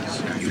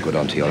You got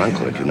on to your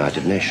uncle at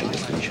United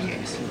Nations, didn't you?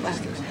 Well,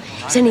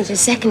 it's only the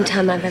second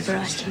time I've ever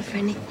asked him for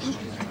anything.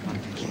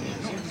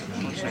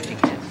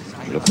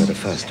 Look where the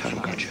first time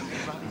got you.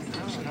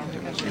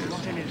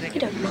 You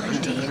don't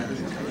mind, do you?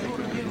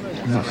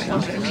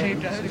 Nothing.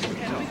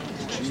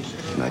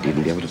 Might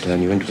even be able to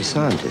turn you into a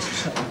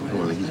scientist.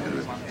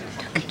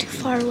 Don't go too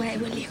far away,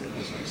 will you?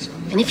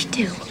 And if you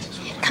do,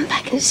 come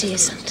back and see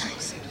us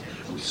sometimes.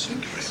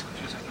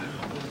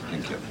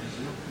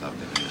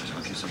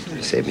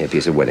 Save me a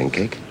piece of wedding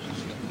cake.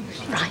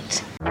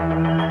 Right.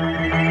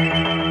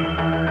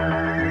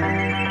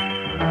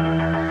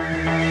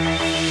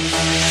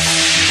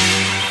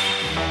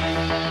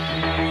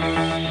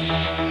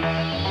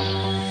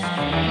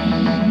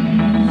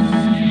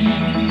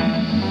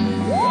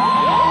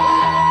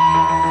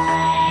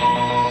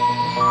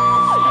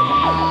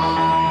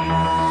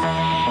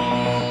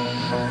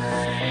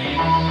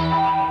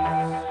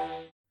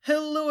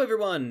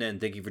 And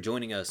thank you for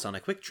joining us on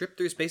a quick trip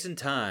through space and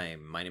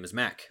time. My name is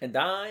Mac. And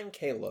I'm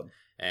Caleb.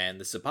 And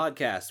this is a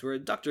podcast where a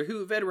Doctor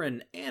Who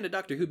veteran and a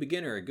Doctor Who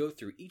beginner go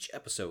through each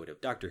episode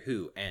of Doctor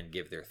Who and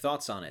give their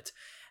thoughts on it.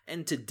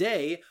 And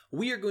today,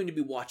 we are going to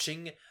be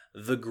watching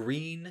The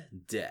Green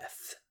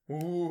Death.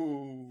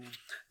 Ooh.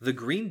 The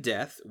Green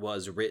Death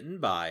was written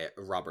by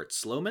Robert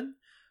Sloman,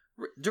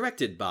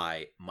 directed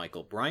by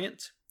Michael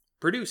Bryant,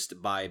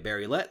 produced by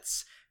Barry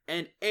Letts,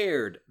 and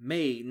aired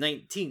May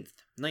 19th,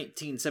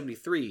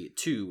 1973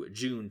 to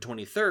June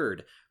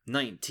 23rd,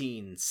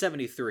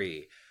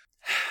 1973.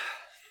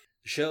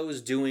 The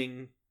show's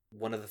doing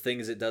one of the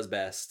things it does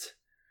best,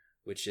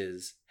 which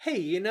is, hey,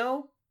 you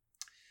know,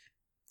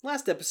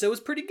 last episode was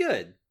pretty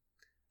good.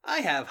 I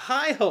have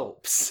high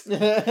hopes.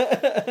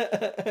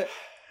 And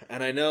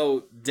I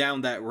know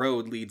down that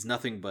road leads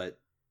nothing but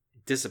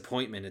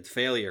disappointment and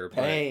failure.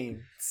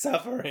 Pain,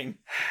 suffering.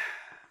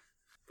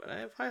 But I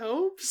have high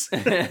hopes.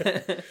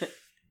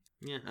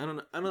 Yeah, I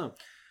don't know.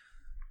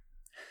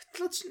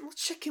 Let's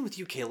check in with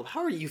you, Caleb.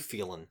 How are you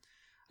feeling?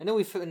 I know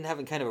we've been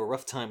having kind of a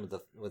rough time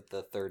with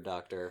the Third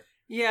Doctor.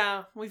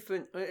 Yeah,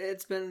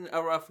 it's been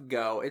a rough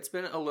go. It's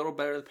been a little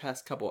better the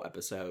past couple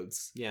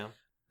episodes. Yeah.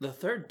 The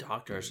Third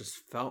Doctor has just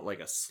felt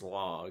like a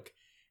slog.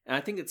 And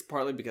I think it's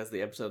partly because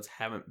the episodes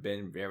haven't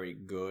been very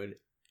good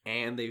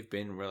and they've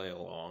been really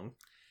long.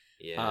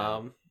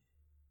 Yeah.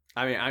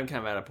 I mean, I'm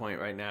kind of at a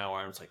point right now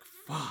where I'm just like,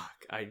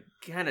 fuck, I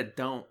kind of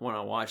don't want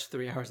to watch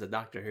 3 hours of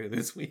Doctor Who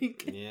this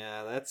week.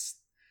 Yeah,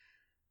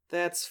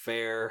 that's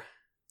fair.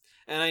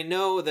 And I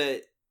know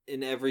that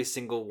in every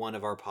single one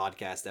of our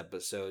podcast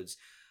episodes,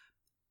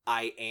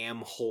 I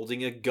am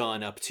holding a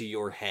gun up to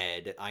your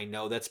head. I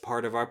know that's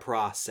part of our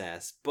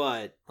process,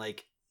 but,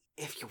 like,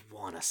 if you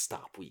want to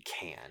stop, we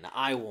can.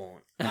 I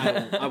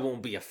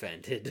won't be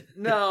offended.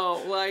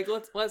 No, like,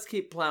 let's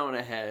keep plowing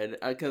ahead,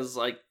 because,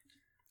 like,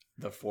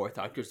 the Fourth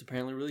Doctor is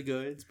apparently really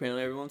good. It's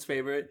apparently everyone's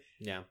favorite.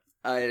 Yeah.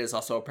 It is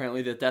also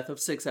apparently the death of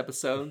 6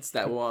 episodes.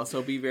 That will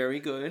also be very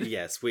good.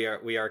 Yes, we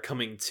are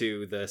coming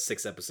to the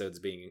 6 episodes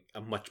being a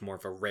much more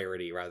of a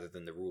rarity rather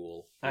than the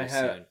rule. I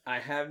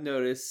have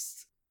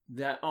noticed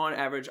that on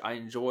average I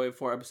enjoy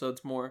 4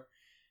 episodes more,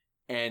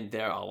 and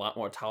they're a lot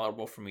more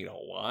tolerable for me to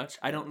watch.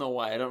 I don't know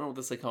why. I don't know what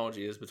the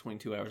psychology is between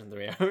 2 hours and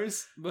 3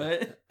 hours,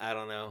 but I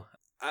don't know.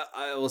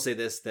 I will say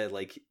this, that,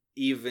 like,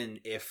 even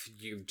if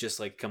you just,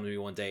 like, come to me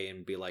one day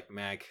and be like,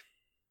 Mac,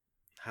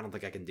 I don't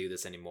think I can do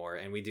this anymore,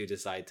 and we do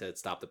decide to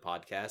stop the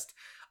podcast,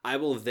 I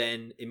will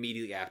then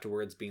immediately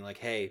afterwards be like,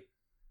 hey,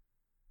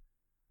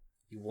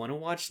 you want to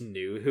watch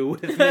New Who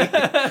with me?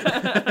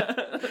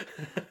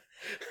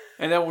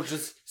 And then we'll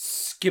just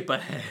skip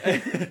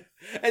ahead.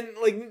 And,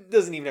 like, it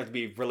doesn't even have to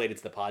be related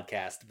to the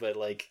podcast, but,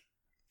 like,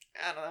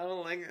 I don't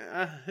know, like,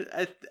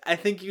 I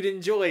think you'd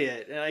enjoy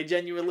it, and I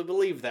genuinely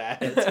believe that.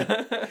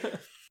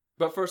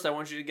 But first I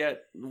want you to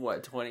get,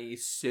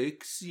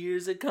 26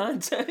 years of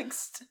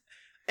context?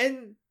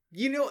 And,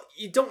 you know,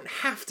 you don't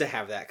have to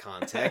have that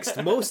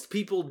context. Most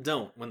people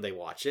don't when they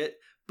watch it,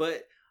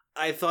 but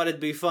I thought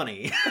it'd be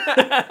funny.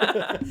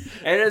 It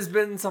has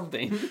been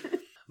something.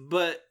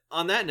 But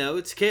on that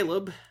note,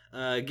 Caleb,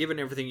 given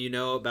everything you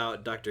know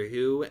about Doctor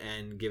Who,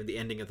 and given the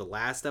ending of the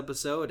last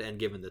episode, and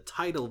given the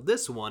title of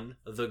this one,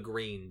 The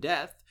Green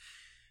Death,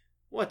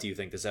 what do you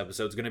think this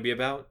episode's going to be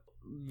about?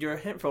 Your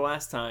hint for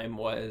last time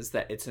was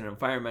that it's an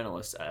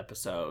environmentalist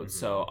episode,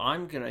 so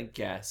I'm going to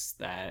guess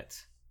that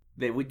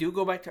we do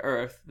go back to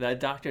Earth, the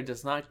Doctor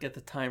does not get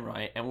the time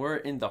right, and we're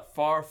in the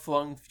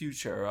far-flung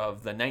future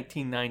of the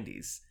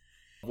 1990s,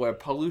 where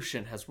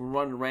pollution has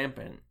run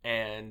rampant,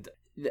 and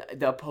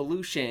the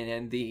pollution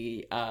and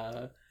the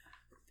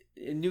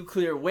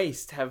nuclear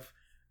waste have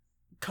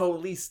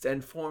coalesced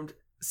and formed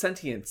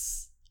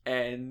sentience,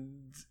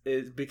 and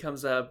it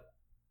becomes a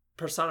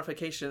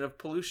personification of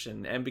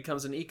pollution and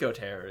becomes an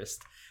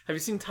eco-terrorist. Have you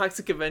seen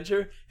Toxic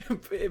Avenger?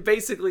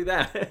 Basically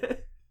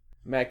that.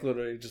 Mac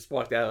literally just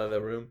walked out of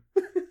the room.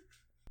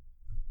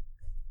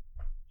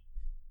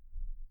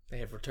 They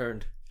have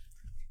returned.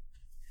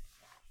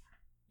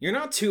 You're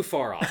not too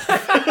far off.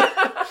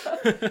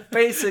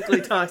 Basically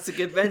Toxic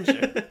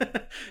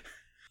Avenger.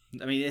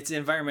 I mean, it's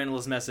an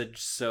environmentalist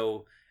message,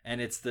 so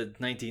and it's the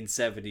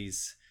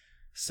 1970s,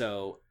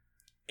 so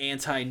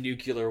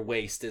anti-nuclear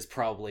waste is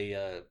probably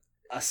a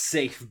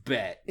safe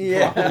bet.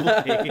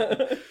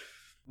 Probably.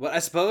 Well, I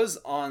suppose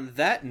on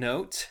that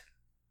note,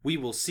 we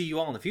will see you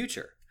all in the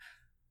future.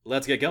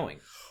 Let's get going.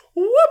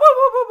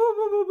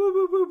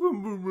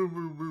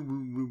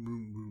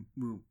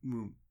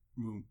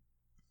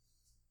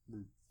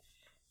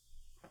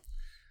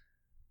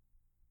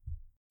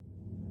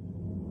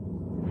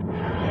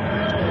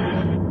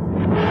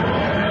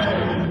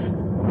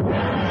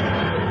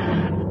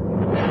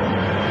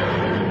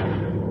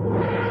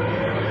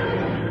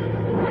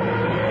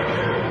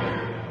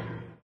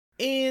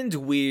 And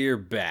we're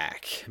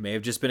back. May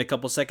have just been a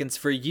couple seconds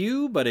for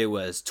you, but it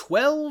was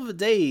 12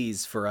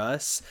 days for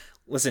us.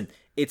 Listen,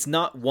 it's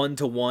not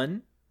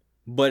 1-to-1,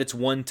 but it's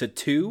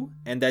 1-to-2,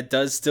 and that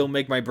does still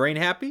make my brain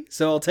happy,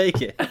 so I'll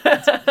take it.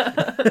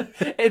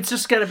 It's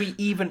just gotta be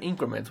even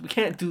increments. We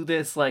can't do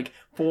this like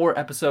 4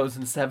 episodes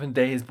in 7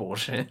 days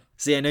bullshit.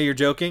 See, I know you're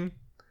joking,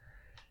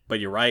 but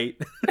you're right.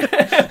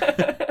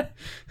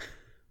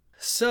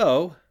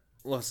 So,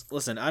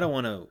 listen, I don't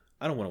want to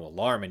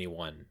alarm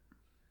anyone,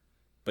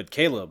 but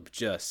Caleb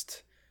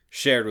just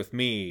shared with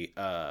me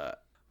a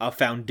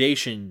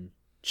foundation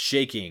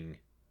shaking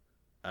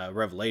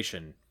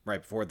revelation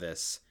right before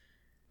this.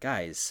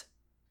 Guys,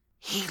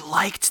 he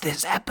liked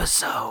this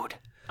episode.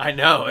 I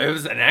know, it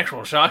was an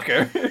actual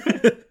shocker.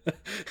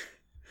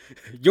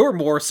 You're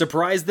more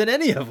surprised than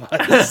any of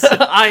us.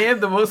 I am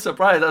the most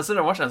surprised. I was sitting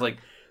there watching, I was like,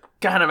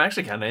 God, I'm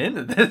actually kind of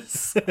into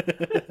this.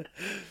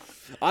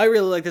 I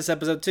really like this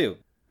episode too.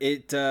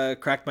 It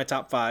cracked my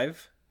top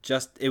 5.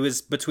 It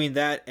was between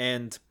that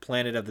and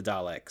Planet of the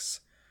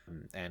Daleks.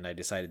 And I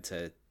decided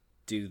to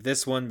do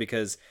this one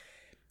because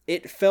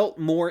it felt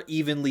more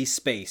evenly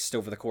spaced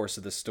over the course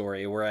of the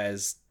story,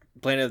 whereas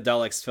Planet of the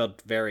Daleks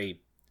felt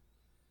very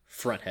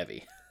front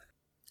heavy.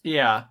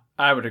 Yeah,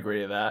 I would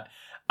agree to that.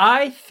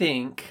 I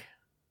think,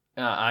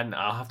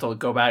 I'll have to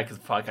go back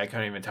because fuck, I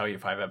couldn't even tell you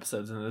 5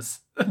 episodes in this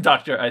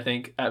Doctor, I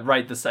think,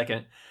 right this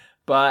second.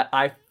 But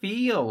I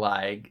feel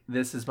like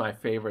this is my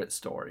favorite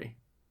story.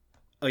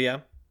 Oh,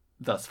 yeah?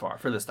 Thus far,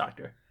 for this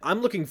Doctor.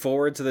 I'm looking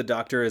forward to The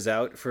Doctor Is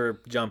Out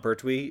for Jon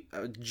Pertwee,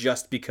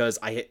 just because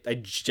I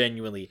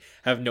genuinely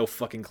have no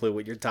fucking clue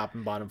what your top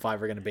and bottom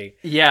 5 are going to be.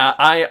 Yeah,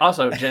 I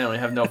also genuinely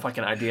have no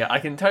fucking idea. I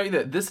can tell you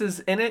that this is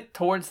in it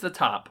towards the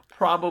top.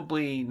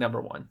 Probably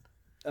number 1.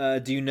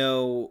 Do you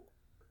know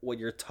what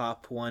your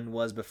top 1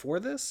 was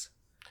before this?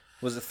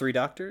 Was it 3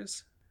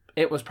 Doctors?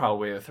 It was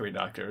probably the 3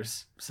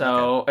 Doctors.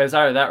 So okay. It's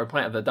either that or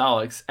Planet of the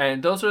Daleks.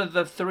 And those are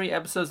the 3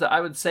 episodes that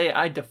I would say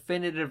I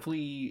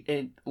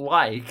definitively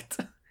liked.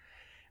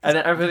 And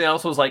then everything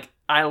else was like,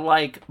 I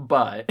like,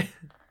 but.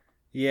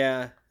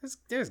 Yeah,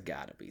 there's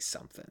gotta be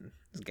something.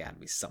 There's gotta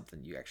be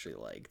something you actually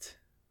liked.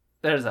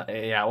 We'll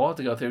have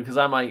to go through. Because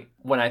I'm like,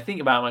 when I think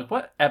about it, I'm like,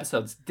 what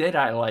episodes did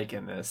I like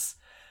in this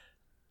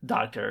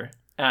Doctor?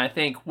 And I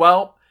think,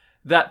 well,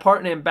 that part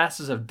in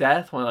Ambassadors of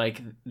Death, when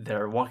like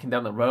they're walking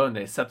down the road and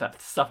they set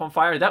that stuff on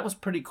fire, that was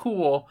pretty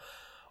cool.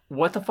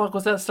 What the fuck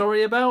was that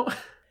story about?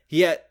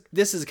 Yeah,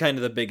 this is kind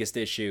of the biggest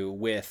issue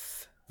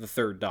with the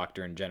 3rd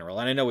Doctor in general.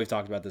 And I know we've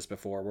talked about this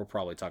before. We'll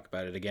probably talk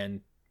about it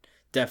again,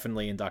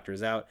 definitely in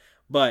Doctor's Out.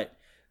 But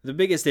the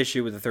biggest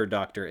issue with the 3rd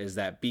Doctor is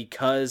that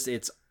because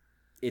it's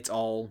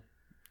all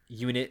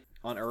unit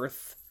on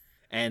Earth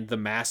and the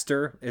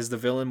Master is the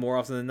villain more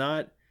often than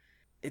not,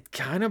 it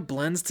kind of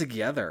blends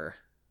together.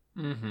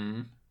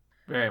 Mm-hmm.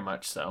 Very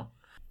much so.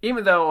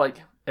 Even though,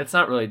 like, it's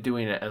not really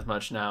doing it as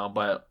much now,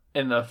 but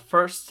in the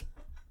first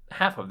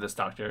half of this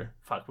Doctor,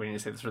 we need to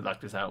say this for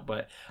Doctor's Out,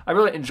 but I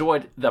really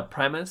enjoyed the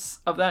premise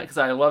of that because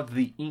I loved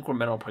the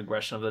incremental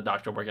progression of the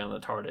Doctor working on the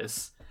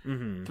TARDIS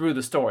through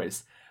the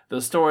stories.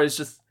 The stories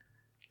just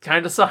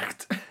kind of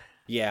sucked.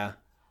 Yeah.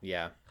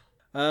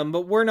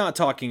 But we're not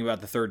talking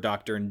about the 3rd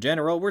Doctor in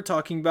general. We're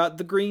talking about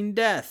the Green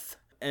Death.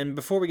 And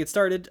before we get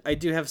started, I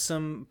do have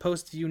some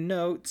post-view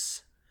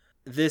notes.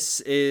 This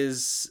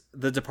is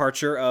the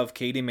departure of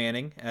Katie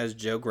Manning as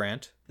Jo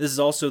Grant. This is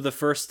also the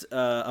first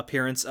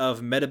appearance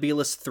of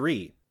Metebelis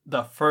 3.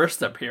 The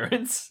first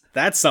appearance?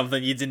 That's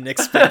something you didn't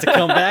expect to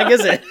come back,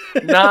 is it?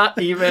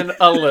 Not even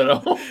a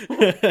little.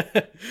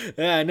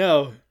 Yeah, I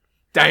know.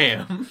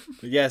 Damn.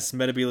 Yes,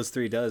 Metebelis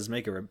 3 does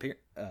make a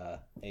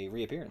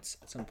reappearance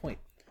at some point.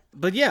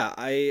 But yeah,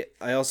 I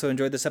also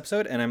enjoyed this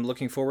episode, and I'm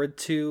looking forward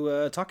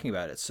to talking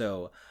about it.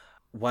 So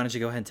why don't you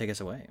go ahead and take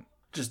us away?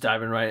 Just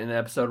diving right into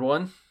episode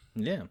 1?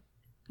 Yeah.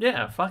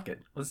 Yeah, fuck it.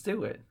 Let's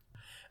do it.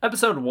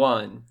 Episode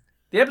 1.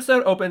 The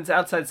episode opens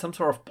outside some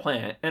sort of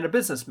plant, and a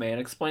businessman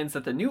explains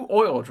that the new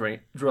oil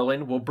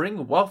drilling will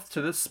bring wealth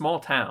to this small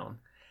town.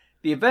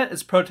 The event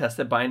is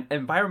protested by an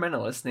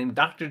environmentalist named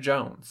Dr.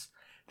 Jones.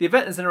 The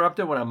event is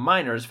interrupted when a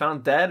miner is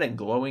found dead and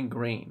glowing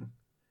green.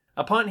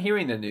 Upon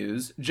hearing the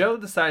news, Jo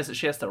decides that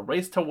she has to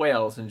race to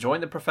Wales and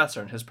join the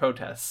professor in his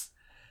protests.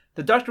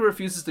 The Doctor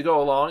refuses to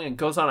go along and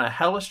goes on a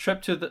hellish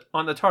trip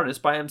on the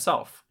TARDIS by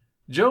himself.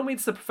 Jo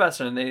meets the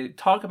professor and they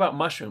talk about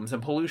mushrooms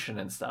and pollution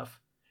and stuff.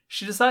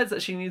 She decides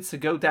that she needs to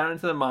go down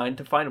into the mine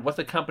to find what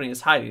the company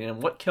is hiding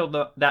and what killed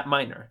that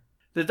miner.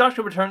 The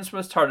Doctor returns from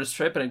his TARDIS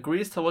trip and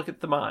agrees to look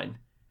at the mine.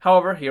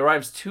 However, he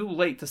arrives too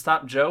late to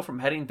stop Joe from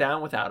heading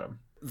down without him.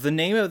 The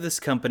name of this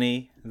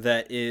company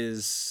that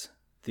is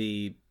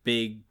the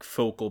big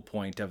focal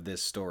point of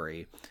this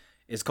story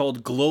is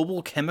called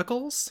Global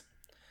Chemicals.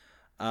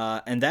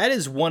 And that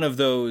is one of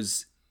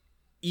those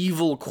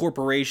evil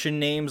corporation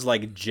names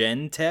like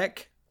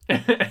Gentech.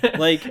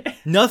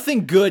 Like,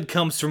 nothing good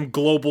comes from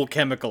Global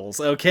Chemicals,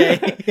 okay?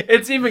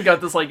 It's even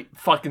got this, like,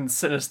 fucking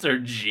sinister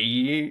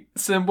G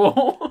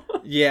symbol.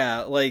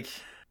 Yeah, like...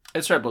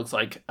 It straight looks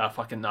like a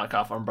fucking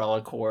knockoff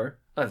Umbrella Corps.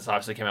 This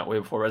obviously came out way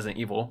before Resident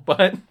Evil,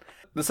 but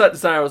the set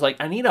designer was like,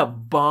 I need a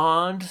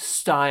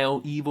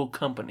Bond-style evil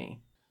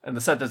company. And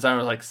the set designer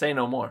was like, say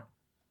no more.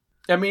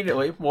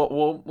 Immediately,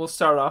 we'll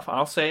start off,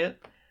 I'll say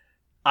it.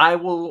 I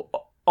will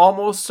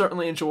almost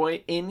certainly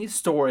enjoy any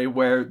story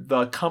where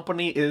the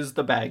company is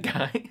the bad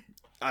guy.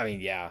 I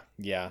mean, yeah.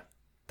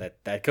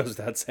 That goes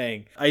without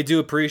saying. I do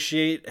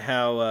appreciate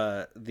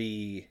how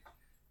the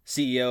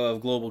CEO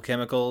of Global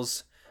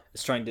Chemicals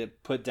is trying to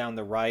put down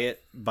the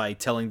riot by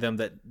telling them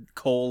that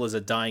coal is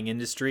a dying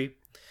industry.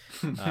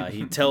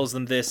 He tells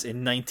them this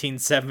in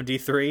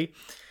 1973.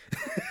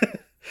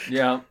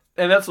 Yeah.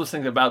 And that's what's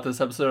thinking about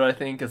this episode, I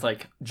think, is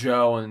like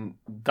Joe and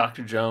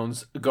Dr.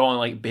 Jones go on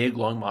like big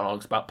long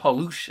monologues about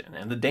pollution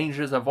and the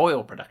dangers of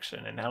oil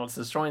production and how it's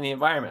destroying the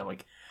environment.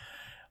 Like,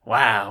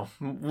 wow,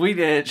 we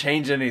didn't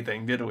change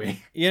anything, did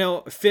we?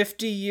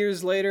 50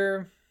 years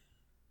later,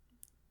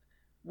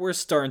 we're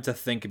starting to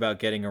think about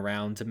getting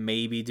around to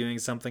maybe doing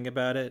something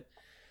about it.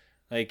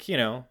 Like, we've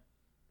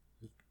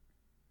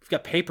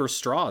got paper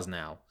straws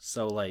now,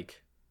 so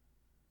like,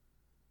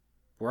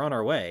 we're on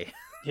our way.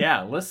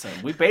 Yeah, listen,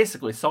 we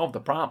basically solved the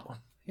problem.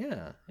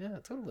 Yeah,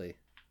 totally.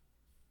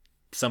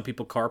 Some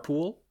people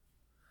carpool.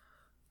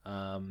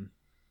 Some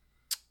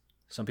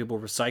people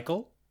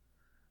recycle.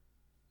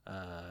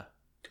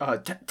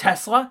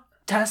 Tesla?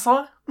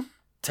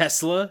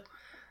 Tesla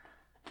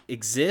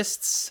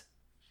exists.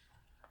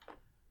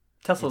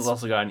 Tesla's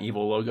also got an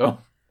evil logo.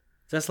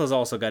 Tesla's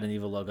also got an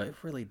evil logo. It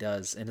really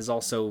does. And is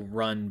also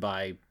run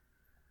by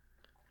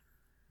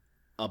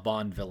a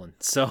Bond villain.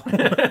 So...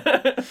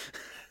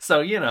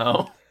 So,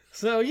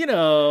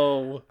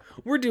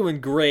 we're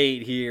doing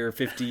great here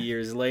 50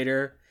 years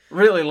later.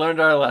 Really learned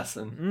our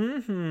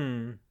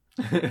lesson.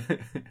 Mm-hmm.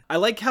 I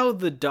like how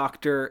the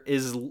Doctor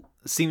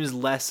seems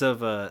less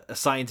of a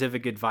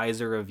scientific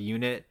advisor of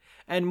UNIT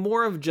and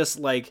more of just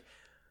like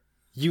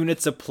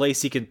UNIT's a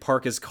place he can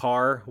park his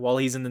car while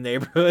he's in the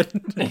neighborhood.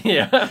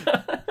 Yeah.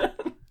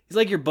 He's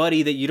like your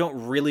buddy that you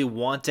don't really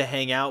want to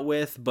hang out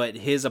with, but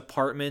his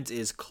apartment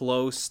is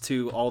close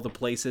to all the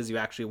places you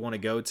actually want to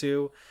go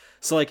to.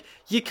 So, like,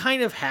 you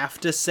kind of have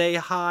to say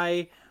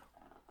hi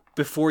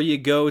before you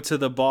go to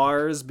the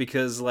bars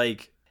because,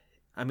 like,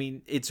 I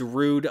mean, it's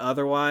rude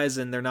otherwise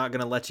and they're not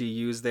going to let you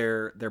use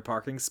their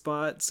parking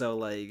spot. So,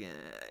 like,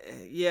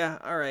 yeah,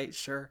 all right,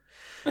 sure.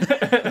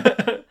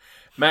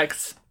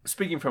 Max,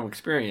 speaking from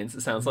experience,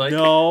 it sounds like.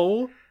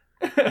 No.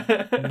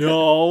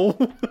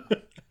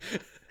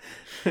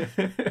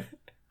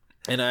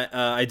 And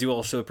I do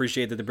also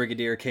appreciate that the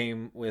Brigadier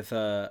came with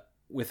a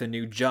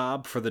new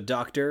job for the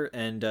Doctor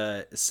and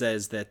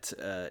says that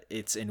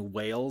it's in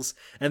Wales.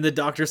 And the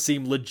Doctor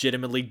seemed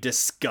legitimately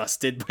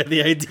disgusted by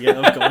the idea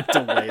of going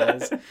to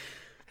Wales.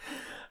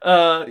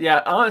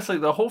 Yeah, honestly,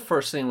 the whole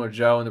first scene with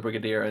Joe and the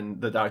Brigadier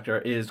and the Doctor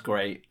is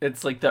great.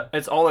 It's like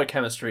it's all their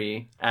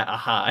chemistry at a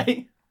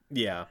high.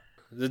 Yeah.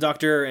 The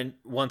Doctor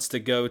wants to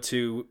go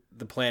to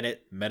the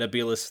planet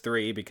Metabilis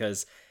 3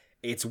 because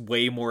it's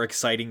way more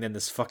exciting than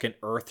this fucking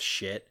Earth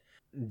shit.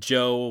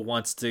 Joe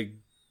wants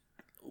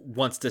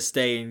to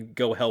stay and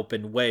go help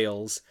in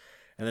Wales,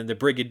 and then the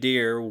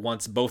Brigadier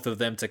wants both of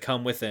them to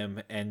come with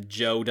him, and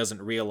Joe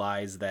doesn't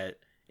realize that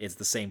it's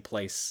the same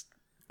place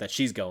that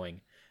she's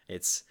going.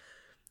 Is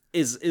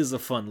a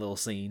fun little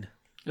scene.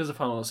 It is a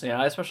fun little scene.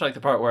 I especially like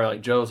the part where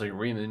like Joe's like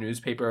reading the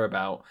newspaper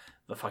about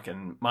the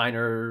fucking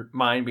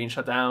mine being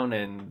shut down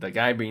and the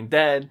guy being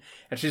dead,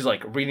 and she's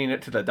like reading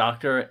it to the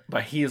Doctor,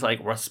 but he's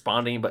like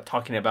responding but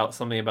talking about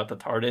something about the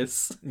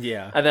TARDIS.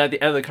 Yeah. And then at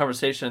the end of the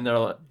conversation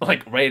they're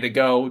like ready to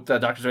go. The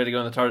Doctor's ready to go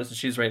in the TARDIS and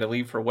she's ready to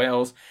leave for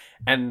Wales,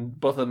 and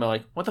both of them are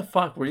like, what the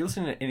fuck, were you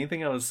listening to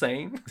anything I was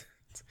saying?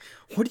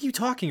 What are you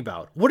talking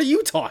about?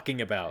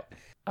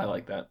 I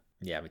like that.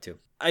 Yeah, me too.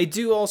 I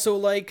do also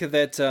like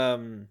that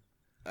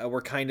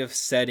we're kind of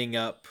setting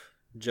up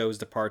Joe's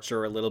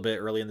departure a little bit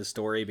early in the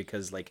story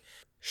because like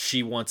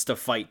she wants to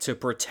fight to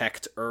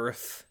protect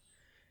Earth,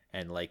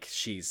 and like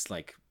she's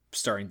like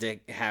starting to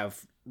have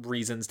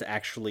reasons to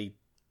actually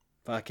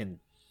fucking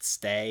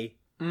stay.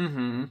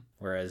 Mm-hmm.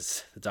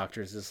 Whereas the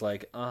Doctor's just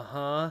like,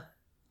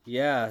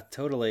 yeah,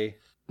 totally.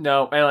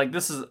 No, and like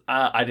this is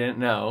I didn't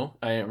know,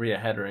 I didn't read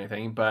ahead or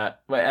anything,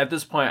 but at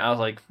this point I was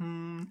like,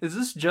 is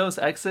this Joe's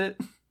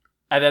exit?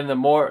 And then the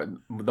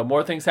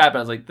more things happen, I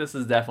was like, this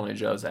is definitely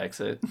Joe's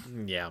exit.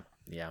 Yeah.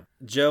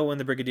 Joe and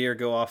the Brigadier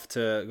go off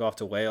to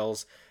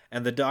Wales,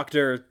 and the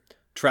Doctor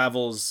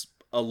travels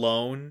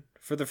alone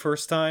for the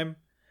first time,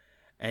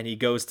 and he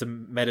goes to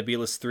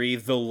Metabilis 3,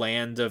 the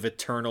land of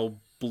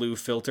eternal blue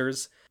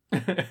filters.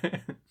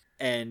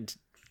 And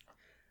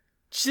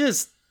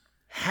just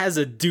has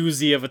a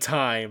doozy of a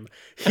time.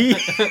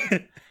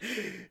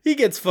 He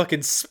gets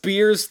fucking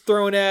spears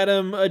thrown at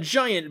him. A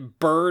giant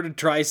bird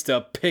tries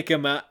to pick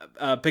him up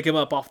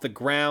off the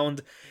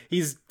ground.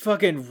 He's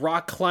fucking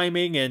rock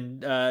climbing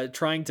and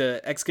trying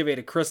to excavate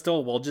a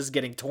crystal while just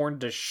getting torn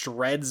to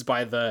shreds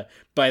by the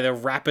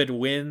rapid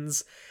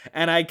winds.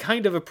 And I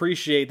kind of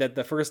appreciate that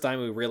the first time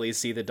we really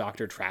see the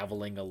Doctor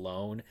traveling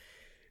alone,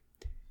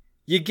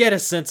 you get a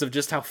sense of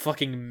just how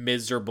fucking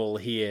miserable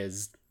he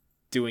is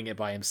doing it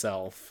by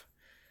himself.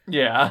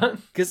 Yeah.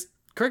 Because,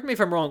 correct me if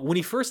I'm wrong, when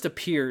he first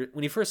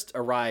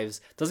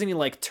arrives, doesn't he,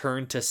 like,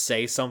 turn to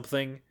say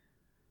something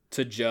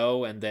to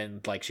Jo, and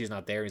then, like, she's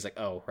not there? He's like,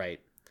 oh, right.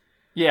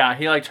 Yeah,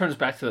 he, like, turns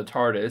back to the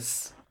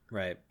TARDIS.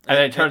 Right. And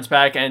then turns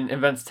back and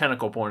invents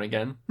tentacle porn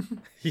again.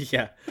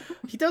 Yeah.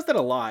 He does that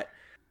a lot,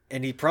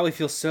 and he probably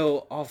feels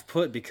so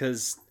off-put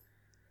because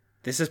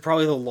this is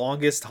probably the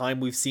longest time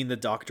we've seen the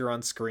Doctor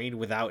on screen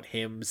without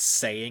him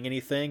saying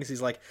anything. So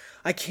he's like,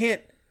 I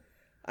can't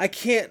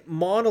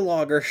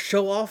monologue or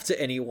show off to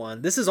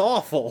anyone. This is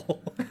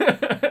awful.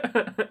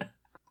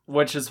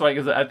 Which is funny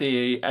because at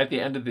the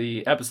end of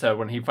the episode,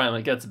 when he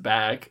finally gets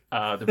back,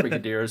 the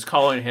Brigadier is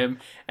calling him,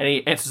 and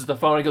he answers the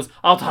phone and goes,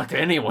 "I'll talk to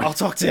anyone. I'll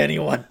talk to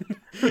anyone."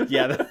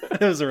 Yeah, that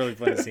was a really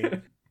funny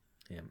scene.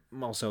 Yeah.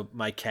 Also,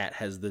 my cat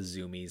has the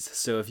zoomies,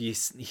 so if you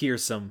hear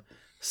some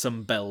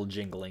bell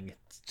jingling,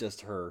 it's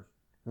just her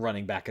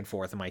running back and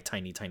forth in my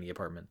tiny, tiny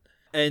apartment.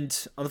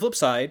 And on the flip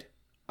side,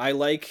 I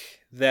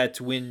like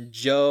that when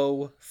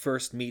Jo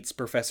first meets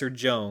Professor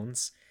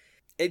Jones,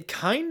 it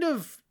kind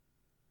of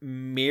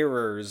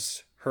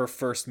mirrors her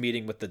first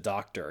meeting with the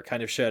Doctor,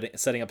 kind of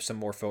setting up some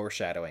more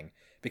foreshadowing.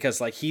 Because,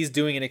 like, he's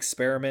doing an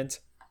experiment,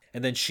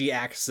 and then she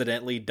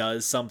accidentally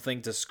does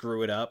something to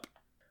screw it up,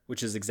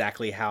 which is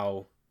exactly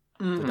how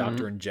the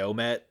Doctor and Jo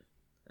met.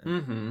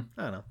 Mm-hmm.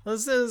 I don't know. It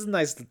was a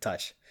nice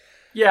touch.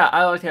 Yeah,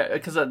 I like it,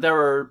 because there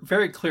were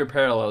very clear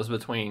parallels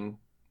between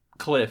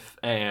Cliff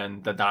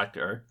and the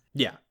Doctor.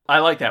 Yeah. I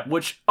like that,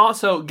 which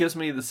also gives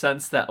me the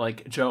sense that,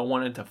 like, Jo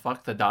wanted to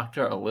fuck the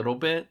Doctor a little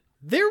bit.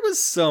 There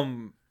was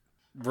some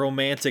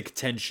romantic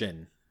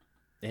tension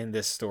in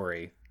this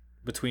story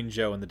between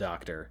Jo and the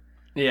Doctor.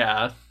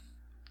 Yeah.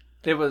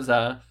 It was,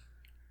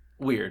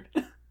 weird.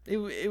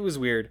 It was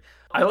weird.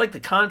 I like the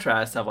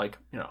contrast of, like,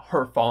 you know,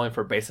 her falling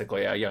for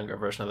basically a younger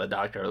version of the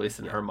Doctor, at least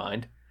in her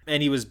mind.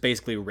 And he was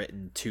basically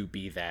written to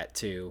be that,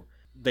 too.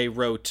 They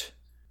wrote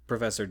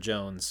Professor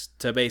Jones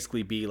to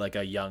basically be like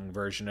a young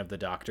version of the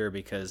Doctor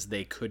because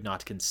they could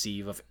not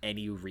conceive of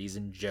any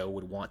reason Jo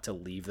would want to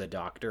leave the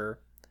Doctor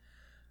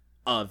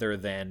other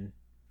than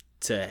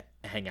to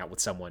hang out with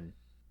someone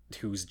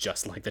who's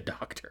just like the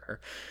Doctor.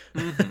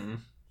 Mm-hmm.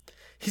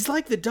 He's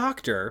like the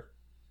Doctor,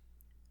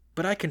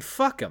 but I can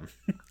fuck him.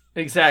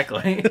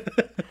 Exactly.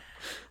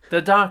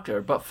 The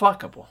Doctor, but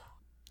fuckable.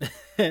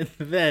 And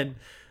then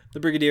the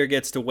Brigadier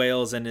gets to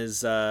Wales and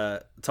is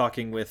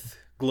talking with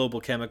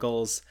Global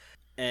Chemicals,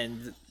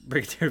 and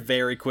Brigadier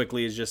very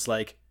quickly is just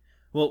like,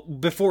 well,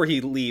 before he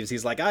leaves,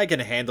 he's like, I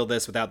can handle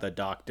this without the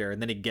Doctor. And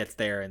then he gets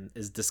there and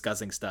is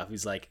discussing stuff.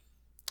 He's like,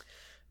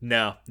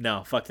 no,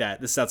 fuck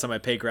that. This is outside my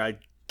pay grade.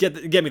 Get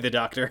me the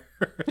Doctor.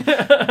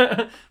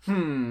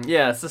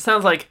 Yes, it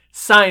sounds like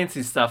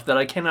sciencey stuff that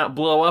I cannot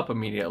blow up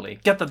immediately.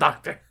 Get the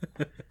Doctor.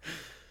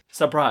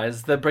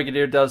 Surprise, the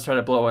Brigadier does try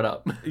to blow it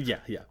up.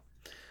 Yeah.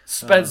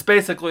 Spends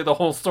basically the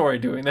whole story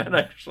doing that,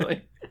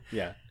 actually.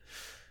 Yeah.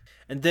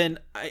 And then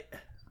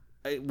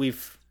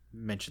we've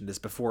mentioned this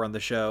before on the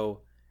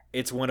show.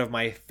 It's one of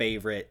my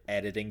favorite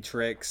editing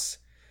tricks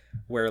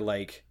where,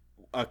 like,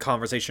 a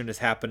conversation is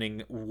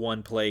happening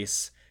one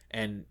place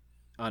and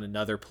on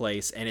another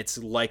place, and it's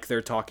like they're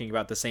talking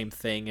about the same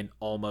thing and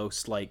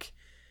almost like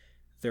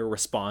they're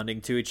responding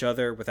to each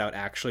other without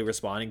actually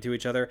responding to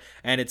each other.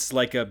 And it's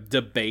like a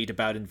debate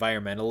about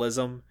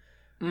environmentalism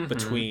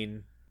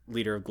between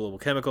leader of Global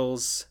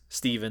Chemicals,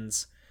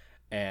 Stevens,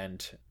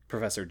 and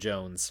Professor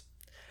Jones.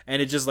 And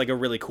it's just like a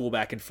really cool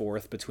back and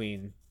forth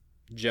between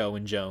Jo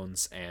and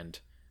Jones and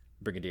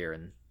Brigadier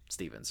and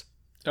Stevens.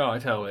 Oh, I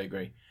totally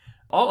agree.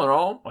 All in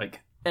all,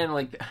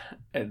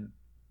 and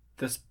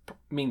this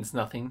means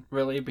nothing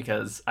really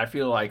because I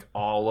feel like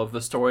all of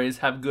the stories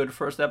have good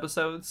first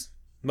episodes.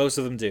 Most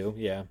of them do,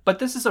 yeah. But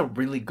this is a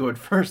really good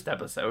first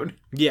episode.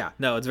 Yeah,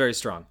 no, it's very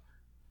strong.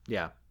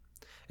 Yeah.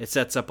 It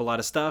sets up a lot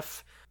of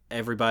stuff.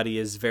 Everybody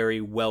is very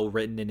well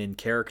written and in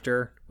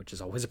character, which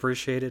is always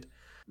appreciated.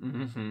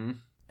 Mm-hmm.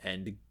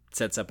 And it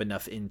sets up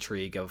enough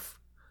intrigue of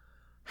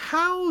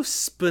how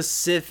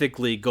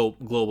specifically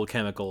Global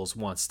Chemicals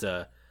wants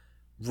to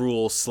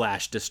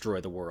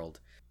rule/destroy the world.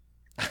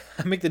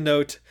 I make the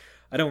note,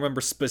 I don't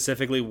remember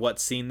specifically what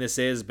scene this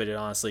is, but it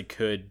honestly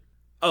could.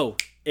 Oh,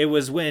 it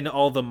was when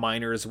all the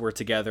miners were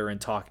together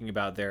and talking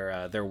about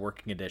their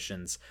working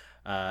conditions,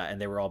 and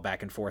they were all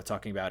back and forth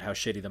talking about how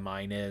shitty the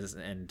mine is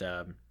and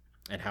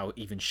how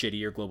even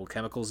shittier Global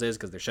Chemicals is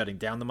because they're shutting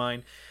down the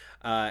mine.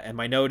 And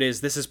my note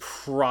is, this is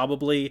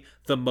probably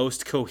the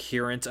most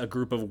coherent a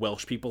group of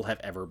Welsh people have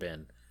ever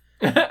been.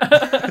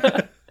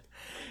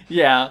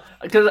 Yeah,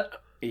 because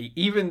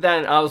even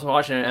then I was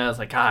watching it and I was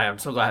like, God, I'm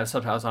so glad I have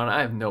subtitles on.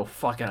 I have no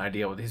fucking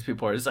idea what these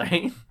people are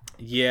saying.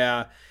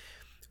 Yeah.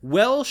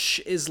 Welsh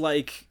is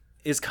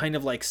kind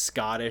of like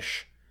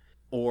Scottish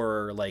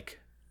or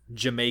like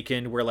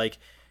Jamaican, where like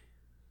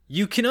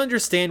you can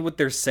understand what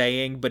they're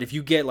saying, but if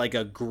you get like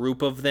a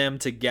group of them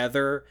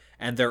together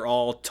and they're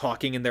all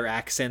talking in their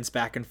accents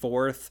back and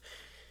forth,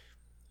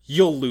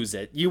 you'll lose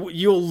it.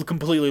 You'll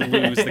completely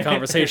lose the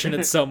conversation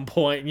at some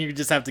point, and you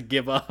just have to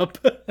give up.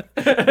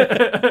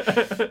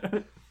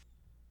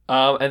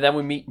 And then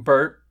we meet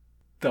Bert,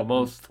 the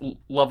most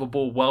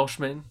lovable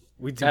Welshman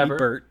We do ever. meet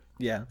Bert.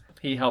 Yeah.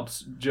 He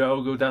helps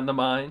Joe go down the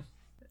mine.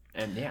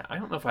 And yeah, I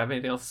don't know if I have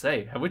anything else to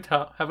say. Have we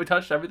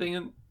touched everything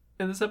in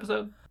this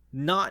episode?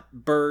 Not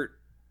Bert,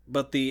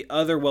 but the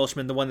other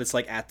Welshman, the one that's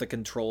like at the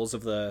controls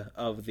of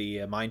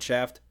the mine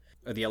shaft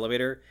or the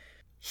elevator.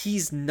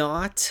 He's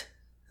not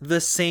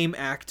the same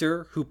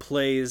actor who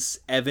plays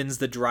Evans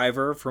the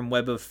driver from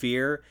Web of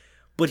Fear,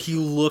 but he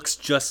looks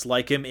just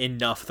like him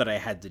enough that I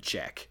had to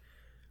check.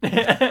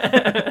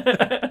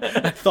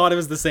 I thought it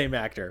was the same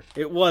actor.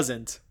 It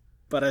wasn't,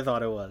 but I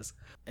thought it was.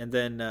 And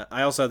then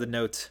I also had the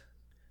note.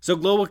 So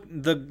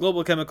the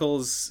Global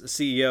Chemicals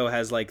CEO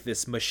has like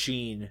this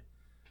machine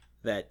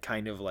that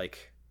kind of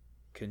like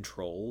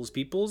controls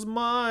people's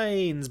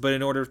minds, but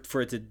in order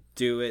for it to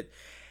do it,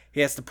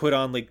 he has to put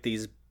on like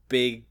these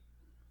big,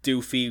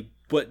 doofy,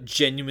 but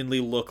genuinely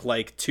look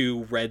like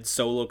two red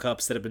Solo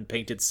cups that have been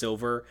painted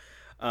silver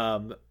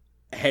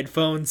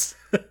headphones.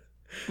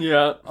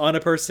 Yeah. On a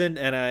person,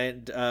 and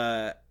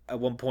I at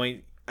one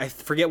point I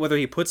forget whether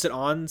he puts it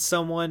on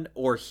someone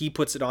or he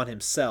puts it on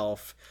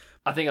himself.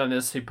 I think on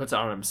this he puts it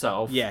on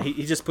himself. Yeah,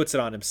 he just puts it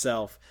on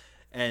himself,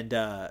 and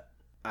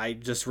I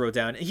just wrote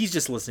down he's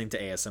just listening to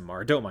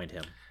ASMR. Don't mind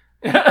him.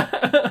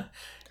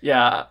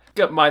 Yeah,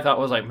 my thought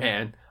was like,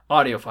 man,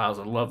 audiophiles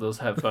would love those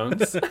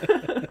headphones.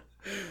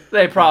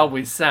 They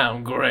probably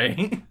sound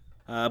great.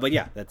 But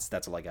yeah,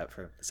 that's all I got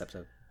for this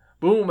episode.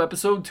 Boom,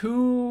 episode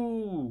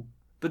 2.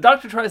 The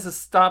doctor tries to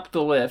stop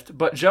the lift,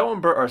 but Joe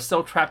and Bert are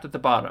still trapped at the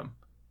bottom.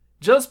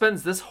 Joe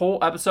spends this whole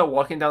episode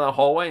walking down the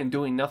hallway and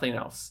doing nothing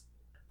else.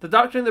 The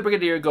doctor and the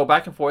brigadier go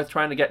back and forth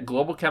trying to get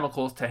Global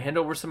Chemicals to hand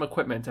over some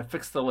equipment to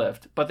fix the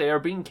lift, but they are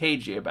being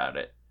cagey about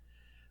it.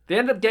 They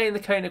end up getting the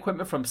kind of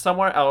equipment from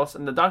somewhere else,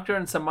 and the doctor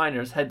and some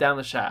miners head down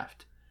the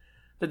shaft.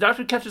 The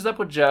doctor catches up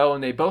with Joe,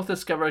 and they both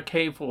discover a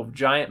cave full of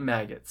giant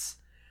maggots.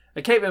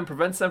 A cave-in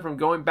prevents them from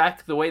going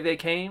back the way they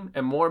came,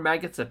 and more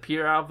maggots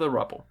appear out of the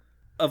rubble.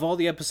 Of all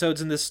the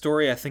episodes in this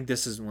story, I think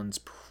this one's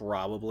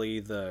probably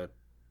the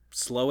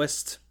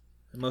slowest,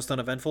 most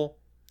uneventful.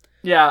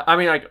 Yeah, I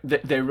mean, like,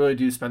 they really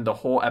do spend the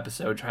whole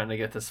episode trying to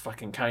get this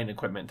fucking kind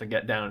equipment to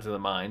get down to the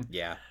mine.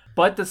 Yeah.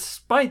 But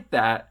despite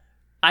that,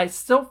 I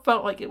still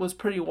felt like it was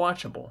pretty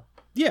watchable.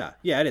 Yeah,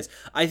 it is.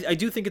 I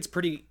do think it's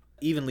pretty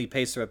evenly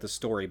paced throughout the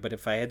story, but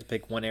if I had to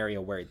pick one area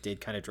where it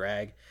did kind of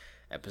drag,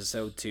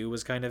 episode 2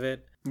 was kind of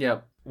it. Yeah.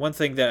 One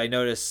thing that I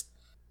noticed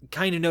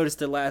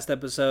it last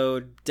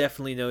episode,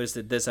 definitely noticed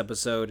it this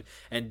episode,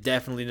 and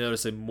definitely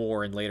noticed it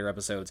more in later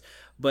episodes,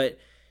 but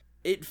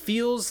it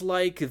feels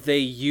like they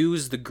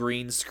use the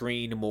green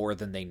screen more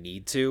than they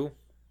need to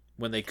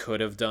when they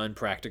could have done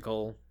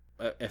practical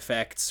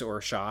effects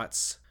or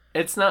shots.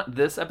 It's not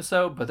this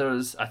episode, but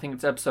I think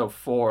it's episode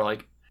 4,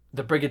 like,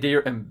 the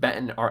Brigadier and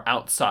Benton are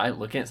outside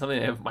looking at something.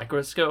 They have a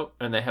microscope,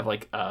 and they have,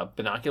 like,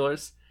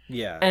 binoculars.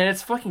 Yeah. And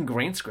it's fucking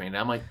green screen.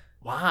 I'm like,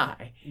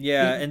 why?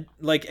 Yeah, and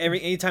like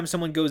anytime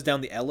someone goes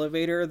down the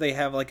elevator, they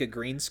have like a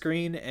green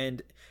screen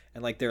and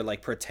like they're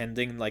like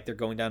pretending like they're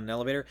going down an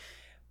elevator.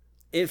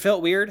 It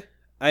felt weird.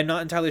 I'm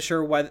not entirely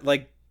sure why.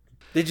 Like,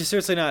 did you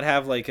seriously not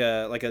have like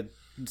a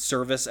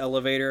service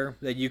elevator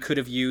that you could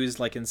have used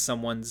like in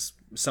someone's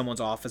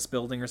office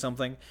building or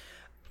something?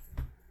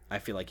 I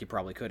feel like you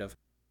probably could have.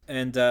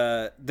 And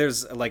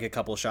there's like a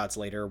couple shots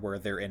later where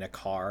they're in a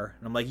car,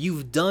 and I'm like,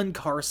 you've done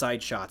car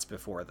side shots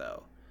before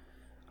though.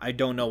 I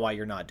don't know why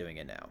you're not doing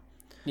it now.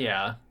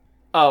 Yeah.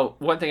 Oh,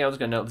 one thing I was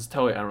going to note, this is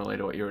totally unrelated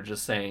to what you were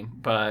just saying,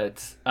 but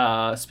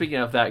speaking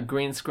of that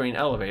green screen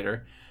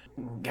elevator,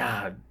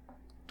 God,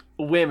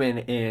 women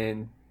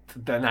in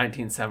the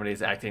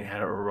 1970s acting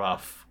had it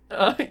rough.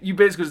 You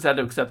basically just had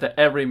to accept that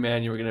every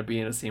man you were going to be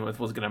in a scene with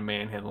was going to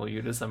manhandle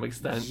you to some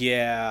extent.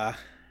 Yeah.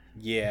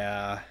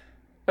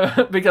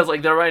 Because,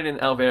 like, they're right in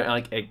the elevator, and,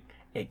 like,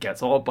 it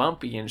gets all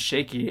bumpy and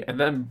shaky, and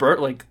then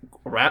Bert, like,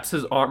 wraps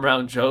his arm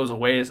around Joe's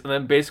waist, and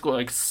then basically,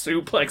 like,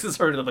 suplexes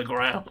her to the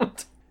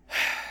ground.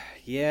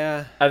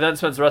 Yeah. And then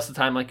spends the rest of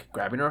the time, like,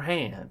 grabbing her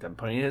hand and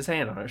putting his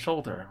hand on her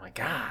shoulder. I'm like,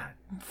 God,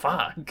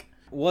 fuck.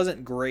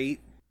 Wasn't great.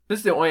 This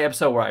is the only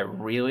episode where I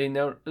really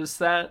noticed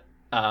that,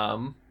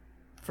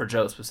 for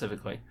Joe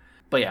specifically.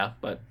 But yeah,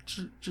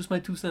 just my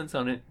 2 cents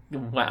on it.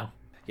 Wow.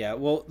 Yeah,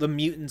 well, the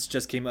mutants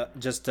just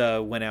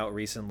went out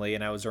recently,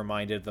 and I was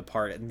reminded of the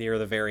part near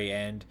the very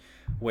end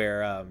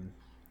where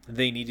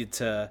they needed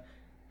to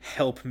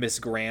help Miss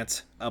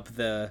Grant up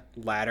the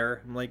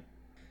ladder. I'm like,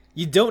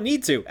 you don't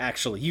need to,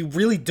 actually. You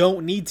really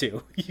don't need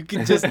to. You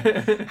can just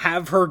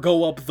have her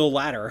go up the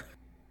ladder.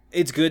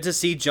 It's good to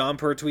see John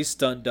Pertwee's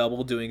stunt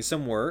double doing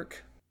some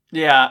work.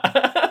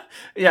 Yeah.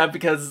 Yeah,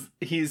 because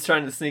he's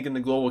trying to sneak in the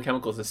global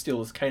chemicals to steal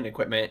his kite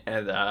equipment,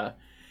 and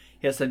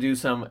he has to do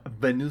some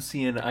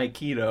Venusian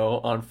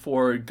Aikido on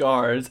 4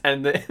 guards,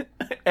 and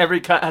every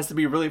cut has to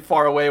be really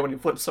far away when he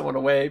flips someone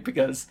away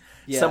because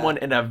someone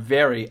in a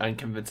very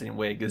unconvincing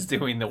wig is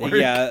doing the work.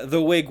 Yeah,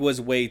 the wig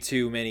was way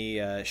too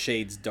many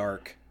shades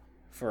dark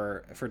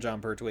for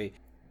John Pertwee.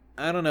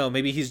 I don't know,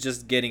 maybe he's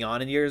just getting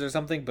on in years or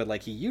something, but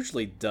like he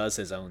usually does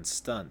his own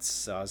stunts,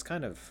 so I was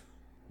kind of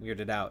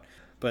weirded out.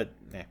 But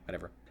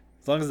whatever.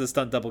 As long as the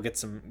stunt double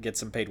gets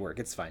some paid work,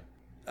 it's fine.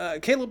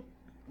 Caleb,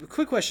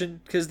 quick question,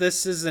 because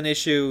this is an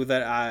issue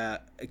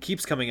that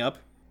keeps coming up.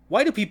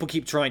 Why do people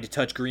keep trying to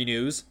touch green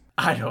ooze?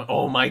 I don't.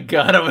 Oh my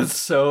god, I was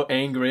so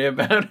angry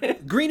about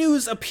it. Green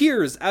ooze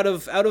appears out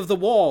of the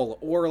wall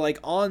or like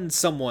on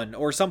someone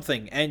or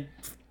something, and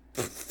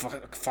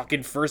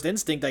fucking first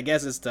instinct, I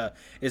guess,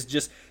 is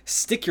just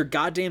stick your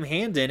goddamn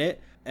hand in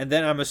it, and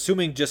then I'm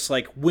assuming just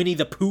like Winnie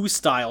the Pooh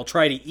style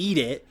try to eat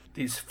it.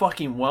 These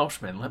fucking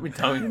Welshmen, let me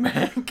tell you,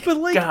 man. But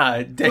like,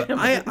 god damn.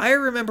 I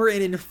remember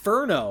in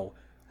Inferno,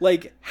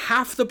 like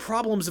half the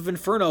problems of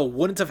Inferno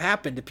wouldn't have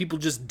happened if people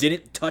just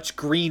didn't touch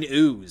green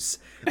ooze.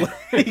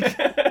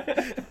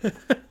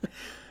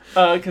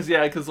 Because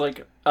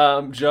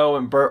Joe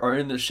and Bert are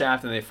in the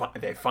shaft and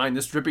they find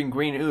this dripping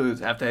green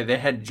ooze after they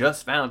had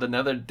just found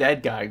another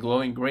dead guy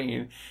glowing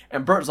green,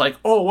 and Bert's like,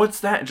 "Oh, what's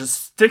that?" and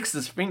just sticks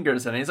his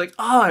fingers in it. He's like,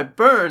 "Oh, it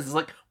burns." It's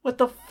like, what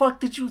the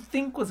fuck did you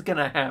think was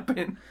gonna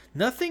happen?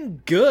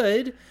 Nothing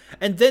good.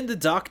 And then the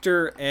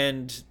doctor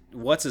and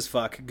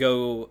what's-his-fuck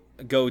go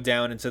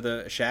down into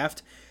the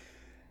shaft,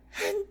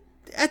 and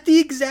at the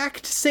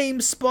exact same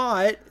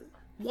spot,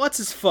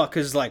 what's-his-fuck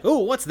is like, "Oh,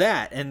 what's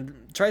that?"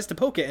 and tries to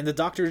poke it, and the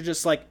doctor's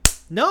just like,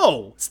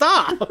 "No,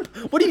 stop!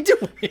 What are you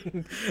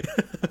doing?"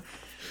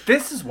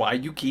 This is why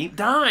you keep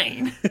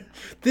dying.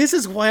 This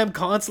is why I'm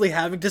constantly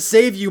having to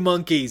save you,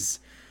 monkeys.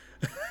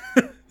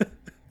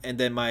 And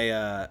then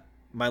my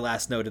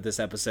last note of this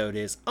episode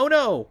is, "Oh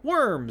no,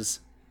 worms!"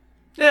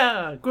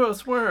 Yeah,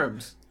 gross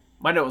worms.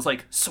 My note was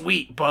like,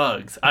 sweet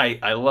bugs.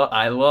 I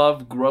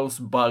love gross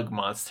bug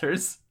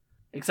monsters.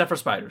 Except for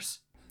spiders.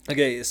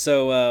 Okay,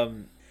 so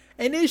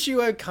an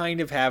issue I kind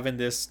of have in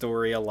this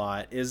story a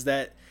lot is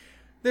that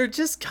they're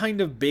just kind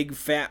of big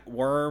fat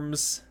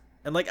worms.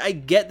 And like, I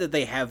get that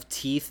they have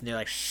teeth and they're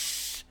like,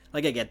 shh.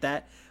 Like, I get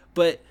that.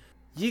 But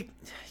you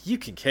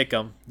can kick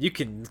them. You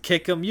can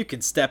kick them. You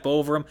can step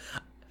over them.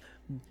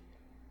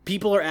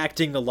 People are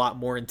acting a lot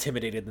more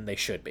intimidated than they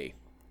should be.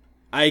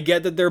 I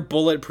get that they're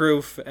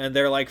bulletproof and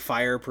they're like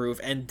fireproof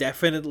and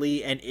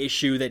definitely an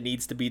issue that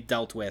needs to be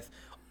dealt with.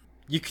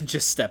 You can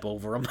just step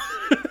over them.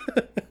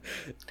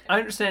 I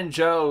understand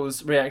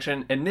Joe's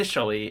reaction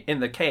initially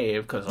in the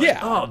cave because,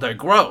 oh, they're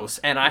gross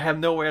and I have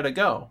nowhere to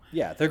go.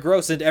 Yeah, they're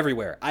gross and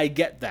everywhere. I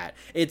get that.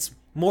 It's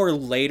more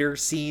later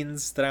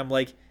scenes that I'm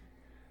like,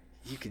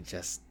 you can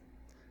just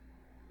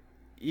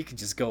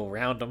go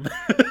around them.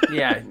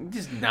 Yeah,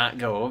 just not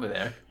go over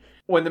there.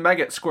 When the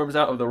maggot squirms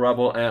out of the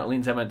rubble and it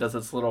leans in and does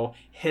its little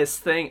hiss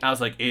thing, I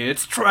was like,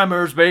 it's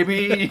Tremors,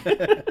 baby!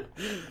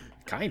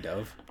 Kind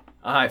of.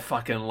 I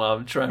fucking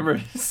love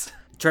Tremors.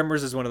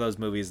 Tremors is one of those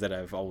movies that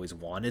I've always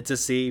wanted to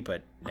see,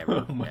 but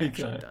never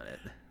actually done it.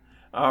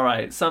 All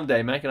right,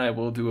 someday Mac and I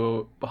will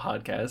do a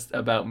podcast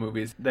about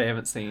movies they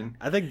haven't seen.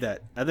 I think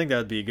that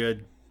would be a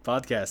good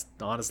podcast,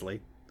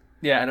 honestly.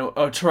 Yeah, I know.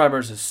 Oh,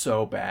 Tremors is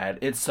so bad.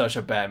 It's such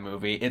a bad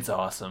movie. It's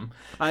awesome.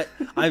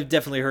 I've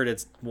definitely heard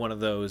it's one of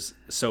those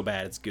so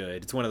bad it's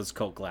good. It's one of those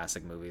cult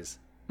classic movies.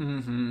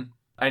 Mm-hmm.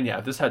 And yeah,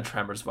 this had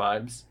Tremors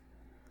vibes.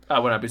 I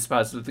would not be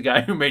surprised if the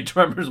guy who made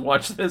Tremors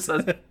watched this.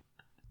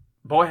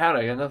 Boy, howdy,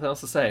 I got nothing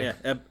else to say.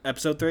 Yeah,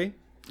 episode 3?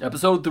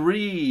 Episode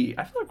 3.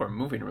 I feel like we're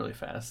moving really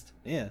fast.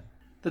 Yeah.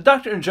 The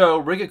Doctor and Joe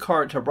rig a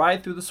cart to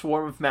ride through the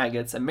swarm of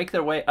maggots and make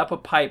their way up a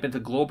pipe into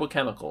global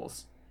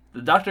chemicals.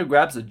 The Doctor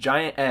grabs a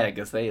giant egg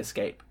as they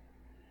escape.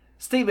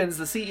 Stevens,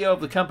 the CEO of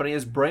the company,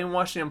 is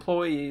brainwashing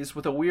employees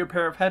with a weird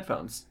pair of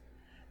headphones.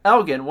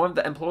 Elgin, one of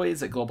the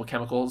employees at Global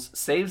Chemicals,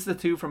 saves the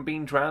two from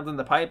being drowned in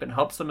the pipe and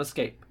helps them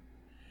escape.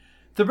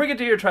 The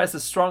Brigadier tries to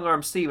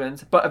strong-arm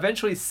Stevens, but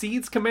eventually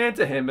cedes command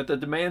to him at the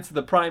demands of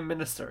the Prime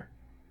Minister.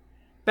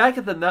 Back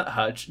at the nut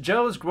hutch,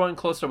 Joe is growing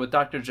closer with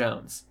Dr.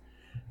 Jones.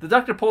 The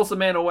Doctor pulls the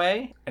man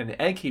away, and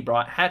the egg he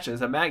brought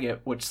hatches a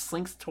maggot which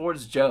slinks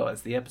towards Joe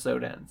as the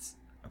episode ends.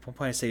 At one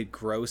point I say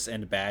gross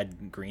and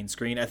bad green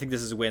screen. I think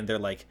this is when they're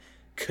like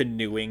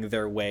canoeing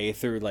their way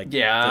through like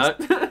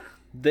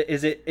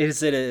is it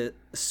a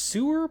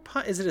sewer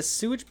pipe? Is it a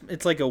sewage?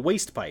 It's like a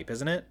waste pipe,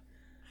 isn't it?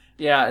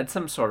 Yeah, it's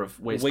some sort of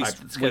waste pipe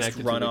that's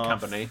connected to the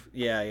company.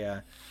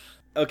 Yeah.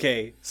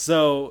 Okay,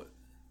 so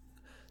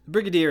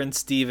Brigadier and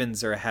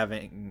Stevens are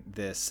having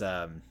this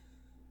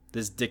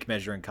this dick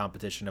measuring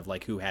competition of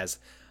like who has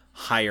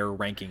higher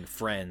ranking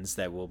friends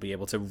that will be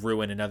able to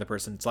ruin another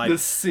person's life.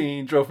 This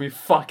scene drove me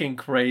fucking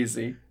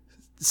crazy.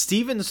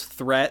 Stevens'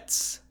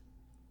 threats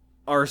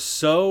are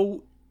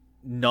so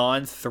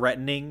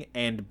non-threatening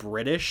and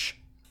British.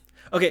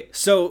 Okay,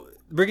 so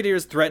Brigadier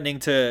is threatening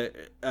to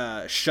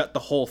shut the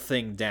whole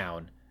thing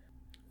down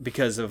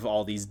because of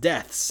all these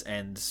deaths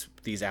and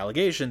these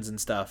allegations and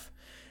stuff.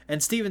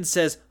 And Stevens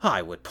says,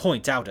 I would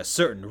point out a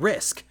certain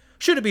risk.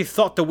 Should it be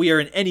thought that we are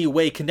in any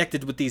way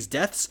connected with these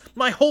deaths,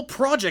 my whole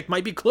project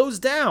might be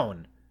closed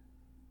down.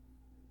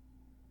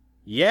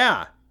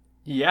 Yeah.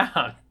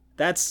 Yeah.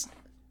 That's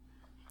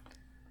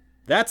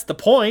the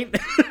point.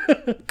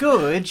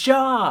 Good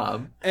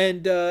job.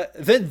 And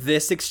then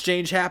this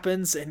exchange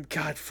happens, and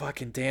god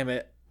fucking damn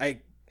it. I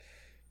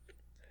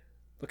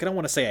don't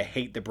want to say I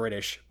hate the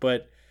British,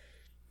 but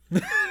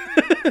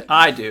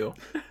I do.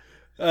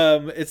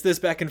 It's this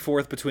back and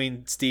forth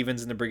between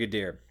Stevens and the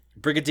Brigadier.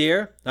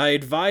 Brigadier, I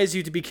advise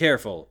you to be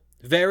careful.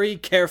 Very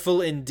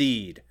careful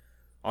indeed.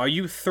 Are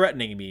you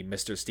threatening me,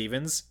 Mr.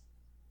 Stevens?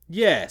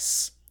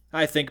 Yes,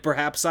 I think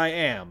perhaps I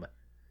am.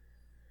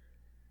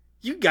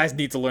 You guys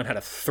need to learn how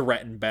to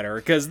threaten better,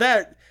 because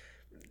that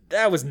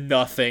was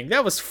nothing.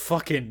 That was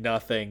fucking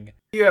nothing.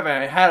 You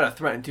haven't had a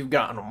threat until you've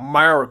got an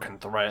American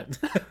threat.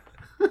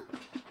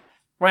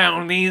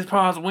 Round these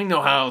parts, we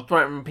know how to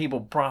threaten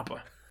people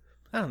proper.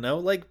 I don't know,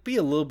 like, be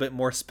a little bit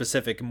more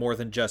specific, more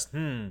than just,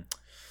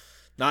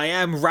 I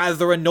am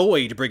rather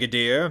annoyed,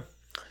 Brigadier.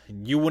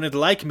 You wouldn't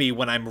like me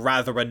when I'm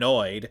rather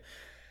annoyed.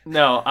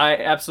 No, I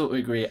absolutely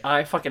agree.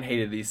 I fucking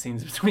hated these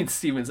scenes between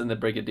Stevens and the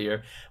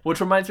Brigadier,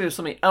 which reminds me of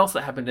something else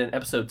that happened in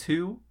episode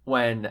 2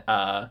 when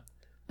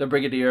the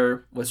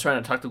Brigadier was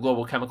trying to talk to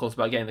Global Chemicals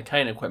about getting the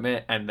cutting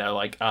equipment, and they're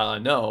like,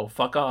 no,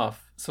 fuck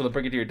off. So the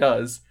Brigadier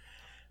does,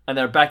 and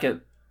they're back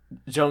at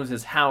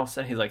Jones's house,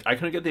 and he's like, I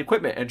couldn't get the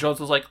equipment, and Jones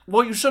was like,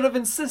 well, you should have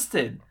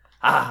insisted.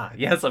 Ah,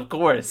 yes, of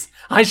course.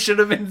 I should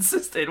have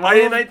insisted. Why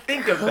didn't I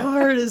think of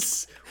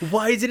that?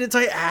 Why didn't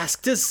I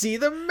ask to see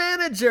the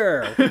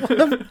manager?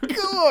 Of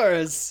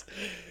course.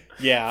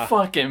 Yeah.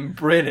 Fucking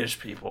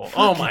British people.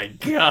 Oh my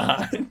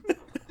god.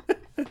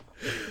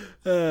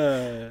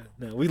 No,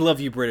 we love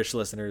you, British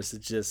listeners.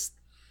 It's just...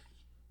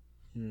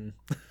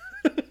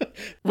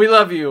 We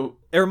love you.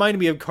 It reminded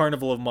me of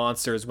Carnival of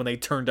Monsters when they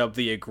turned up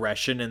the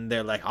aggression and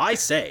they're like, I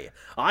say,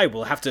 I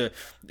will have to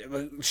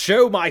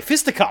show my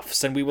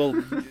fisticuffs and we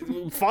will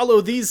follow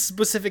these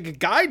specific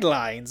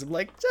guidelines. I'm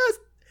like, just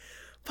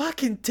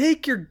fucking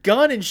take your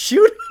gun and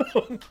shoot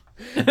him.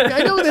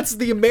 I know that's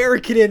the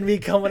American in me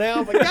coming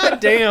out, but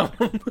goddamn.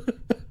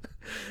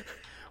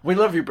 We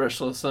love you, British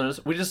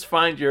listeners. We just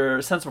find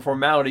your sense of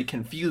formality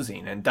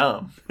confusing and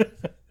dumb.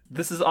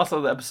 This is also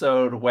the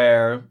episode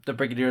where the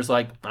Brigadier's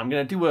like, I'm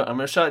going to do it. I'm going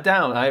to shut it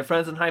down. I have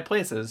friends in high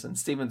places. And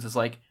Stevens is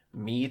like,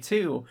 me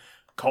too.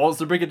 Calls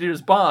the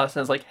Brigadier's boss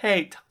and is like,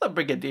 hey, tell the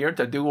Brigadier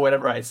to do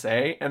whatever I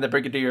say. And the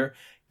Brigadier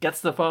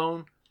gets the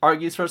phone,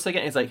 argues for a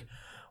second. And he's like,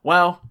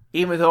 well,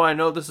 even though I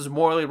know this is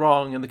morally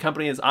wrong and the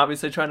company is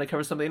obviously trying to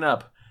cover something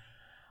up,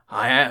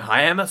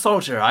 I am a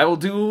soldier. I will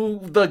do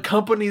the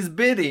company's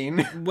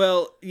bidding.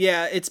 Well,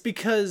 yeah, it's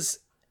because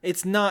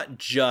it's not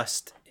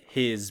just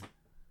his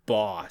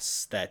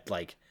boss that,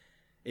 like,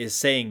 is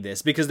saying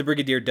this, because the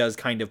Brigadier does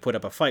kind of put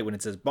up a fight when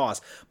it's his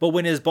boss. But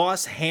when his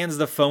boss hands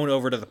the phone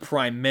over to the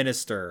Prime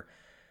Minister,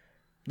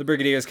 the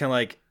Brigadier is kind of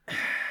like,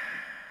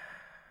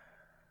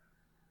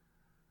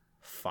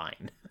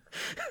 fine.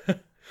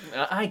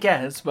 I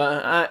guess,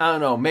 but I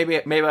don't know. Maybe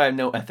I have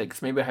no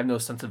ethics. Maybe I have no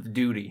sense of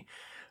duty.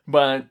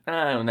 But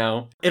I don't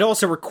know. It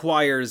also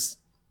requires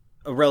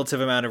a relative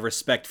amount of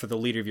respect for the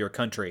leader of your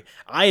country.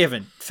 I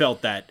haven't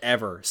felt that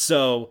ever,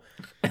 so...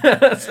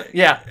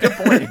 Yeah, good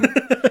point.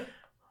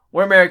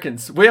 We're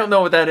Americans. We don't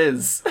know what that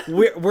is.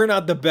 We're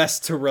not the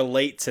best to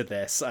relate to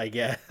this, I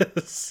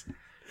guess.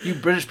 You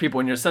British people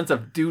and your sense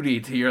of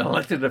duty to your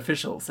elected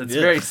officials. It's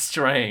very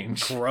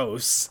strange.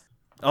 Gross.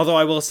 Although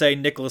I will say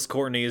Nicholas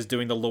Courtney is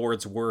doing the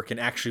Lord's work and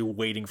actually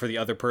waiting for the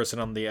other person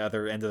on the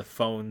other end of the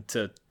phone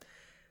to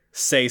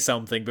say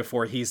something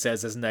before he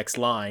says his next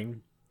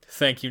line.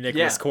 Thank you,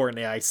 Nicholas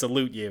Courtney. I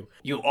salute you.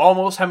 You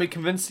almost had me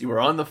convinced you were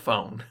on the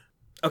phone.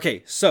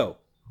 Okay, so,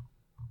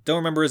 don't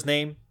remember his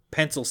name.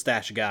 Pencil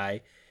stash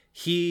guy.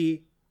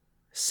 He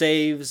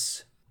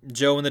saves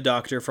Joe and the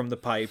doctor from the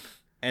pipe,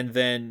 and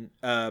then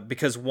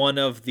because one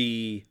of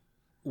the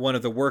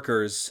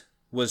workers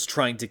was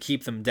trying to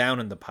keep them down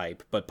in the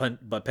pipe,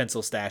 but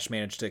Pencil Stash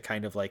managed to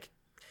kind of like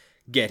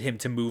get him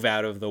to move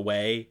out of the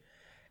way,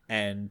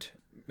 and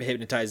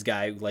Hypnotized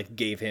Guy like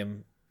gave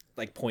him,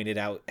 like, pointed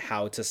out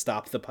how to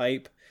stop the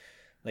pipe,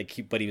 but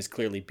he was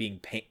clearly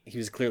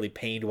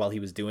pained while he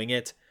was doing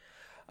it.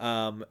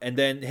 And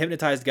then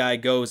Hypnotized Guy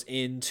goes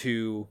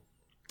into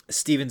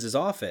Stevens's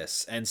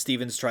office, and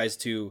Stevens tries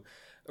to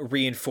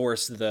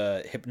reinforce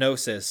the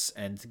hypnosis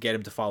and get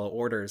him to follow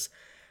orders,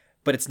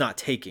 but it's not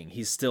taking.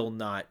 He's still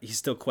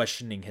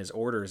questioning his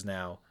orders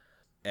now.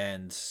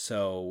 And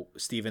so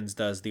Stevens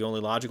does the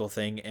only logical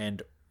thing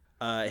and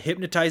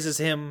hypnotizes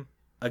him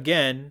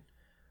again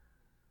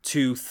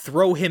to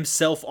throw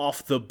himself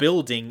off the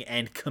building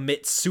and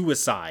commit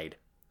suicide.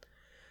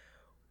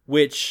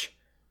 Which,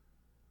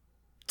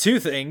 two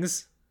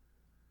things.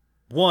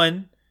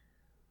 One,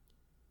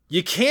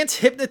 you can't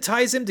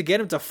hypnotize him to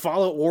get him to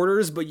follow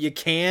orders, but you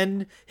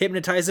can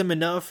hypnotize him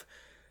enough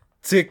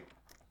to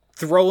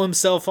throw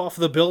himself off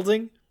the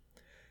building.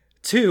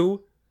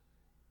 2,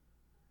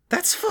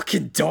 that's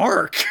fucking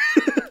dark.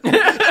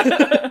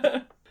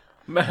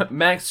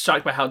 Mac's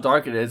shocked by how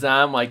dark it is.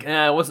 I'm like,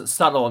 it wasn't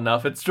subtle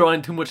enough. It's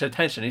drawing too much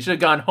attention. He should have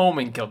gone home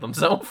and killed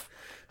himself.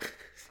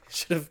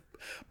 Should have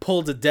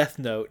pulled a death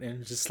note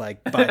and just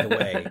like, by the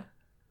way,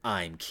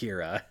 I'm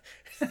Kira.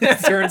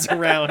 Turns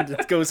around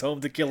and goes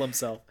home to kill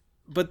himself.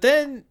 But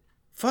then,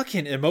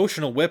 fucking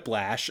emotional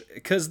whiplash,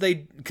 because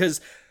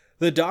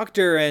the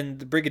doctor and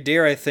the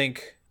brigadier, I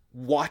think,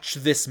 watch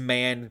this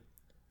man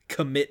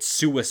commit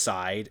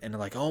suicide, and they're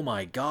like, oh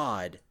my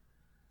god.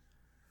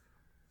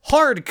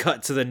 Hard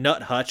cut to the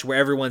nut hutch where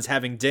everyone's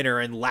having dinner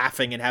and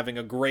laughing and having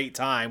a great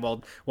time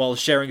while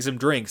sharing some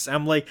drinks.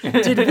 I'm like,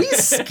 did we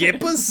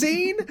skip a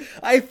scene?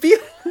 I feel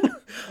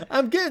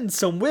I'm getting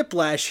some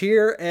whiplash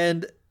here,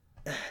 and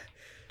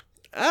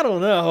I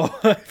don't know.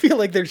 I feel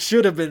like there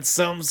should have been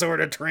some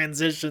sort of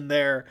transition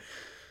there.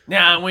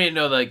 Nah, we didn't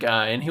know that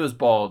guy, and he was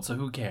bald, so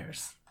who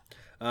cares?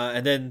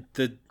 And then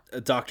the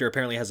doctor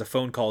apparently has a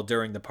phone call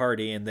during the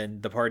party, and then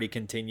the party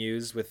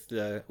continues with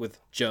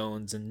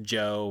Jones and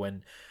Joe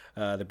and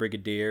the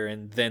brigadier,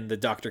 and then the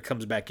doctor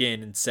comes back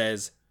in and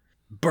says,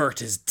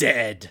 Bert is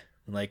dead.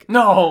 I'm like,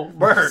 no,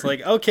 Bert. It's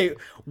like, okay,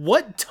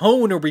 what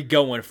tone are we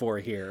going for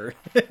here?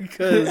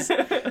 Because,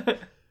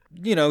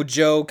 you know,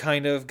 Joe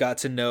kind of got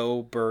to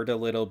know Bert a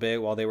little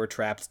bit while they were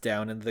trapped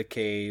down in the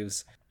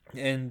caves,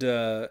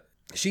 and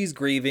she's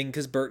grieving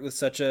because Bert was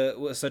such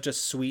a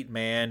sweet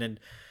man, and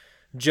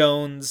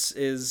Jones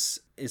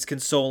is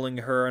consoling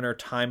her in her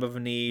time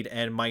of need.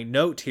 And my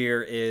note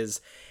here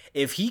is,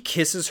 if he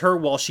kisses her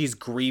while she's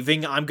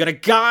grieving, I'm gonna,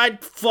 God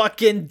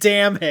fucking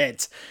damn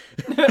it.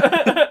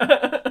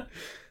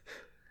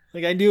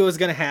 Like, I knew it was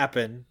gonna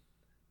happen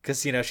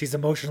because, you know, she's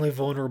emotionally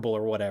vulnerable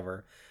or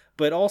whatever.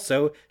 But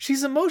also,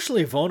 she's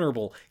emotionally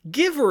vulnerable.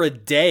 Give her a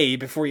day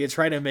before you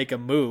try to make a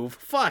move.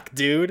 Fuck,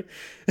 dude.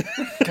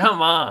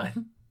 Come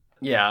on.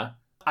 Yeah.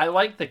 I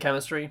like the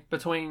chemistry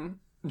between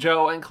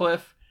Joe and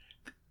Cliff.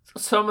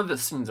 Some of the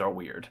scenes are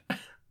weird.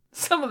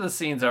 Some of the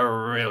scenes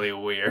are really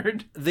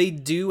weird. They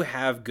do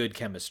have good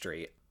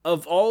chemistry.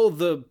 Of all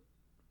the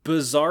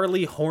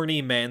bizarrely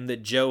horny men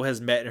that Joe has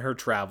met in her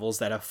travels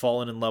that have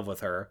fallen in love with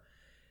her,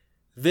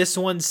 this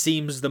one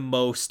seems the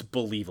most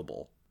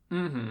believable.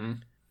 Mm-hmm.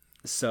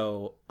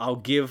 So I'll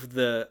give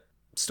the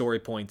story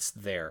points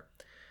there.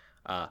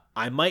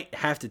 I might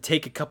have to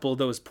take a couple of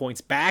those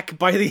points back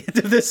by the end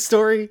of this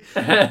story,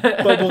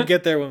 but we'll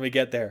get there when we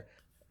get there.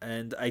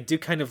 And I do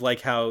kind of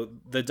like how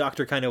the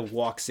doctor kind of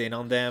walks in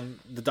on them.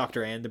 The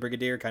doctor and the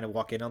brigadier kind of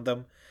walk in on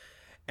them.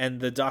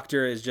 And the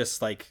doctor is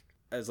just like,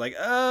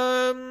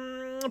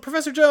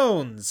 Professor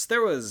Jones,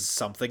 there was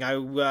something I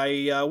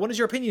what is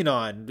your opinion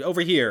on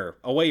over here,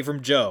 away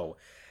from Joe?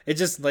 It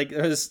just, like,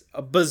 there's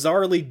a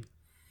bizarrely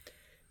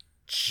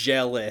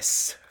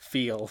jealous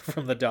feel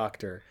from the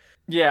doctor.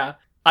 Yeah,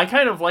 I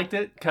kind of liked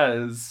it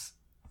because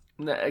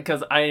I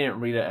didn't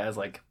read it as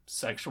like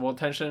sexual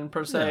tension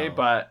per se, No.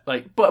 but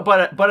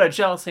a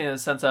jealousy in the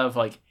sense of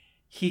like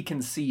he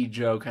can see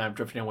Joe kind of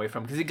drifting away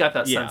from, because he got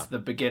that sense at the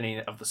beginning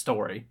of the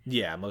story.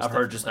 Yeah, most of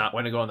her just not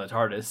wanting to go in the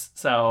TARDIS.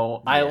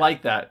 So I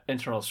like that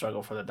internal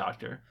struggle for the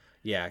doctor.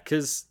 Yeah,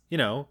 because, you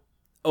know,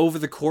 over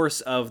the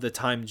course of the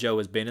time Joe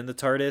has been in the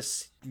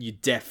TARDIS, you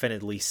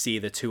definitely see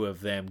the two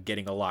of them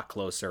getting a lot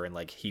closer, and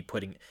like he's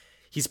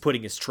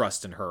putting his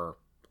trust in her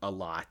a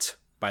lot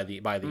by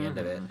the end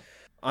of it.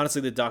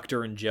 Honestly, the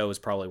Doctor and Joe is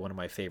probably one of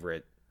my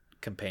favorite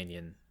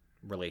companion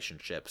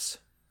relationships,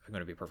 if I'm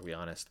going to be perfectly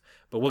honest.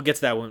 But we'll get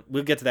to that one.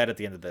 We'll get to that at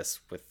the end of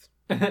this with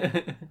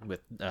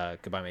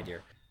Goodbye, My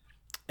Dear.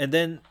 And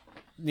then,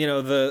 you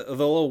know, the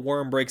little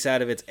worm breaks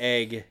out of its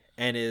egg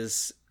and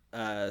is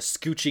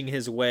scooching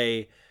his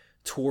way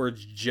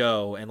towards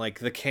Joe, and like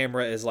the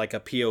camera is like a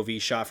POV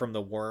shot from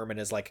the worm and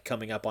is like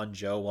coming up on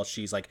Joe while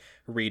she's like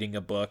reading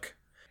a book.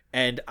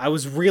 And I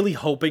was really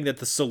hoping that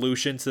the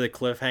solution to the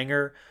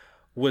cliffhanger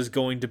was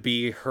going to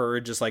be her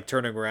just like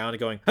turning around and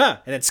going, huh,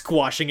 and then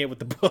squashing it with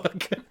the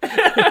book.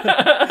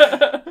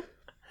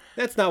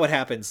 That's not what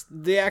happens.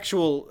 The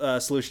actual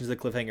solution to the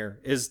cliffhanger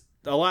is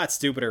a lot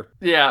stupider.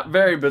 Yeah,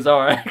 very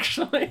bizarre,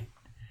 actually.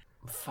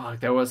 Fuck,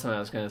 there was something I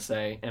was going to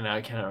say, and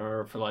I can't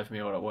remember for the life of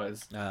me what it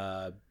was.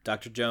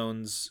 Dr.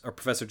 Jones, or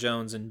Professor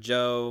Jones and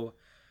Joe,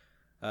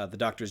 the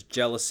Doctor's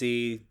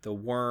jealousy, the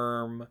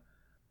worm,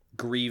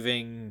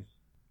 grieving,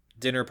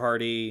 dinner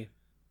party.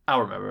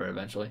 I'll remember it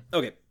eventually.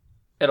 Okay.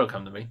 It'll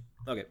come to me.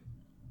 Okay.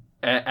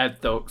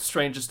 At the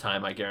strangest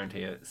time, I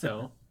guarantee it.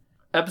 So,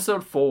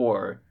 Episode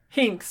 4.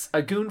 Hinks,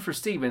 a goon for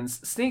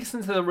Stevens, sneaks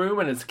into the room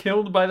and is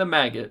killed by the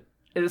maggot.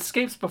 It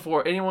escapes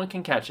before anyone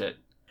can catch it.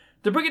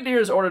 The Brigadier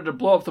is ordered to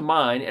blow up the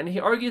mine, and he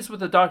argues with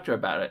the Doctor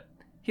about it.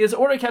 He has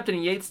ordered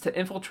Captain Yates to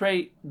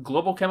infiltrate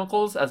Global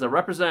Chemicals as a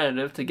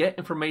representative to get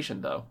information,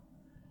 though.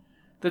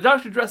 The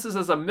Doctor dresses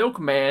as a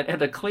milkman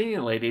and a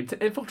cleaning lady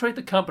to infiltrate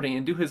the company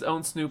and do his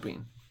own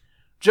snooping.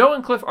 Joe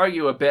and Cliff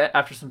argue a bit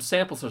after some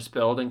samples are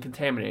spilled and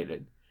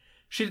contaminated.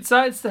 She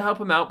decides to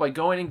help him out by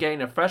going and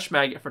getting a fresh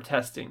maggot for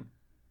testing.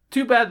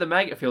 Too bad the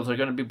maggot fields are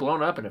going to be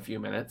blown up in a few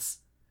minutes.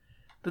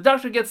 The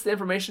Doctor gets the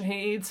information he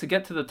needs to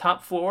get to the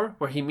top floor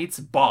where he meets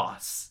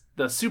Boss,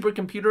 the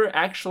supercomputer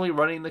actually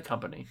running the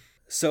company.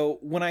 So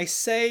when I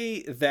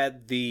say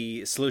that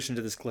the solution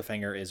to this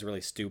cliffhanger is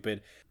really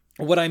stupid,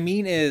 what I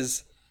mean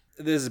is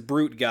this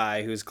brute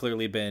guy who's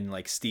clearly been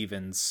like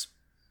Steven's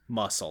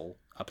muscle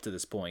up to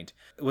this point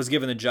was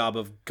given the job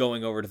of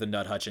going over to the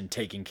nut hutch and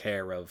taking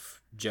care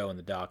of Joe and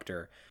the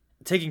Doctor.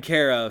 Taking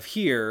care of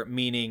here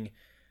meaning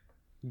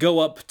go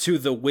up to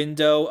the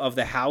window of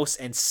the house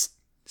and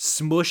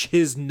smush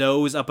his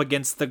nose up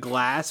against the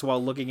glass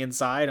while looking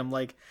inside. I'm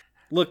like,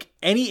 look,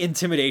 any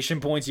intimidation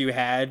points you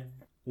had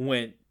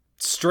went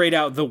straight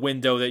out the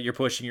window that you're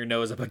pushing your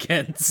nose up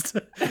against.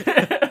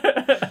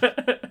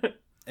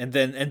 and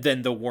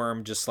then the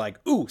worm just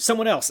like, ooh,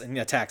 someone else, and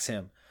attacks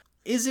him.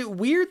 Is it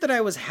weird that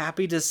I was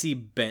happy to see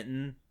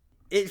Benton?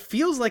 It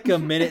feels like a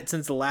minute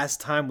since the last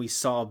time we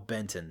saw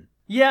Benton.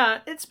 Yeah,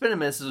 it's been a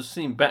minute since we've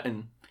seen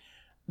Benton.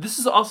 This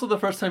is also the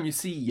first time you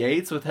see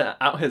Yates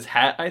without his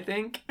hat, I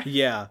think.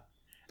 Yeah.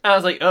 I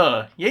was like,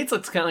 Yates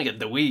looks kind of like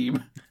a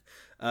dweeb.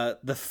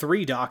 The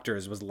Three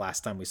Doctors was the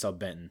last time we saw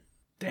Benton.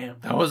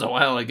 Damn, that was a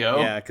while ago.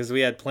 Yeah, because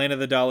we had Planet of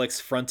the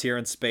Daleks, Frontier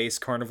in Space,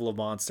 Carnival of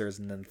Monsters,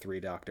 and then Three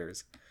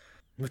Doctors.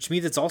 Which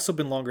means it's also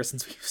been longer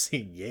since we've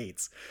seen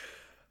Yates.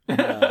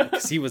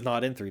 Because he was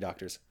not in Three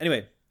Doctors.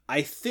 Anyway,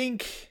 I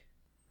think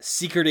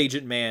Secret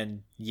Agent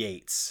Man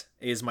Yates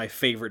is my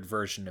favorite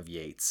version of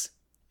Yates.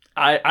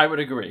 I would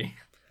agree.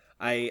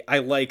 I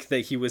like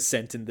that he was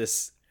sent in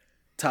this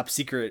top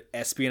secret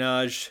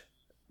espionage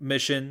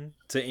mission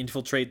to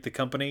infiltrate the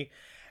company.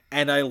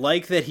 And I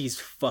like that he's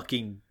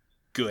fucking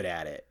good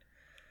at it.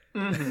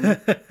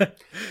 Mm-hmm.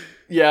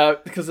 Yeah,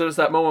 because there's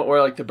that moment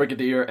where like the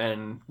Brigadier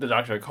and the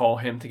Doctor call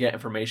him to get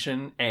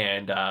information,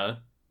 and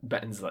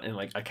Benton's in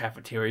like a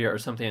cafeteria or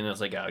something, and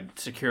there's like a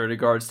security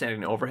guard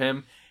standing over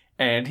him,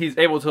 and he's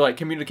able to like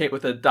communicate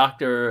with the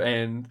Doctor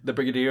and the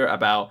Brigadier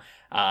about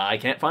I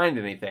can't find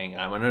anything,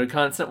 I'm under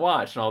constant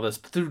watch, and all this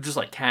through just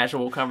like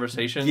casual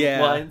conversation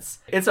lines.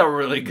 It's a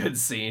really good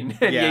scene,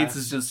 and Yates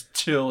is just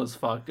chill as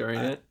fuck during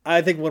it.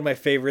 I think one of my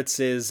favorites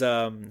is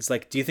it's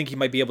like, do you think you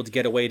might be able to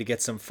get away to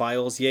get some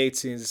files,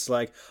 Yates? And he's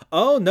like,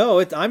 oh no,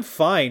 I'm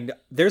fine.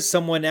 There's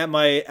someone at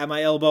my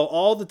elbow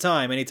all the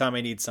time, anytime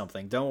I need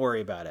something. Don't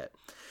worry about it.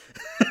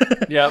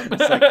 Yep.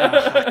 It's like,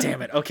 oh,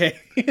 damn it. Okay.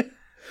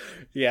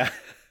 Yeah.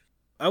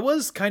 I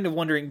was kind of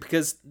wondering,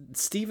 because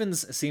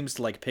Stevens seems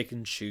to like pick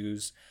and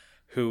choose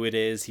who it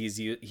is he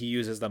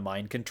uses the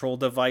mind control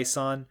device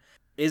on.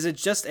 Is it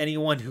just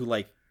anyone who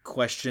like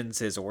questions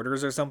his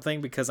orders or something?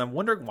 Because I'm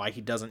wondering why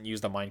he doesn't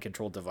use the mind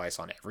control device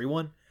on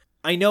everyone.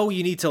 I know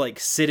you need to like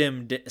sit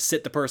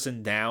the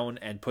person down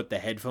and put the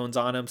headphones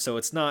on him, so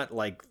it's not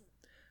like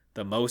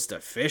the most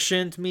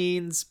efficient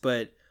means,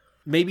 but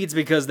maybe it's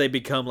because they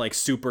become like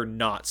super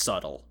not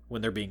subtle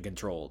when they're being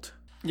controlled.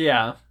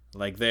 Yeah.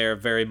 Like they're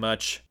very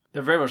much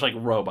like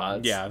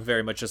robots. Yeah,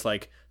 very much just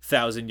like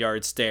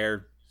 1,000-yard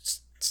stare,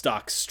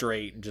 stock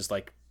straight, and just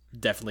like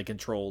definitely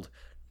controlled.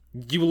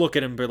 You look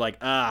at him and be like,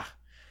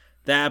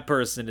 that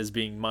person is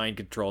being mind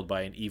controlled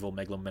by an evil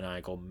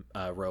megalomaniacal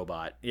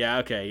robot. Yeah,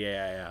 okay,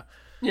 yeah.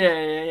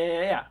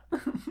 Yeah.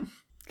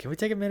 Can we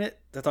take a minute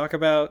to talk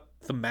about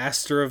the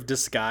master of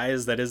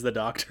disguise that is the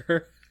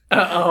Doctor?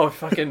 Oh,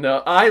 fucking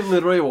no. I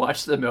literally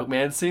watched the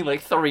milkman scene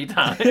like 3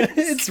 times.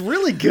 It's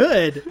really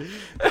good.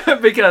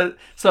 Because,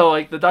 so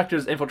like the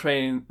Doctor's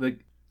infiltrating the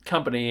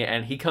company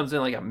and he comes in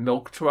like a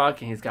milk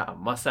truck and he's got a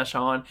mustache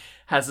on,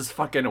 has this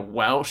fucking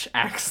Welsh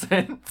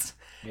accent.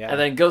 Yeah. And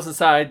then goes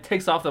inside,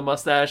 takes off the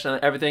mustache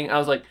and everything. I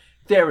was like,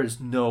 there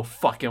is no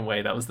fucking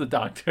way that was the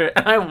Doctor.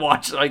 And I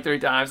watched it like 3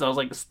 times. I was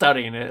like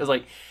studying it. It was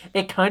like,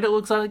 it kind of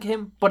looks like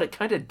him, but it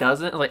kind of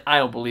doesn't. I was like, I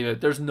don't believe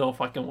it. There's no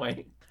fucking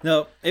way.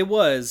 No, it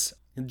was.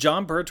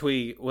 John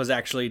Pertwee was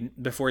actually,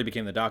 before he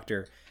became the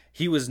Doctor,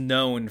 he was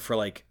known for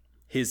like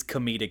his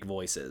comedic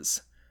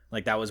voices.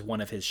 Like that was one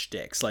of his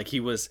shticks. Like he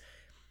was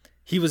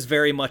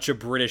very much a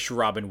British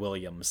Robin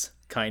Williams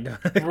kind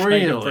of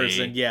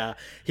person. Yeah,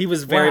 he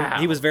was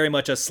very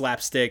much a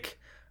slapstick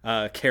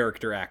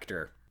character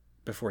actor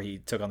before he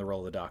took on the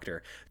role of the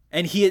Doctor.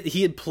 And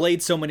he had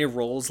played so many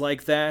roles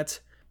like that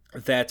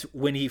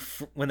when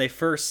they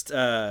first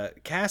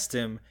cast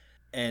him.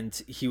 And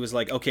he was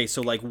like, okay,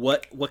 so like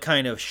what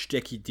kind of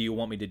shtick do you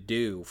want me to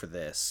do for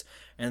this?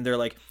 And they're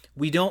like,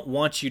 we don't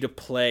want you to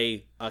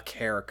play a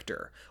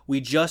character. We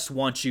just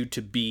want you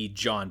to be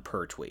John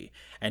Pertwee.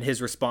 And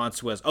his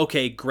response was,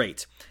 okay,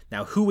 great.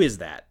 Now, who is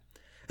that?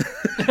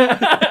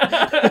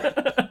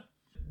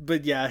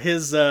 But yeah,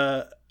 his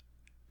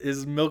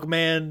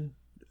milkman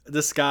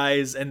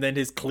disguise and then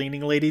his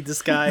cleaning lady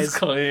disguise.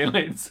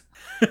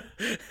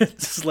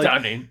 Just like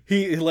stunning.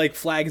 He like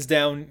flags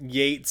down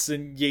Yates,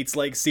 and Yates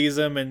like sees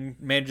him and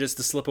manages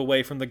to slip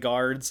away from the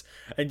guards,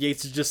 and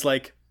Yates is just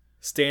like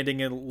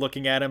standing and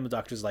looking at him. The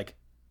Doctor's like,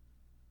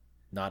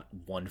 not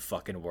one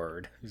fucking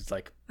word. He's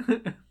like,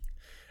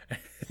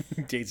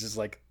 Yates is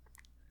like,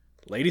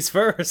 ladies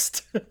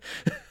first.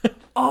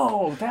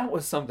 Oh, that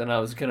was something I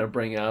was gonna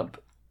bring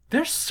up.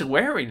 There's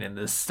swearing in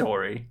this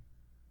story.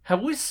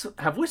 Have we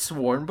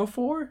sworn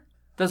before?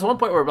 There's one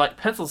point where like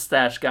Pencil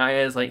Stash guy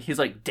is like, he's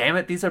like, damn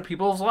it, these are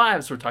people's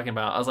lives we're talking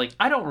about. I was like,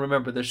 I don't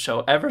remember this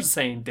show ever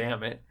saying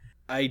damn it.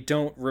 I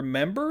don't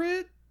remember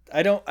it.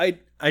 I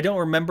don't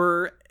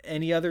remember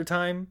any other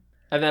time.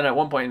 And then at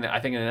one point, I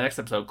think in the next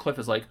episode, Cliff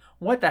is like,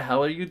 what the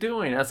hell are you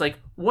doing? I was like,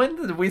 when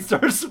did we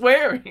start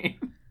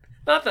swearing?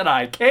 Not that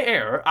I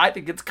care. I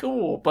think it's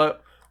cool,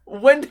 but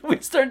when did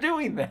we start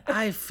doing that?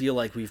 I feel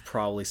like we've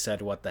probably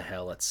said what the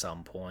hell at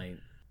some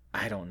point.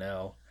 I don't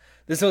know.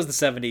 This was the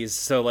 70s,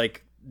 so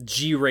like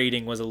G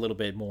rating was a little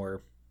bit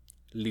more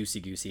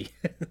loosey-goosey.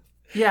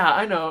 Yeah,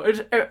 I know.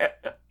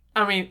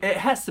 I mean, it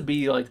has to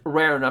be like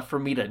rare enough for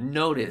me to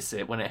notice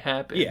it when it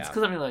happens. Yeah.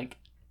 Because I mean, like,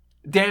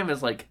 damn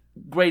is like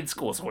grade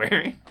school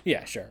swearing.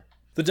 Yeah, sure.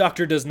 The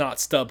Doctor does not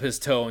stub his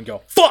toe and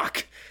go,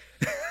 fuck!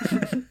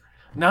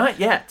 Not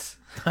yet.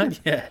 Not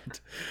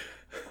yet.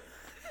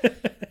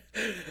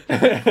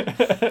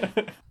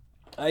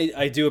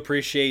 I do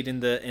appreciate in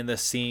the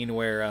scene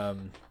where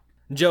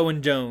Joe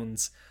and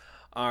Jones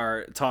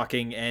are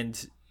talking,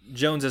 and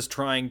Jones is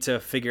trying to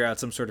figure out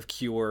some sort of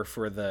cure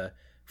for the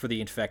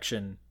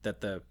infection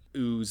that the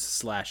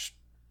ooze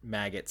 /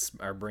 maggots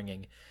are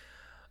bringing.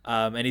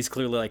 And he's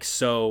clearly like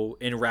so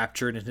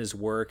enraptured in his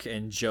work,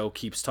 and Joe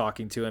keeps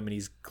talking to him, and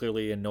he's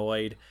clearly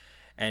annoyed.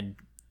 And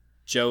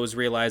Joe's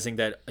realizing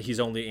that he's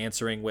only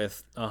answering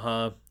with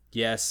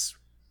yes,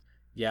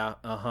 yeah,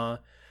 and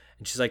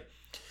she's like,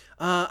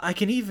 I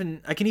can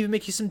even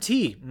make you some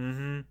tea.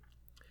 Mm-hmm.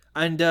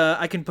 And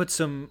I can put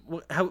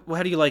some. How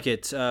do you like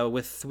it?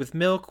 With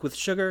milk, with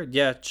sugar?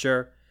 Yeah,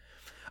 sure.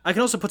 I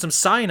can also put some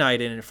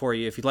cyanide in it for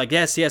you if you'd like.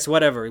 Yes,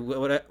 whatever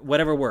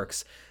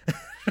works.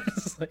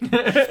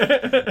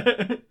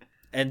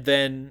 And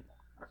then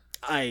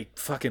I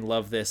fucking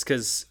love this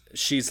because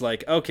she's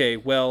like, okay,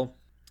 well,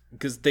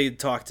 because they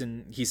talked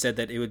and he said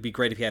that it would be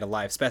great if he had a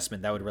live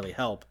specimen. That would really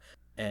help.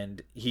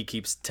 And he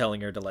keeps telling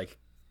her to like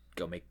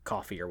go make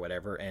coffee or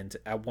whatever. And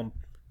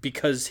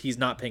because he's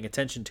not paying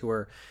attention to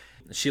her,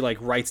 she like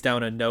writes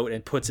down a note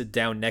and puts it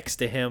down next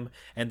to him,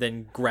 and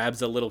then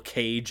grabs a little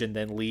cage and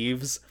then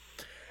leaves.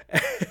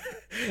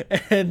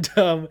 And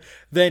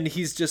then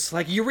he's just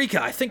like,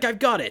 Eureka, I think I've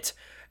got it.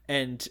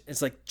 And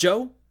it's like,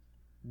 Joe?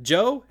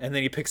 And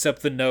then he picks up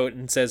the note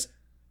and says,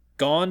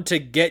 gone to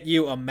get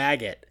you a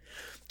maggot.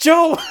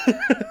 Joe!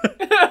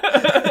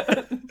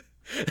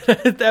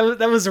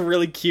 That was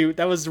really cute.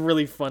 That was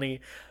really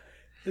funny.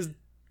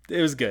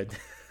 It was good.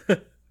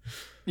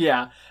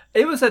 Yeah.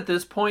 It was at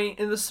this point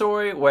in the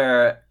story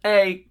where,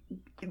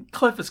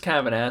 Cliff is kind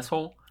of an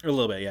asshole. A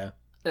little bit, yeah.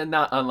 And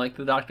not unlike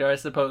the Doctor, I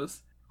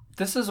suppose.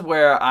 This is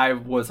where I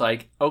was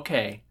like,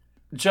 okay,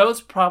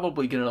 Joe's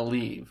probably going to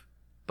leave,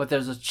 but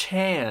there's a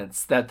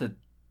chance that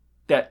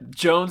that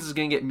Jones is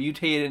going to get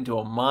mutated into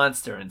a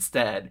monster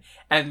instead,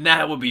 and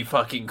that would be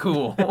fucking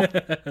cool.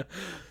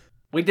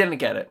 We didn't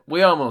get it.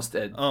 We almost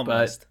did.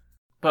 Almost.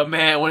 But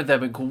man, wouldn't that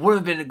have been cool? Would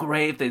have been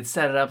great if they'd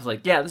set it up as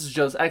like, yeah, this is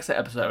Joe's exit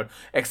episode,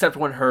 except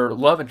when her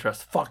love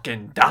interest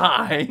fucking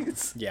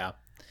dies. Yeah.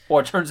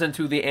 Or turns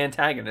into the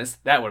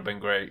antagonist. That would have been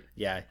great.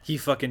 Yeah, he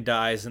fucking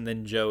dies, and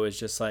then Joe is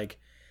just like,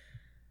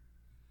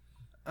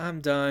 I'm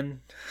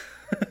done.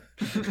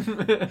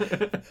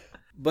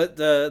 But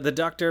the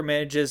Doctor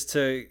manages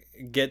to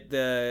get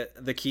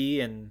the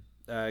key and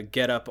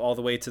get up all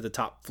the way to the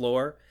top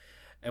floor,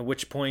 at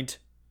which point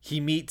he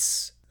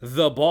meets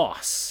the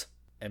boss.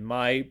 And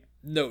my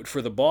note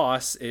for the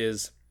boss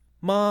is,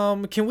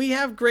 Mom, can we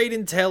have great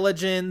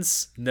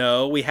intelligence?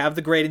 No, we have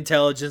the great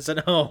intelligence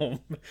at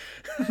home.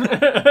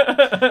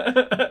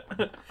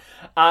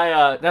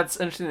 That's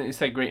interesting that you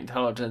say great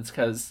intelligence,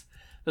 because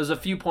there's a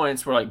few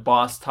points where like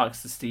Boss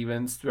talks to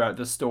Stevens throughout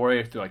the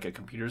story through like a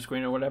computer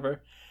screen or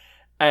whatever.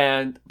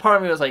 And part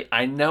of me was like,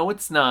 I know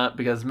it's not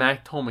because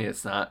Mac told me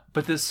it's not,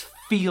 but this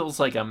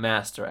feels like a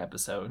Master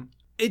episode.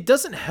 It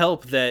doesn't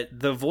help that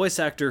the voice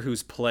actor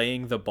who's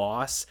playing the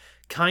boss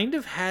kind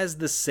of has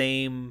the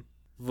same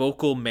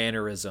vocal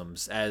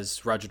mannerisms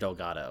as Roger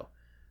Delgado.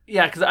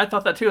 Yeah, because I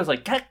thought that too. I was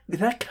like,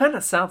 that kind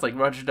of sounds like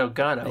Roger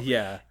Delgado.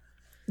 Yeah.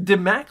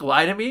 Did Mac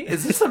lie to me?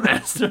 Is this a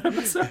Master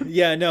episode?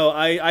 Yeah, no,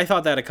 I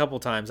thought that a couple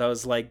times. I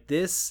was like,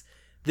 this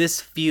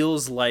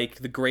feels like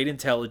the Great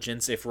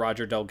Intelligence if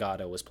Roger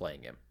Delgado was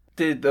playing him.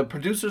 Did the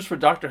producers for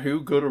Doctor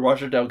Who go to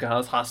Roger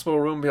Delgado's hospital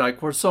room and be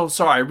like, we're so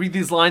sorry, read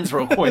these lines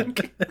real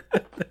quick?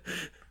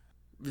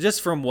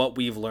 Just from what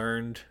we've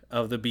learned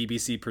of the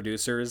BBC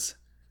producers,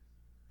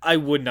 I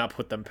would not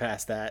put them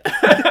past that.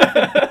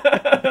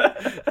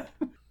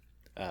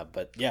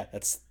 But yeah,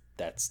 that's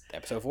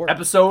episode 4.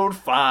 Episode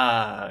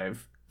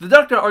 5. The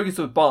Doctor argues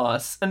with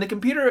Boss, and the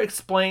computer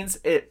explains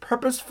it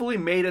purposefully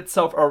made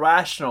itself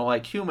irrational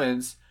like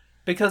humans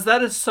because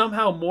that is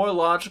somehow more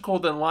logical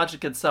than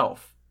logic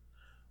itself.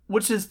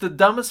 Which is the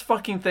dumbest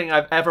fucking thing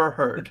I've ever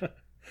heard.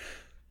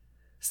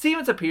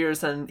 Stevens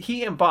appears, and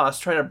he and Boss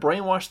try to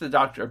brainwash the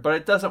Doctor, but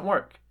it doesn't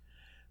work.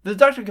 The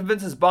Doctor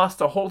convinces Boss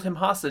to hold him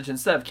hostage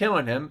instead of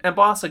killing him, and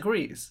Boss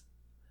agrees.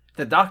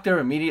 The Doctor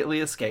immediately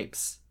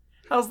escapes.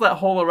 How's that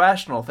whole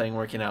irrational thing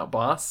working out,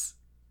 Boss?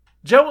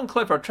 Joe and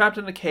Cliff are trapped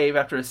in the cave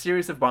after a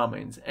series of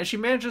bombings, and she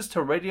manages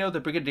to radio the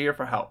Brigadier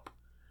for help.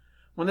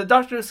 When the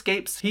doctor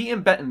escapes, he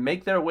and Benton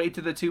make their way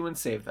to the two and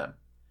save them.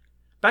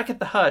 Back at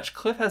the hutch,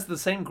 Cliff has the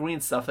same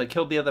green stuff that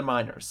killed the other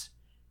miners.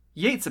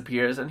 Yates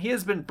appears, and he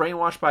has been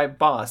brainwashed by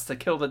Boss to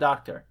kill the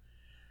doctor.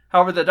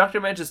 However, the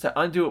doctor manages to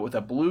undo it with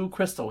a blue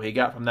crystal he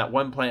got from that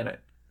one planet.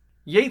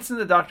 Yates and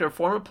the doctor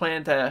form a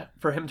plan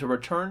for him to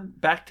return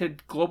back to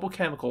Global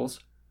Chemicals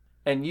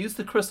and use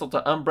the crystal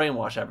to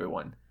unbrainwash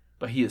everyone.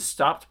 But he is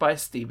stopped by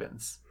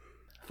Stevens.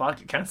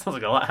 Fuck, it kind of sounds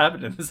like a lot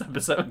happened in this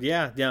episode.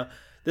 Yeah.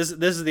 This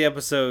is the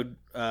episode,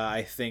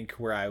 I think,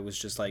 where I was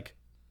just like,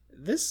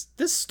 this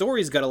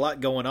story's got a lot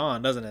going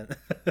on, doesn't it?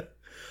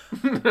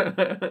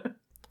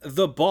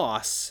 The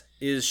Boss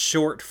is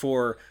short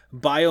for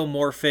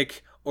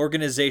Biomorphic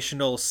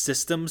Organizational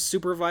Systems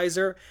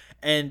Supervisor,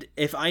 and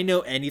if I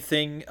know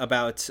anything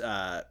about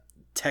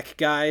tech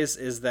guys,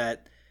 is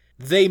that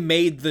they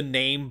made the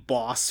name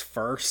Boss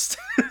first.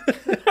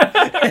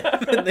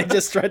 And they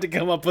just tried to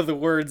come up with the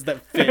words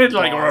that fit.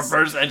 Like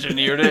reverse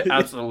engineered it.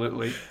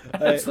 Absolutely.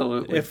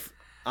 Absolutely. If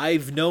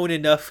I've known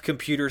enough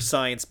computer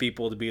science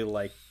people to be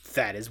like,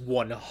 that is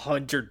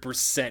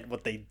 100%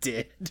 what they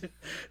did.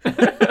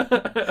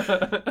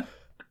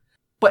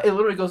 But it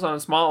literally goes on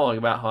a monologue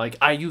about how, like,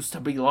 I used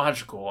to be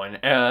logical and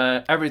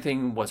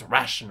everything was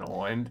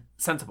rational and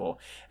sensible.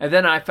 And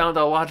then I found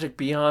a logic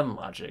beyond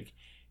logic.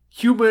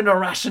 Human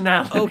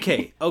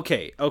irrationality.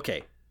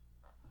 Okay.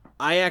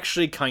 I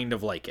actually kind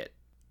of like it.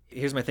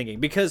 Here's my thinking.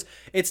 Because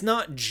it's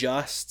not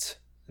just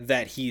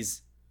that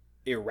he's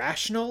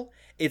irrational.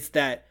 It's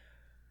that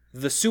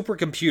the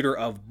supercomputer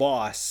of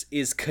Boss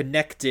is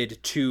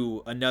connected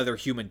to another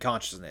human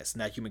consciousness.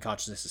 And that human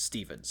consciousness is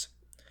Stevens.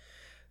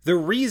 The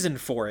reason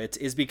for it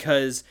is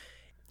because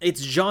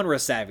it's genre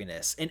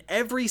savviness. In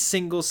every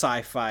single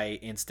sci-fi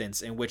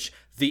instance in which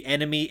the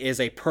enemy is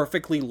a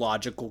perfectly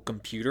logical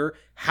computer,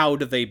 how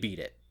do they beat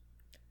it?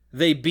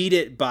 They beat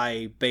it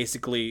by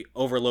basically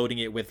overloading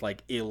it with,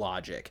 like,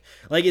 illogic.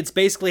 Like, it's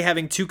basically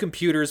having two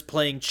computers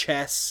playing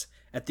chess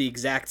at the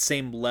exact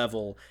same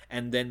level,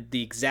 and then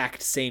the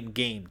exact same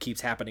game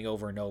keeps happening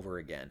over and over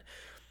again.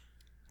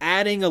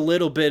 Adding a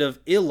little bit of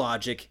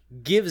illogic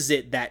gives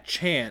it that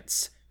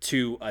chance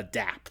to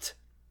adapt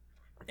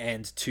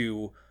and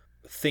to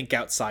think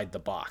outside the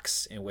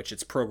box, in which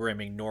its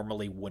programming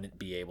normally wouldn't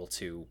be able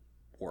to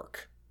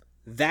work.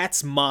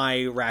 That's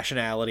my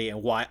rationality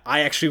and why I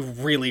actually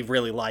really,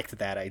 really liked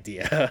that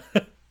idea.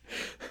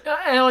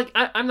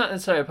 I'm not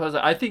necessarily opposed to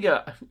it. I think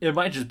it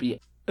might just be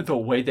the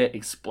way they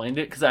explained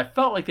it, because I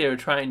felt like they were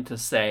trying to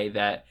say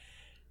that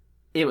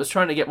it was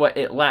trying to get what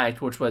it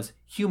lacked, which was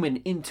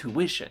human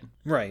intuition.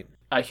 Right.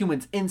 A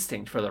human's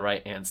instinct for the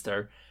right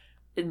answer,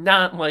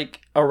 not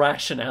like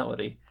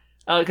irrationality.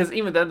 Because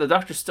even then, the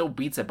doctor still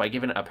beats it by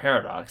giving it a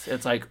paradox.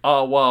 It's like,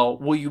 oh well,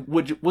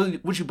 would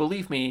you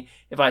believe me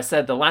if I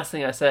said the last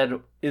thing I said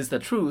is the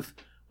truth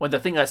when the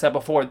thing I said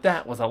before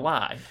that was a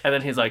lie? And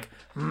then he's like,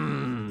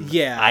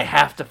 yeah, I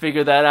have to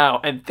figure that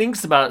out, and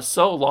thinks about it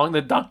so long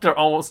the doctor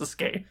almost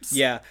escapes.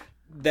 Yeah,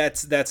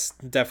 that's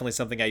definitely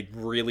something I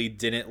really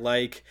didn't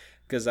like.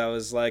 Because I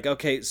was like,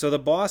 okay, so the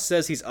Boss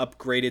says he's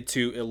upgraded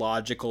to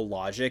illogical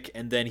logic,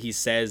 and then he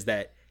says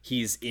that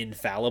he's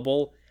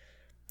infallible.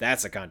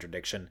 That's a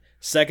contradiction.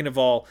 Second of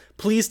all,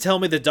 please tell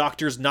me the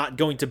doctor's not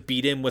going to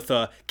beat him with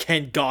a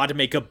 "can God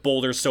make a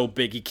boulder so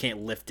big he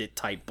can't lift it"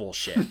 type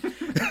bullshit.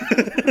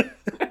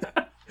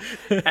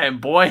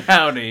 And boy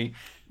howdy,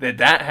 did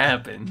that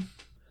happen.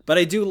 But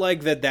I do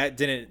like that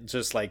didn't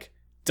just, like,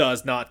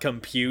 does not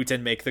compute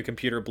and make the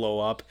computer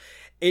blow up.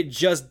 It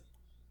just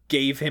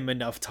gave him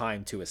enough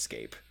time to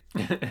escape.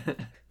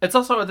 It's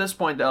also at this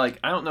point that, like,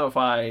 I don't know if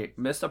I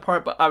missed a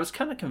part, but I was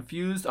kind of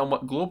confused on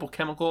what Global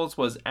Chemicals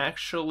was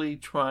actually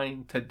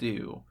trying to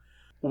do.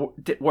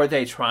 Were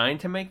they trying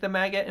to make the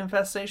maggot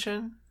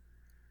infestation?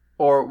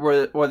 Or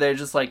were they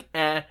just like,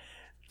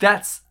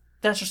 that's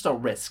just a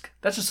risk.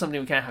 That's just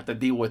something we kind of have to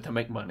deal with to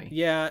make money.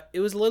 Yeah,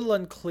 it was a little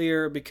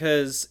unclear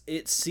because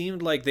it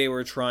seemed like they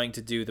were trying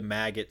to do the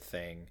maggot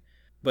thing.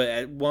 But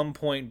at one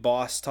point,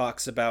 Boss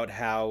talks about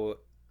how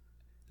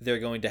they're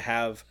going to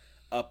have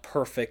a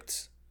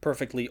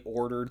perfectly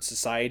ordered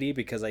society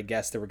because I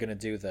guess they were going to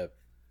do the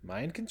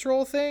mind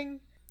control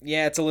thing?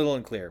 Yeah, it's a little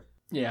unclear.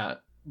 Yeah.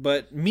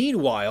 But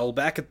meanwhile,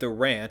 back at the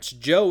ranch,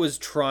 Joe is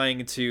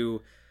trying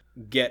to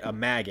get a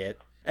maggot,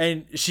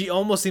 and she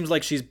almost seems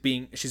like she's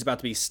about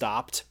to be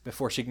stopped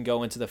before she can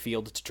go into the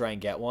field to try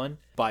and get one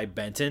by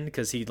Benton,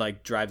 because he,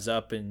 like, drives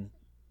up and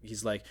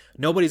he's like,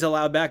 "Nobody's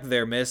allowed back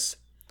there, miss."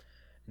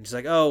 And she's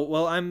like, "Oh,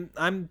 well,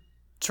 I'm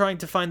trying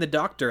to find the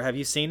doctor. Have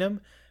you seen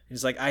him?"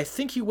 He's like, "I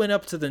think he went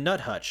up to the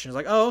nut hutch." And he's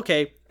like, "Oh,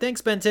 okay.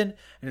 Thanks, Benton."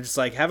 And it's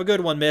like, "Have a good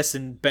one, miss."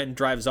 And Benton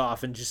drives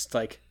off and just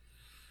like,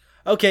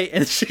 "Okay."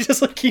 And she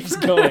just, like, keeps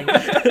going.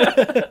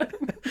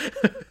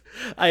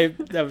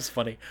 That was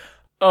funny.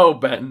 Oh,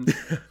 Benton.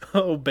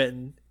 Oh,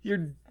 Benton.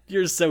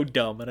 You're so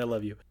dumb, and I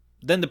love you.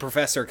 Then the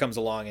professor comes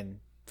along and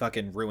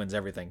fucking ruins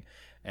everything.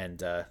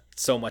 And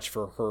so much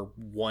for her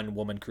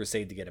one-woman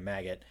crusade to get a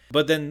maggot.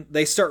 But then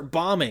they start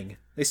bombing.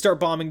 They start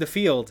bombing the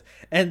field.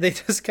 And they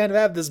just kind of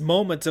have this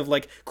moment of,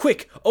 like,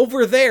 quick,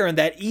 over there in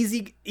that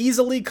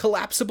easily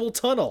collapsible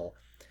tunnel.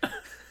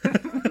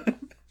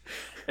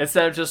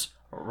 Instead of just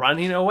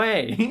running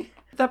away.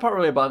 That part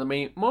really bothered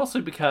me,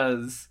 mostly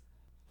because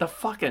the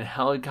fucking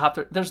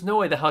helicopter, there's no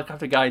way the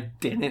helicopter guy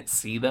didn't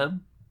see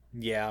them.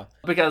 Yeah.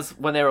 Because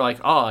when they were like,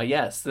 oh,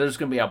 yes, there's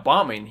going to be a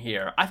bombing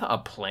here, I thought a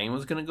plane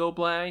was going to go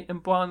by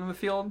and bomb the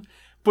field.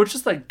 But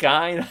just a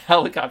guy in a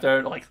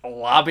helicopter, like,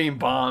 lobbing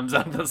bombs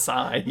on the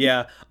side.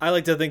 Yeah, I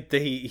like to think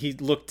that he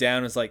looked down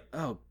and was like,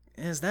 oh,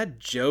 is that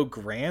Joe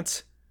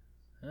Grant?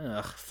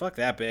 Ugh, fuck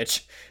that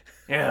bitch.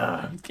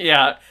 Yeah.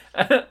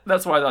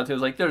 That's why I thought, too. It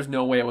was like, there's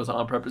no way it was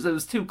on purpose. It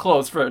was too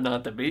close for it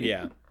not to be.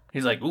 Yeah.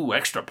 He's like, ooh,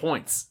 extra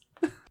points.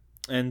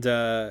 And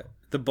the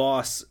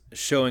boss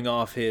showing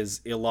off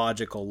his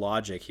illogical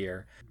logic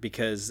here,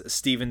 because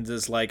Stevens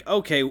is like,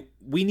 okay,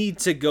 we need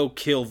to go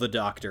kill the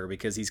doctor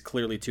because he's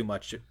clearly too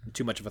much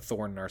of a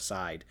thorn in our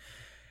side.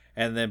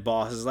 And then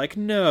boss is like,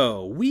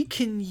 no, we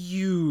can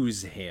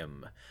use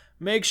him.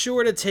 Make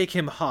sure to take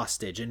him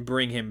hostage and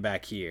bring him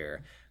back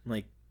here. I'm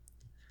like,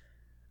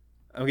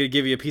 I'm gonna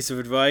give you a piece of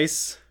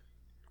advice.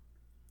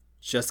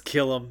 Just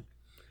kill him.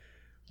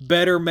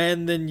 Better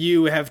men than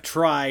you have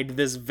tried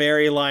this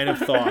very line of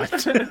thought.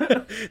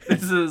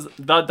 This is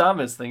the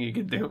dumbest thing you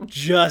could do.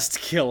 Just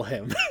kill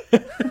him.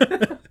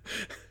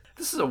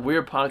 This is a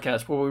weird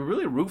podcast where we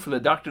really root for the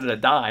doctor to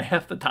die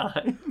half the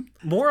time.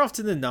 More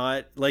often than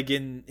not, like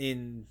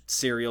in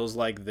serials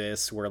like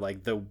this, where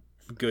like the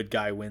good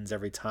guy wins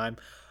every time,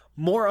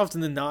 more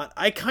often than not,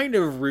 I kind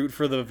of root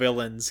for the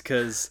villains,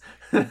 because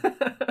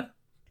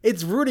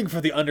it's rooting for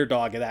the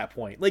underdog at that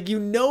point. Like, you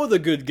know the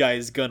good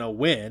guy's gonna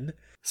win.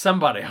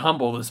 Somebody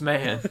humble this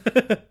man.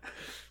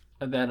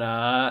 And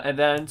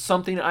then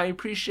something I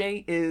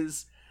appreciate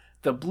is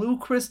the blue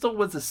crystal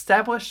was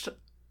established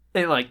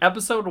in like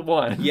episode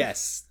 1.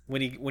 Yes,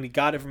 when he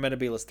got it from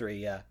Metabolus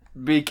 3, yeah.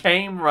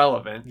 Became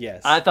relevant.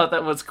 Yes. I thought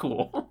that was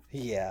cool.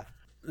 Yeah.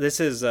 This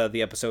is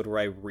the episode where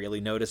I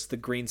really noticed the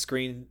green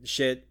screen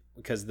shit,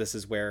 because this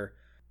is where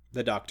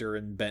the doctor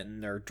and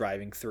Benton are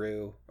driving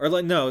through. Or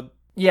like, no.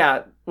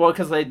 Yeah, well,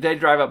 because they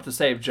drive up to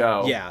save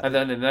Joe. Yeah. And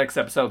then in the next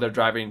episode, they're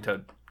driving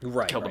to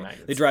kill the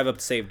maggots. They drive up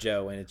to save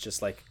Joe, and it's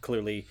just like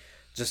clearly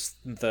just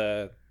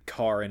the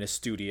car in a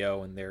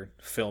studio, and they're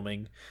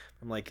filming.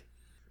 I'm like,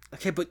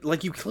 okay, but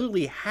like you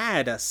clearly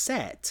had a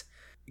set,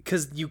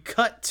 because you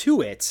cut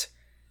to it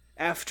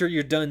after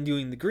you're done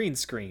doing the green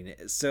screen.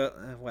 So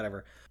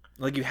whatever,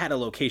 like you had a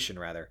location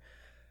rather.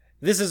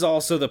 This is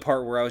also the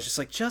part where I was just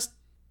like, just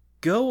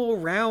go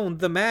around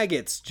the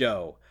maggots,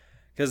 Joe,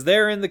 because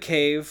they're in the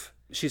cave.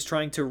 She's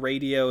trying to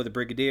radio the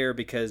Brigadier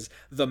because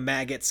the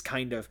maggots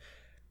kind of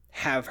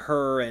have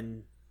her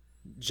and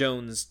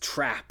Jones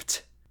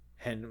trapped,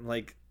 and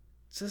like,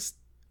 just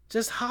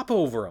hop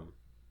over them.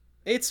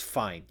 It's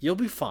fine. You'll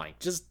be fine.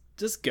 Just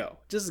go.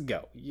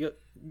 You'll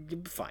be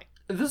fine.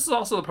 This is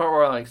also the part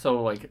where like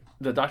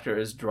the doctor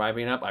is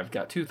driving up. I've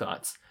got two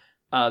thoughts.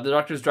 The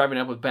doctor's driving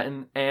up with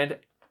Benton, and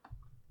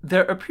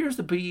there appears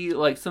to be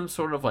like some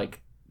sort of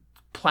like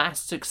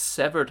plastic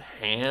severed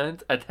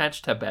hand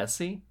attached to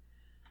Bessie.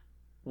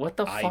 What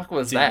the fuck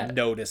was that? I didn't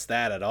notice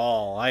that at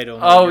all. I don't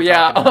know. Oh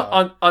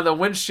yeah, on the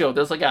windshield,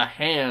 there's like a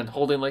hand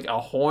holding like a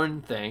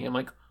horn thing. I'm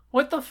like,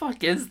 what the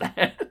fuck is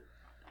that?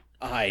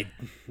 I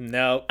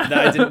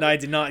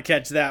did not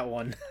catch that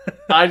one.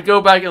 I'd go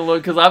back and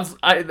look because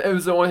it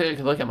was the only thing I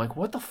could look at. I'm like,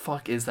 what the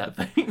fuck is that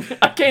thing?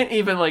 I can't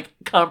even like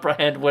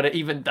comprehend what it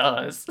even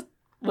does,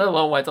 let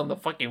alone why it's on the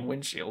fucking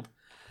windshield.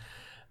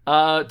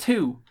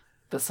 2.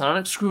 The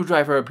sonic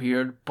screwdriver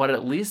appeared, but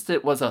at least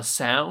it was a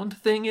sound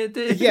thing it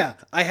did. Yeah,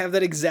 I have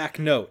that exact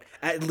note.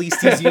 At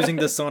least he's using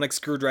the sonic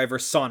screwdriver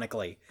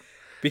sonically,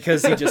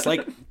 because he just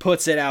like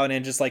puts it out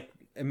and just like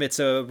emits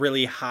a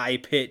really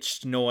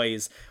high-pitched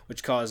noise,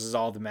 which causes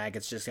all the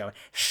maggots just go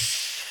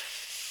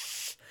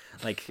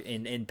like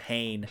in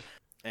pain,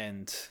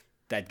 and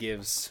that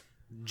gives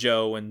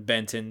Joe and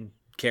Benton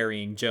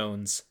carrying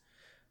Jones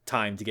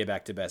time to get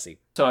back to Bessie.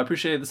 So I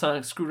appreciated the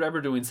sonic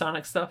screwdriver doing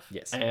sonic stuff.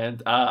 Yes.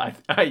 And I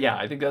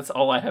think that's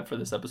all I have for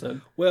this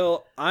episode.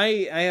 Well,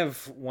 I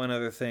have one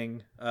other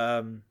thing,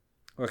 or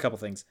a couple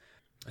things.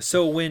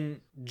 So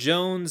when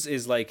Jones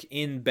is like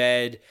in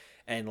bed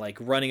and like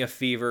running a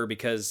fever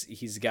because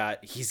he's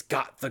got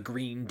the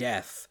green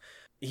death,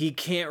 he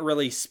can't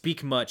really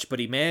speak much, but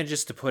he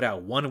manages to put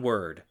out one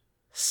word: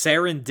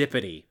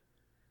 serendipity.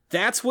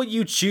 That's what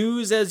you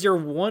choose as your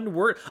one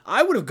word?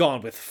 I would have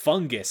gone with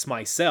fungus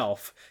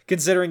myself,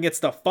 considering it's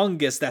the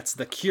fungus that's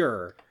the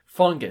cure.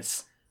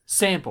 Fungus.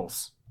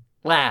 Samples.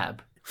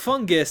 Lab.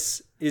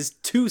 Fungus is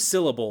 2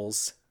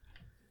 syllables.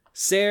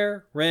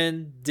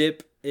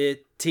 Serendipity.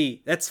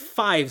 That's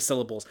 5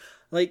 syllables.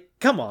 Like,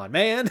 come on,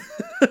 man.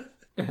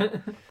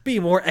 Be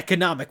more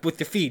economic with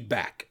your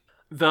feedback.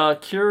 The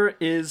cure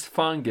is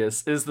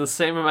fungus is the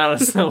same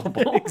amount of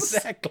syllables.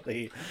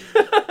 Exactly.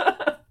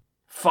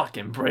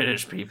 Fucking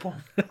British people.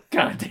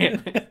 God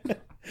damn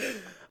it.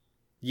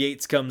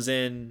 Yates comes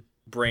in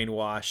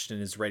brainwashed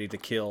and is ready to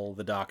kill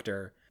the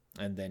doctor,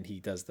 and then he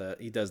does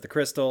the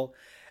crystal,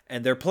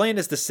 and their plan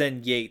is to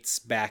send Yates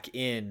back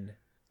in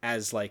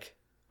as like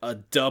a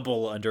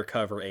double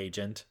undercover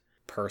agent.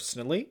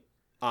 Personally,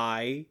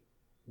 I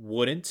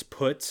wouldn't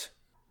put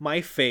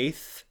my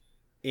faith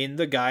in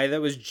the guy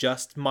that was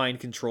just mind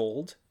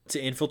controlled to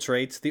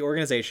infiltrate the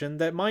organization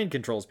that mind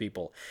controls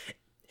people.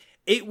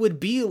 It would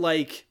be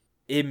like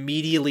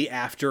immediately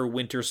after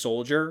Winter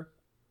Soldier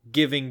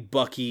giving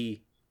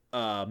Bucky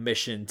a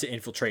mission to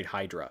infiltrate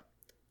Hydra.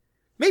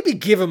 Maybe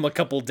give him a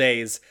couple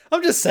days.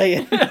 I'm just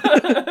saying.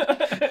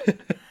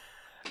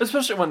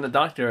 Especially when the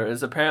Doctor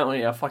is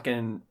apparently a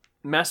fucking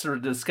master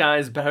of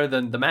disguise better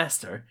than the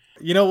Master.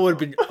 You know what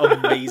would have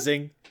been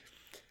amazing?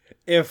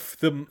 If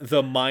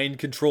the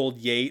mind-controlled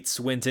Yates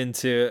went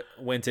into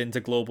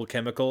Global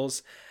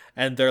Chemicals,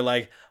 and they're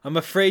like, "I'm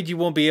afraid you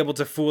won't be able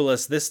to fool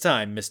us this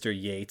time, Mr.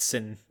 Yates."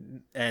 And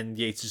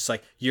Yates is just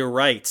like, "You're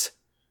right.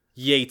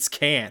 Yates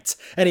can't."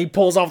 And he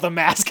pulls off the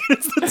mask and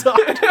it's the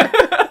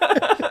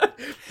Doctor.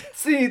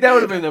 See, that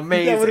would have been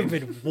amazing. That would have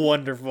been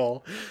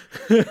wonderful.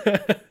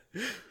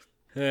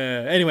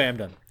 Anyway, I'm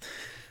done.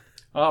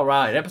 All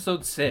right,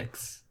 episode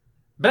 6.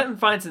 Benton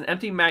finds an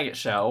empty maggot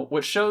shell,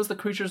 which shows the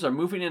creatures are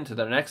moving into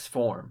their next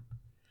form.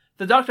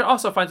 The Doctor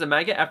also finds a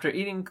maggot after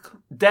eating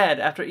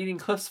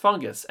Cliff's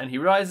fungus, and he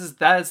realizes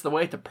that is the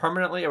way to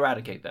permanently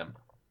eradicate them.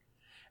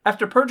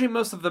 After purging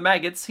most of the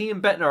maggots, he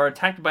and Benton are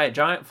attacked by a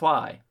giant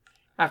fly.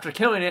 After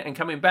killing it and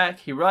coming back,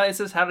 he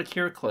realizes how to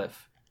cure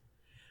Cliff.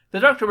 The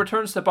Doctor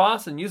returns to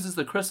Boss and uses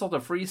the crystal to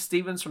free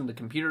Stevens from the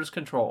computer's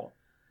control.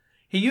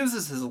 He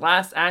uses his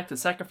last act to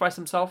sacrifice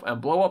himself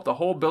and blow up the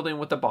whole building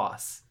with the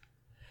Boss.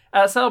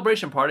 At a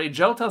celebration party,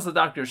 Jo tells the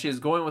Doctor she is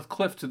going with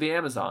Cliff to the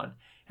Amazon,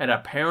 and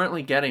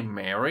apparently getting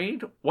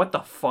married? What the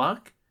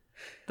fuck?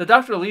 The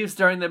Doctor leaves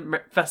during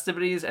the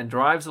festivities and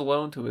drives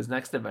alone to his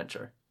next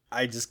adventure.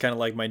 I just kind of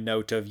like my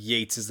note of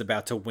Yates is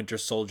about to Winter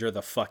Soldier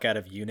the fuck out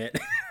of Unit.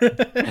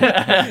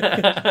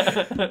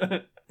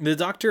 The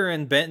Doctor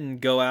and Benton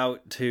go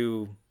out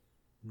to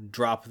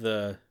drop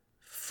the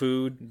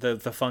food, the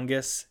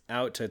fungus,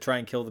 out to try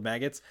and kill the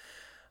maggots.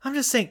 I'm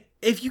just saying,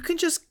 if you can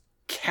just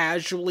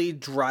casually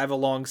drive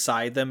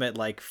alongside them at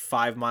like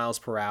 5 miles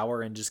per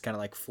hour and just kind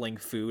of like fling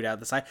food out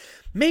the side,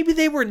 maybe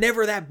they were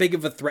never that big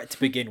of a threat to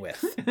begin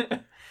with.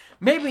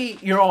 Maybe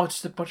you're all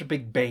just a bunch of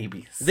big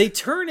babies. They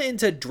turn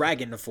into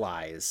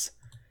dragonflies.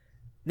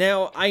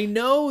 Now, I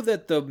know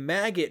that the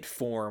maggot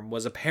form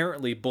was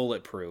apparently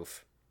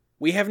bulletproof.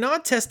 We have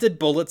not tested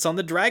bullets on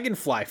the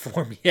dragonfly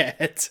form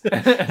yet.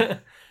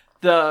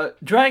 The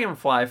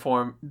dragonfly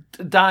form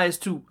dies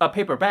to a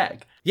paper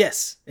bag.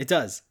 Yes, it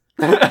does.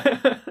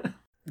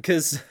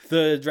 Because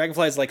the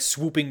dragonfly is like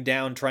swooping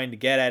down trying to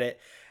get at it,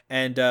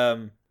 and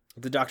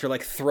the Doctor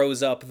like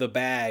throws up the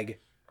bag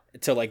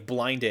to like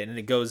blind it, and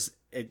it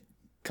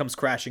comes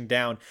crashing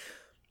down.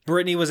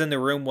 Brittany was in the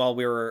room while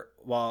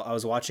I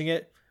was watching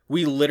it.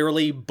 We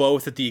literally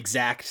both at the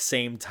exact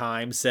same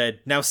time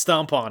said, "Now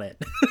stomp on it."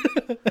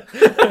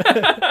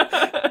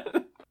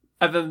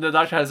 And then the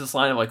Doctor has this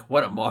line of like,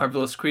 "What a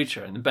marvelous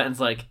creature," and Benton's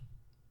like,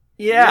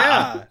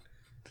 "Yeah.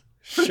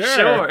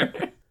 Sure."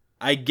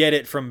 I get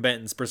it from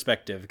Benton's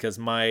perspective, because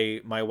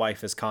my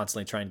wife is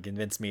constantly trying to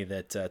convince me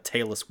that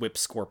tailless whip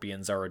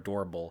scorpions are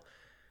adorable.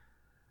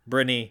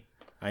 Brittany,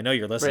 I know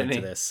you're listening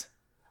to this.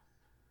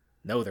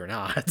 No, they're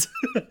not.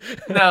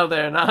 No,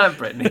 they're not,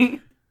 Brittany.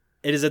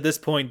 It is at this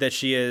point that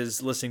she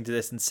is listening to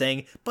this and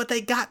saying, "But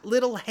they got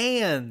little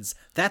hands.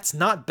 That's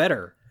not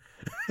better."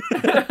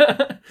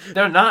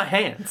 They're not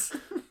hands.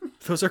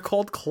 Those are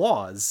called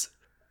claws.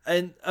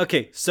 And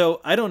okay,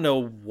 so I don't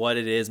know what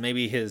it is.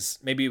 Maybe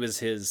it was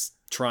his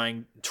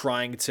trying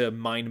to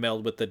mind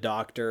meld with the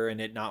Doctor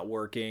and it not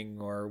working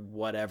or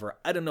whatever.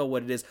 I don't know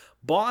what it is.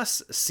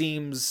 Boss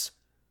seems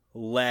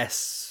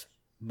less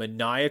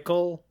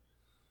maniacal,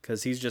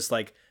 because he's just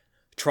like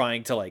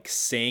trying to like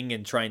sing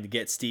and trying to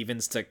get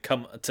Stevens to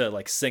come to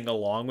like sing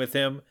along with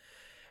him.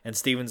 And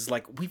Stevens is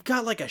like, "We've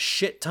got like a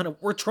shit ton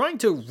we're trying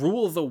to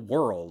rule the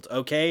world,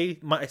 okay?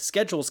 My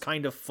schedule's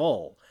kind of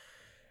full."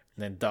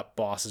 And then the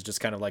Boss is just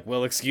kind of like,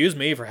 "Well, excuse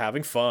me for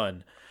having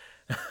fun."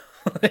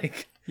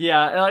 Like,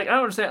 yeah, like I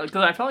don't understand,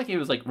 because I felt like he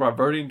was like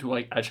reverting to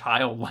like a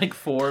childlike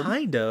form.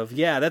 Kind of,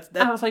 yeah.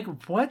 I was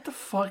like, what the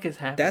fuck is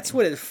happening? That's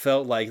what it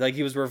felt like. Like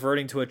he was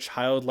reverting to a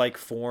childlike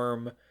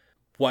form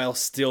while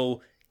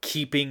still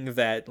keeping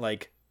that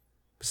like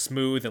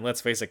smooth and,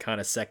 let's face it,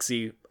 kind of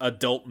sexy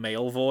adult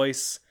male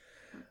voice.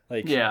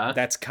 Like, yeah,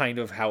 that's kind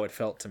of how it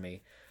felt to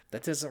me.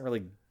 That doesn't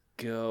really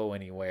go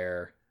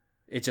anywhere.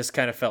 It just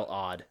kind of felt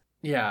odd.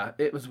 Yeah,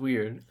 it was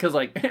weird. Because,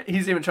 like,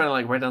 he's even trying to,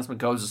 like, write down some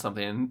codes or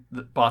something, and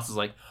the Boss is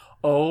like,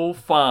 "Oh,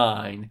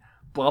 fine.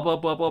 Blah, blah,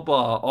 blah, blah,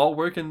 blah. All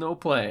work and no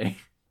play."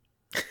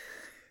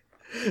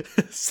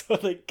 So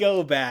they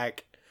go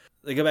back.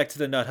 They go back to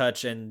the nut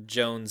hutch, and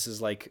Jones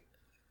is, like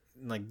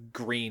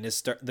green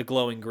is the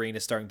glowing green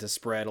is starting to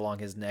spread along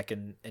his neck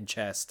and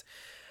chest.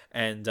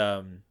 And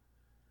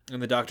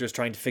the Doctor is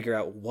trying to figure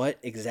out what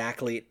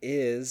exactly it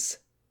is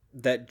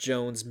that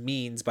Jones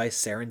means by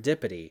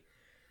serendipity.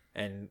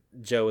 And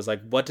Joe is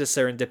like, "What does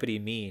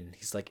serendipity mean?"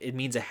 He's like, "It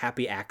means a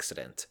happy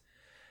accident."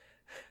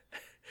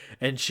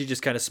 And she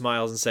just kind of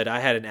smiles and said, "I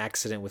had an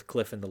accident with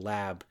Cliff in the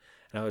lab."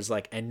 And I was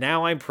like, "And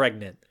now I'm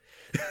pregnant."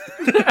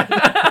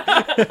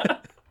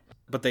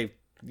 But they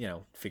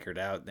figure it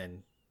out,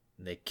 and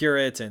they cure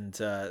it, and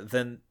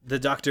then the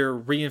Doctor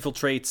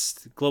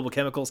reinfiltrates Global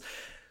Chemicals.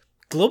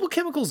 Global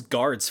Chemicals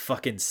guards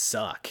fucking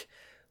suck.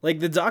 Like,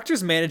 the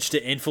Doctor's managed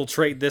to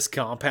infiltrate this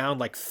compound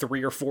like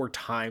 3 or 4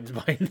 times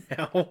by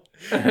now.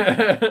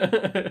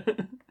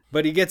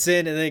 But he gets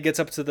in, and then he gets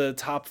up to the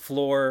top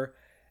floor,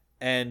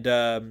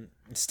 and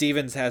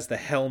Stevens has the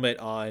helmet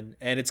on,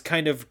 and it's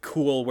kind of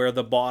cool where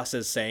the boss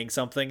is saying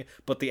something,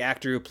 but the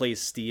actor who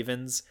plays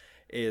Stevens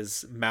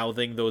is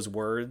mouthing those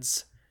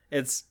words.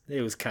 It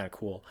was kind of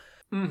cool.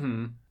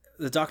 Mm-hmm.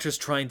 The Doctor's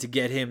trying to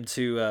get him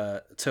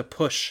to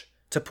push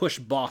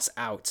Boss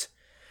out,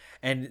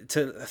 and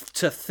to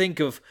think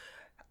of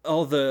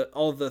all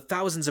the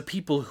thousands of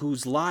people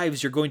whose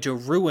lives you're going to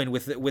ruin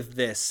with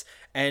this,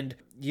 and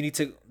you need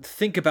to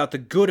think about the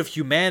good of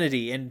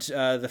humanity and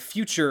the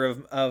future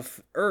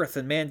of Earth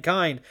and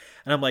mankind.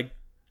 And I'm like,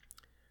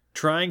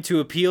 trying to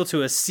appeal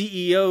to a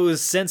CEO's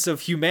sense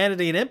of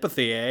humanity and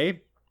empathy, eh?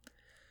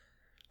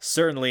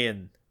 Certainly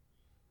an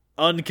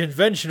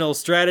unconventional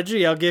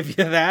strategy, I'll give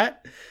you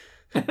that.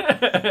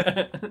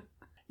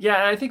 Yeah,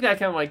 and I think that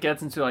kind of like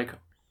gets into like,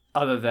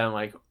 other than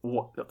like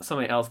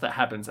something else that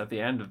happens at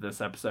the end of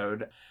this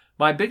episode,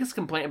 my biggest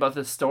complaint about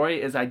this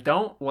story is I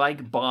don't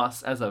like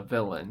Boss as a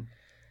villain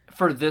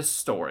for this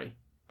story.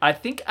 I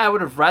think I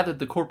would have rathered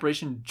the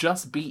corporation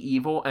just be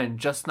evil and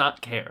just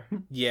not care.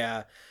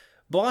 Yeah,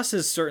 Boss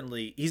is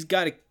certainly he's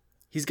got a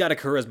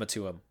charisma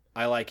to him.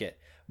 I like it,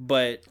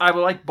 but I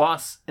would like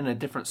Boss in a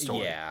different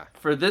story. Yeah,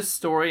 for this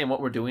story and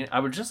what we're doing, I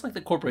would just like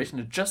the corporation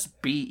to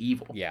just be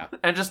evil. Yeah,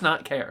 and just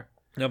not care.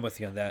 I'm with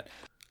you on that.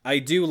 I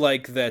do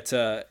like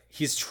that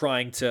he's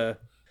trying to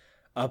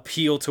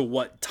appeal to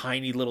what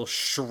tiny little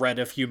shred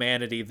of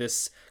humanity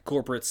this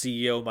corporate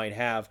CEO might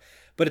have,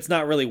 but it's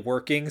not really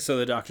working, so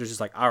the Doctor's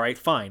just like, all right,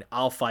 fine,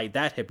 I'll fight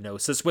that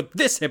hypnosis with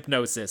this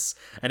hypnosis,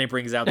 and he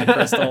brings out the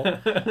crystal.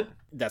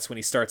 That's when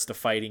he starts to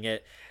fighting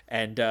it,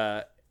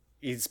 and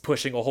he's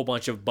pushing a whole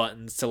bunch of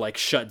buttons to like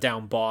shut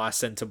down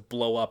Boss and to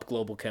blow up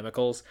Global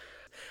Chemicals,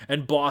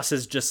 and Boss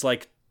is just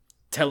like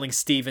telling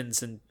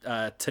Stevens and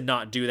to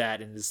not do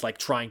that, and is like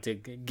trying to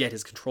get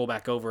his control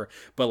back over,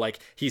 but like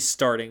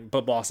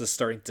but Boss is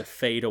starting to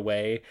fade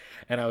away,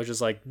 and I was just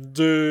like,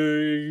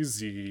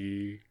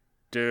 Daisy,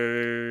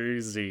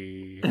 give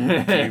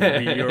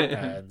me your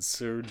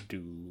answer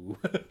due.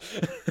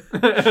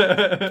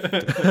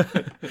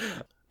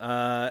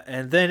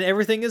 And then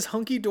everything is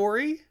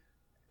hunky-dory,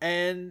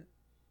 and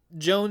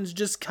Jones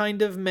just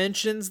kind of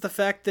mentions the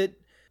fact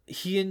that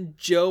he and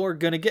Joe are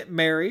gonna get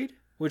married,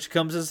 which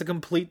comes as a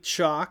complete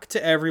shock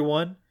to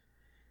everyone,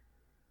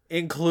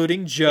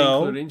 including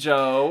Joe.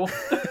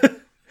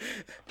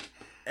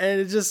 And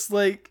it's just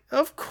like,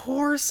 of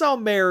course I'll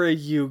marry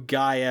you,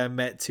 guy I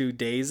met 2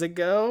 days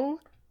ago.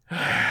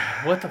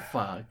 What the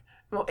fuck?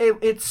 Well,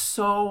 it's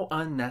so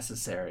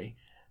unnecessary.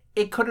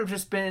 It could have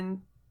just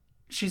been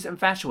she's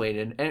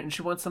infatuated and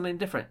she wants something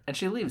different and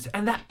she leaves.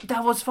 And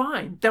that was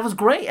fine. That was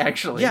great,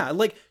 actually. Yeah,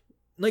 like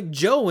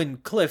Joe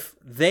and Cliff,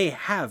 they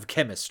have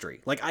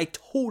chemistry. Like, I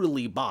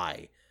totally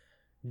buy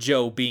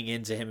Joe being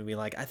into him and being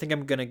like, I think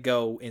I'm gonna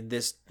go in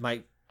this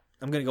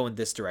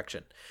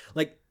direction.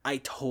 Like, I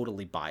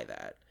totally buy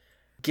that.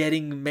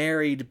 Getting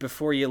married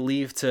before you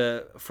leave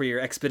for your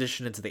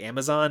expedition into the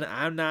Amazon,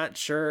 I'm not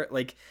sure.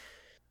 Like,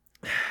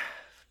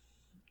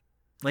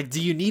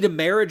 do you need a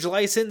marriage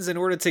license in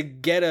order to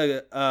get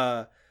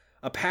a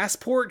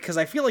passport? Because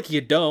I feel like you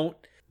don't.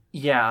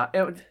 Yeah,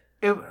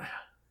 it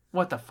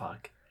what the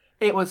fuck?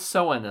 It was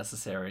so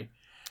unnecessary.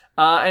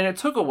 And it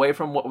took away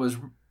from what was,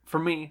 for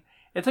me,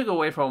 it took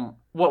away from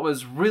what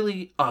was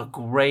really a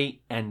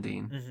great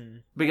ending. Mm-hmm.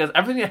 Because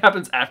everything that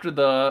happens after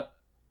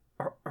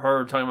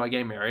her talking about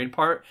getting married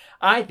part,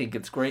 I think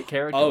it's great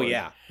character. Oh,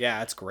 yeah.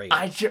 Yeah, it's great.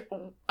 I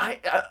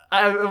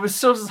was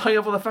so just hung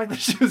up on the fact that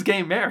she was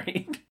getting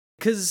married.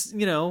 Because,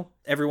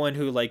 everyone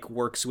who,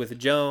 works with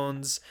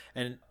Jones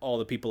and all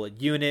the people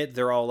at Unit,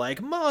 they're all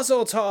like,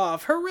 Mazel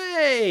tov,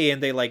 hooray!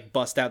 And they,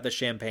 bust out the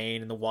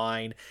champagne and the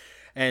wine.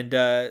 And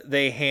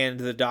they hand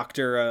the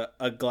Doctor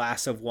a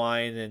glass of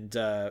wine, and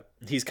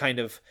he's kind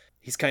of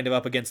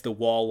up against the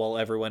wall while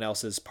everyone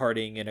else is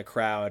partying in a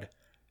crowd.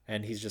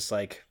 And he's just,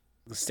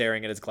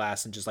 staring at his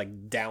glass and just,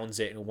 downs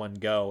it in one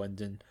go and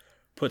then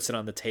puts it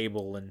on the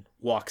table and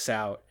walks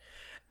out.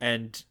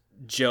 And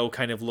Joe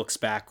kind of looks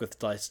back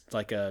with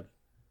a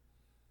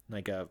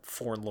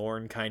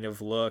forlorn kind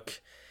of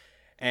look,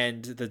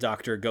 and the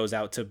Doctor goes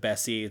out to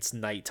Bessie. It's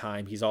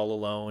nighttime. He's all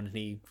alone, and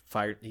he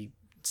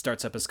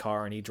starts up his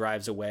car and he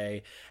drives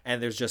away.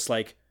 And there's just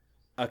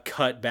a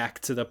cut back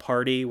to the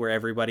party where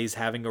everybody's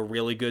having a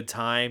really good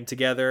time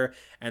together,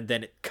 and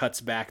then it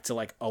cuts back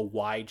to a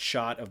wide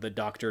shot of the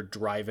Doctor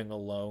driving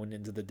alone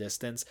into the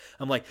distance.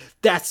 I'm like,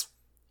 that's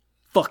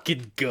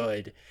fucking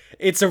good.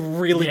 It's a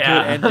really good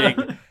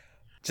ending.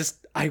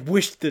 Just, I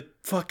wish the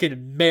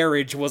fucking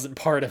marriage wasn't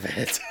part of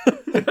it.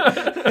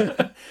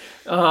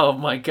 Oh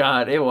my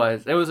god, it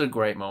was a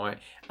great moment.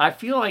 I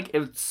feel like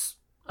it's,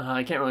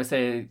 I can't really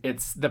say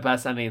it's the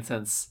best ending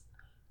since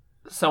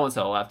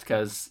so-and-so left,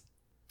 because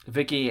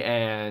Vicky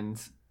and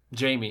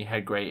Jamie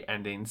had great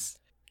endings.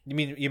 You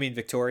mean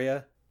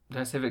Victoria? Did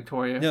I say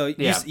Victoria? No,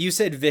 yeah. you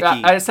said Vicky.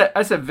 I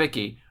said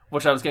Vicky,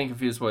 which I was getting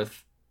confused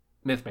with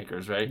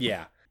Mythmakers, right?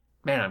 Yeah.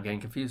 Man, I'm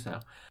getting confused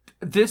now.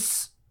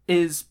 This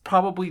is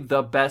probably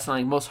the best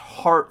and most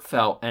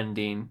heartfelt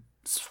ending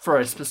for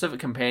a specific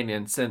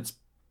companion since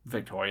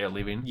Victoria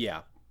leaving.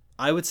 Yeah,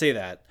 I would say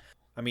that.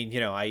 I mean,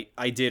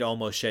 I did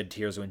almost shed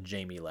tears when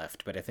Jamie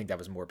left, but I think that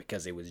was more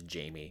because it was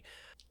Jamie.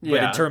 Yeah.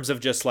 But in terms of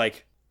just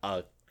like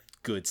a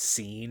good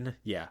scene,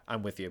 yeah,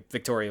 I'm with you.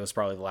 Victoria was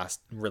probably the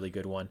last really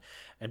good one.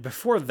 And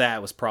before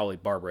that was probably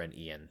Barbara and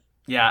Ian.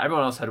 Yeah,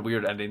 everyone else had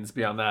weird endings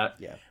beyond that.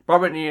 Yeah.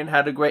 Barbara and Ian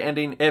had a great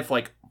ending, if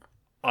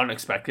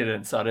unexpected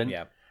and sudden.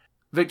 Yeah.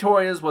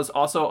 Victoria's was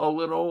also a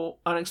little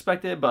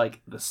unexpected, but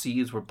the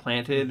seeds were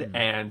planted,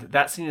 and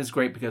that scene is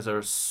great because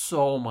there's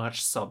so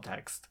much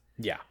subtext.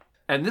 Yeah.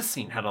 And this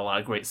scene had a lot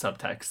of great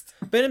subtext.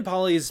 Ben and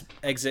Polly's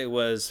exit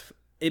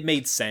it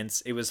made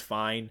sense. It was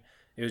fine.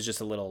 It was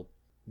just a little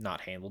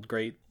not handled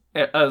great.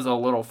 It was a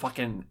little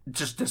fucking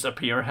just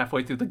disappear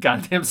halfway through the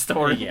goddamn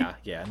story.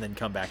 Yeah, and then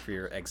come back for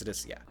your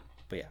exodus. Yeah,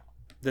 but yeah,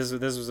 this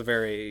was a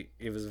very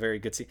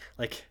good scene.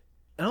 Like,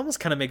 it almost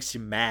kind of makes you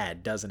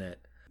mad, doesn't it?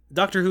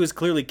 Doctor Who is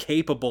clearly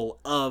capable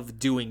of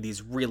doing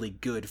these really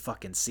good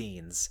fucking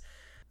scenes.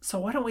 So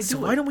why don't we do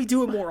it? Why don't we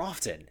do it more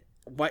often?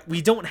 Why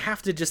we don't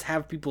have to just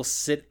have people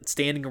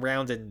standing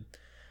around and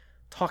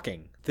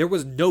talking. There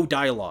was no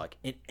dialogue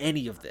in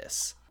any of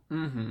this.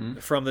 Mm-hmm.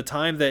 From the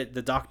time that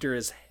the Doctor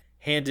is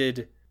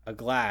handed a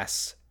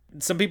glass,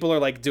 some people are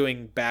like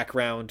doing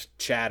background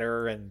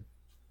chatter, and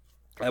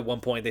at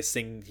one point they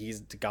sing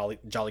 "He's the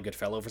jolly good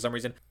fellow" for some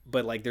reason,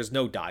 but like there's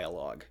no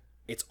dialogue.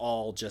 It's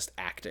all just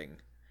acting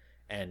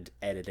and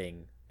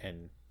editing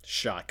and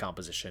shot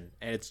composition,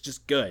 and it's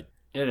just good.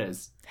 It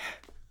is.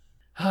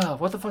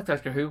 What the fuck,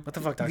 Doctor Who? What the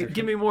fuck, Doctor Who?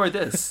 Give me more of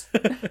this.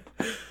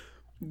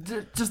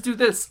 Just do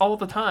this all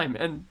the time,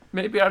 and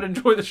maybe I'd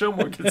enjoy the show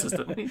more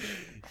consistently.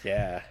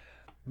 Yeah.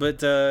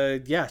 But,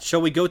 yeah,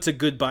 shall we go to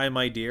Goodbye,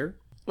 My Dear?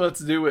 Let's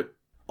do it.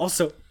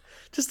 Also,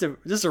 just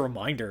a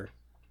reminder,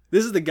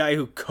 this is the guy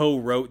who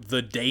co-wrote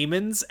The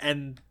Daemons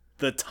and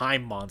The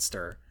Time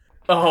Monster.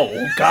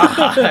 Oh,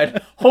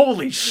 God.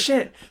 Holy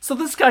shit. So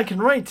this guy can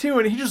write, too,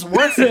 and he just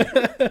wasn't.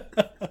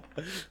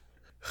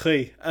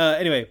 Hey,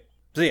 anyway,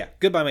 so yeah,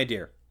 Goodbye, My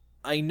Dear.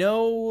 I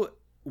know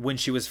when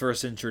she was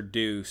first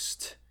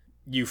introduced,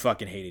 you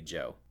fucking hated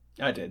Jo.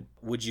 I did.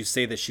 Would you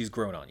say that she's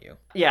grown on you?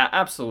 Yeah,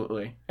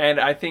 absolutely. And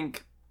I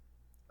think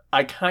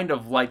I kind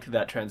of liked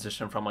that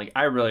transition from,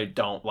 I really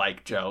don't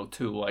like Jo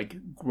to,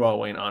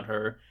 growing on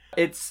her.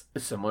 It's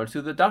similar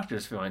to the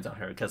Doctor's feelings on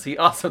her, because he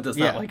also does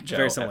not like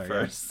Jo at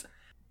first. Yeah.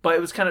 But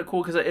it was kind of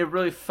cool, because it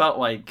really felt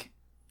like,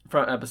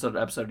 from episode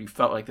to episode, you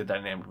felt like the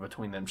dynamic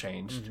between them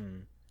changed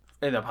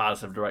in a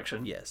positive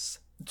direction. Yes.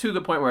 To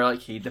the point where,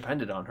 he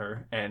depended on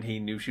her, and he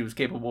knew she was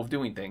capable of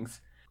doing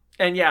things.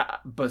 And yeah,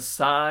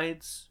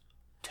 besides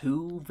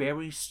two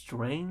very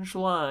strange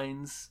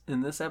lines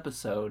in this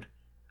episode,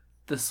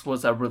 this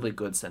was a really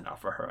good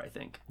send-off for her, I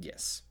think.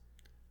 Yes.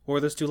 What were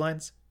those two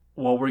lines?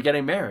 Well, we're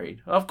getting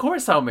married. Of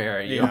course I'll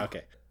marry you. Yeah,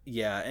 okay.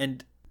 Yeah,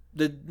 and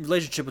the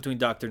relationship between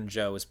Doctor and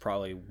Jo is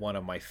probably one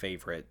of my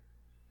favorite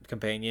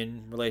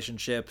companion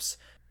relationships.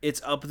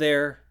 It's up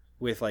there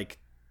with,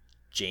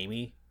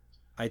 Jamie,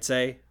 I'd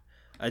say.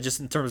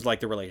 Just in terms of,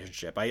 the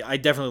relationship. I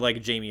definitely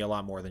like Jamie a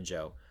lot more than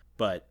Jo,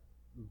 but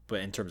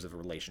in terms of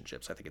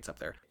relationships, I think it's up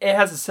there. It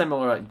has a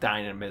similar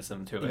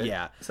dynamism to it.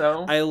 Yeah.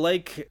 So I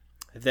like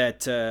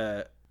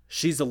that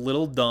she's a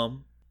little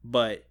dumb,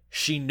 but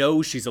she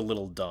knows she's a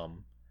little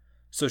dumb.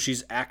 So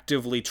she's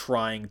actively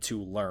trying to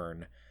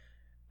learn,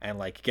 and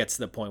gets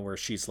to the point where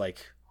she's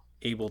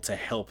able to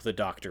help the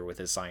Doctor with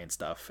his science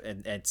stuff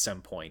and at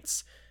some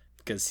points,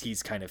 because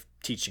he's kind of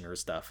teaching her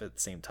stuff at the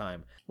same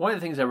time. One of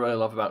the things I really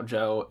love about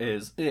Jo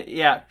is,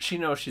 yeah, she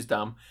knows she's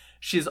dumb.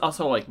 She's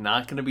also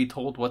not going to be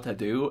told what to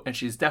do, and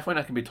she's definitely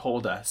not going to be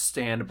told to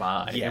stand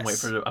by and wait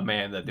for a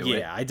man to do it.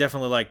 Yeah, I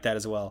definitely like that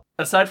as well.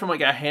 Aside from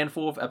a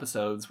handful of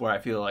episodes where I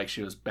feel like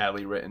she was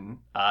badly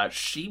written,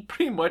 she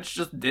pretty much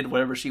just did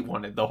whatever she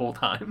wanted the whole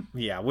time.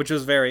 Yeah, which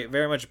was very,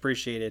 very much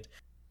appreciated.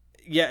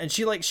 Yeah, and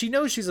she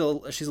knows she's a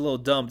little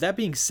dumb. That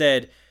being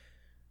said,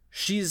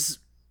 she's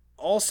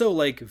also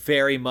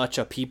very much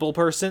a people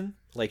person.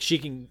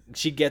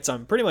 She gets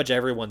on pretty much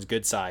everyone's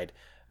good side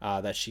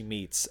that she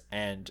meets,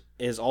 and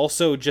is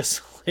also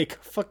just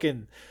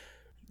fucking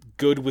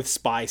good with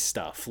spy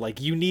stuff.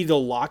 You need a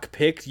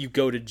lockpick, you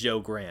go to Jo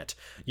Grant.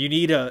 You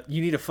need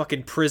a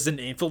fucking prison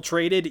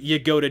infiltrated, you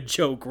go to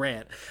Jo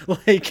Grant.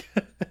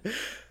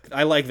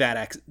 I like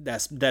that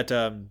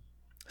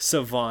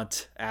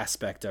savant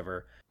aspect of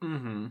her.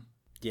 Mm-hmm.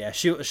 Yeah,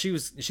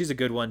 she's a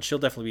good one. She'll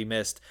definitely be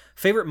missed.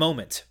 Favorite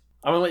moment?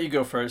 I'm gonna let you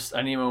go first.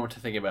 I need a moment to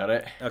think about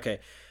it. Okay.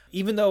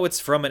 Even though it's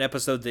from an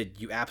episode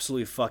that you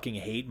absolutely fucking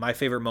hate, my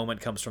favorite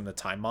moment comes from the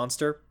Time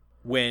Monster,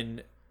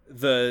 when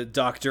the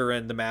Doctor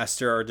and the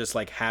Master are just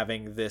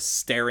having this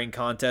staring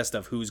contest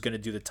of who's gonna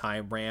do the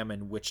time ram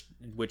and which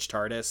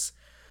TARDIS.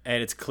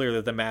 and it's clear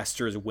that the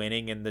Master is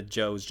winning, and the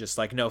Joe's just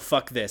like, no,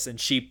 fuck this, and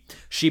she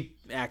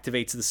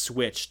activates the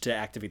switch to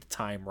activate the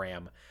time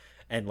ram,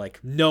 and like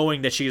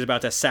knowing that she's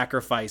about to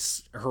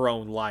sacrifice her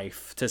own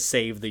life to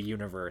save the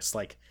universe,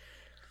 like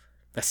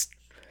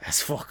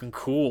that's fucking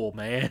cool,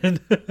 man.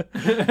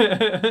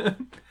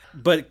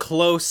 But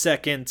close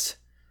second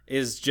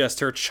is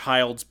just her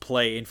child's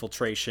play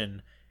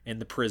infiltration in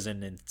the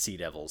prison and Sea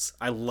Devils.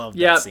 I love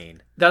that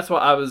scene. That's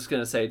what I was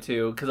gonna say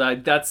too,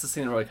 because that's the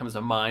scene that really comes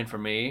to mind for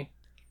me.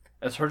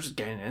 It's her just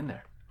getting in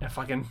there and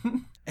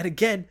fucking. And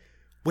again,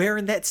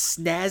 wearing that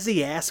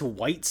snazzy ass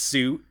white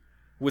suit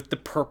with the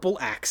purple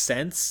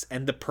accents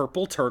and the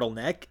purple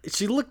turtleneck.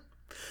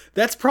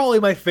 That's probably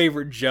my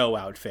favorite Joe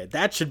outfit.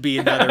 That should be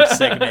another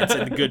segment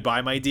in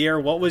Goodbye, My Dear.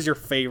 What was your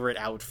favorite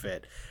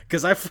outfit?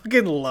 Because I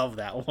fucking love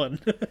that one.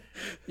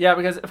 Yeah,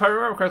 because if I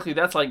remember correctly,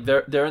 that's like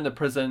they're in the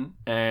prison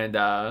and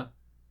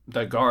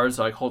the guards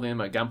are like holding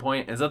him at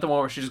gunpoint. Is that the one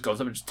where she just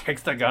goes up and just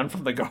takes the gun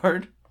from the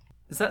guard?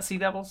 Is that Sea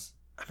Devils?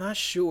 I'm not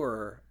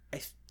sure.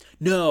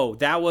 No,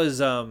 that was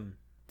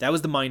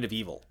the Mind of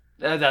Evil.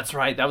 That's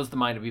right. That was the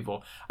Mind of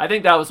Evil. I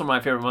think that was one of my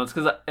favorite moments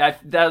because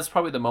that was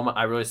probably the moment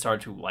I really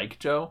started to like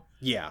Joe.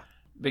 Yeah.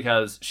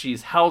 Because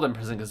she's held in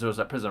prison because there was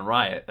that prison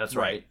riot. That's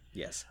right.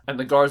 Yes. And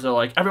the guards are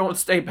like, everyone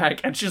stay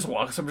back. And she just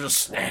walks up and just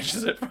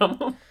snatches it from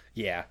them.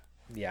 Yeah.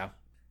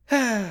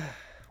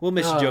 We'll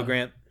miss you, Joe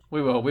Grant.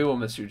 We will. We will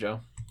miss you,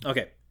 Joe.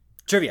 Okay.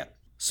 Trivia.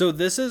 So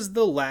this is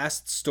the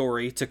last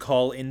story to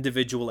call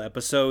individual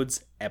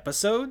episodes.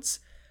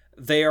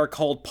 They are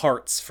called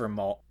parts from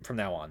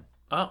now on.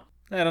 Oh.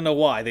 I don't know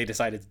why they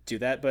decided to do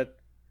that, but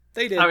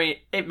they did. I mean,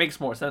 it makes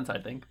more sense, I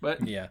think.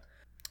 But yeah.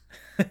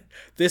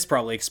 This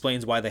probably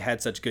explains why they had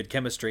such good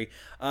chemistry.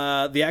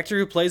 The actor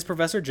who plays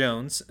Professor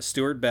Jones,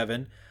 Stuart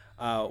Bevan,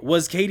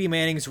 was Katie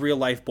Manning's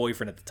real-life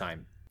boyfriend at the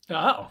time.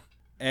 Oh.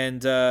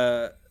 And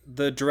the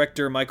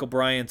director, Michael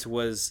Bryant,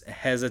 was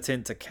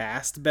hesitant to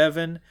cast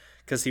Bevan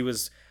because he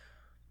was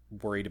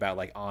worried about,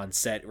 like,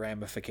 on-set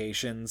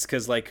ramifications.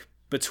 Because, like,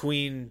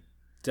 between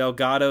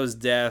Delgado's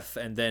death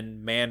and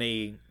then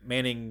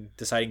Manning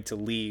deciding to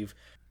leave,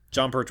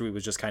 John Pertwee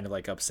was just kind of,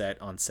 like,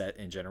 upset on set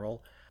in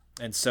general.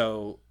 And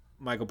so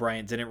Michael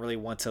Bryant didn't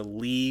want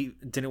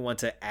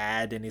to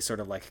add any sort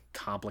of like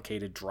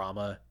complicated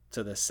drama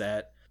to the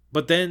set.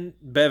 But then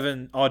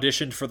Bevan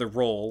auditioned for the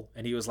role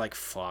and he was like,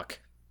 fuck.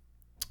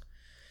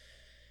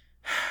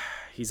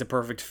 He's a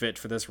perfect fit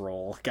for this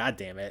role. God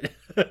damn it.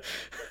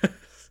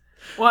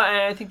 Well,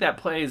 I think that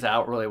plays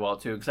out really well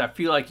too, because I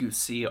feel like you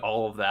see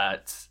all of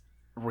that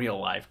real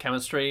life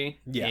chemistry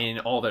in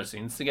all their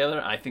scenes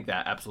together. I think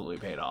that absolutely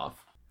paid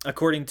off.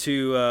 According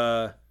to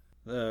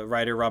the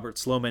writer Robert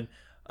Sloman,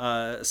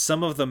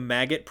 some of the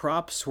maggot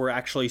props were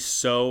actually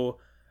so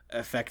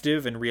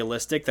effective and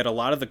realistic that a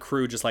lot of the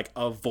crew just like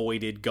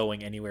avoided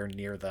going anywhere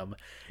near them,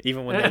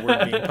 even when they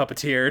were being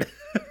puppeteered.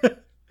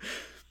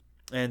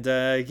 And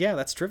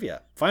that's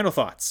trivia. Final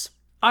thoughts.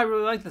 I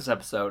really like this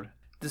episode,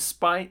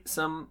 despite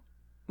some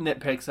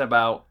nitpicks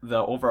about the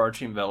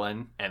overarching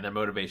villain and their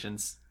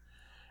motivations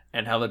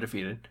and how they're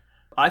defeated.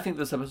 I think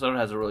this episode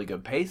has a really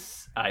good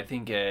pace. I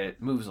think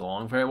it moves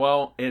along very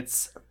well.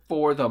 It's,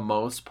 for the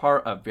most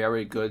part, a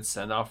very good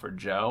send-off for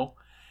Joe.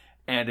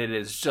 And it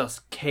is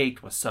just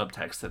caked with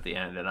subtext at the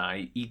end, and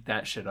I eat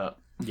that shit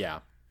up. Yeah.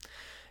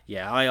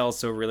 Yeah, I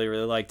also really,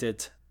 really liked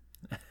it.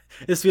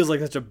 This feels like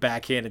such a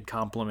backhanded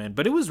compliment,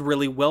 but it was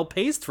really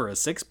well-paced for a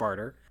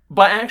six-parter.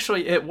 But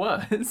actually, it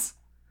was.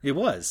 It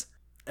was.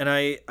 And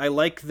I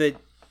like that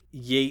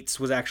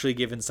Yates was actually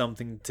given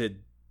something to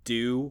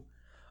do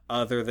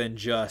other than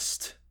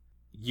just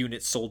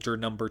Unit Soldier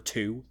number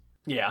 2.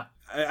 Yeah.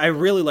 I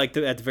really liked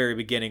it at the very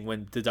beginning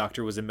when the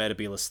Doctor was in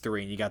Metebelis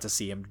 3 and you got to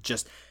see him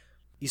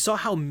you saw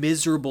how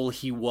miserable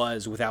he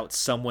was without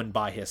someone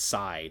by his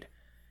side.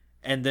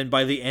 And then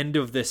by the end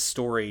of this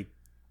story,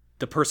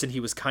 the person he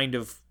was kind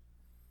of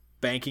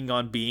banking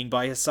on being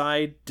by his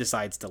side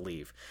decides to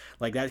leave.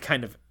 Like, that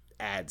kind of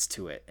adds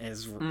to it.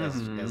 As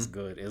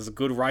good. It's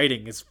good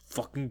writing. It's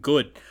fucking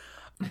good.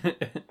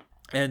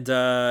 And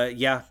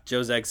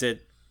Joe's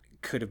exit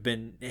could have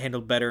been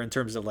handled better in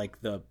terms of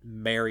like the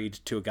married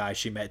to a guy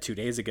she met 2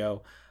 days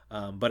ago.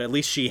 But at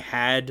least she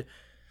had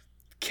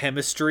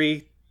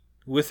chemistry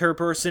with her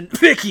person.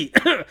 Vicky!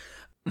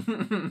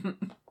 The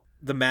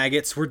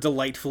maggots were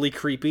delightfully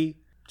creepy.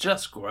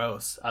 Just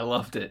gross. I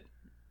loved it.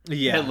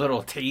 Yeah. Had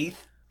little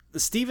teeth.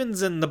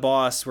 Stevens and the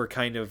boss were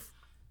kind of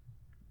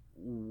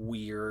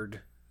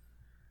weird.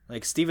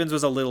 Like, Stevens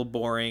was a little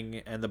boring,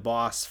 and the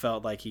boss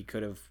felt like he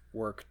could have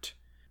worked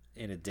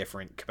in a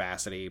different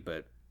capacity,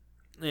 but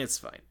it's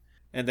fine.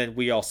 And then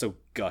we also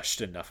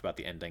gushed enough about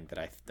the ending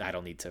that I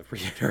don't need to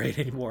reiterate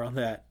anymore on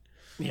that.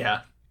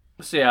 Yeah.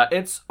 So yeah,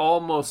 it's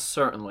almost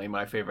certainly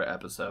my favorite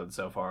episode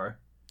so far.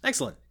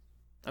 Excellent.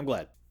 I'm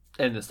glad.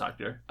 In this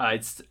Doctor,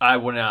 I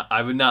would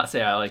not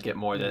say I like it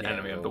more than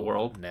Enemy of the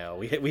World. No,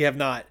 we have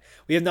not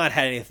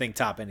had anything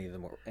top any of the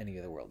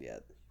world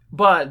yet.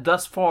 But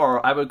thus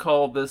far, I would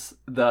call this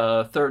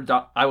the third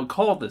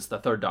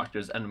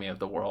Doctor's Enemy of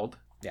the World.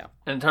 Yeah.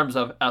 In terms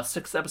of a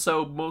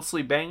 6-episode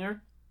mostly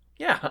banger,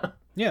 yeah.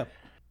 Yeah.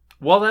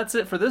 Well, that's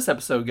it for this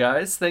episode,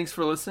 guys. Thanks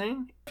for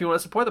listening. If you want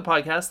to support the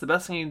podcast, the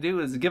best thing you can do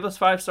is give us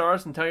 5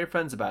 stars and tell your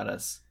friends about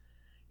us.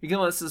 You can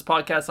listen to this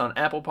podcast on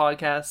Apple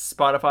Podcasts,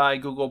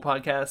 Spotify, Google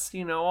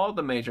Podcasts, all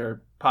the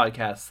major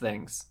podcast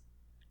things.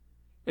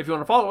 If you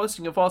want to follow us,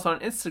 you can follow us on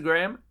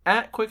Instagram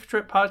at Quick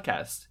Trip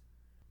Podcast.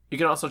 You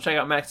can also check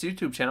out Mac's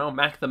YouTube channel,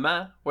 Mac the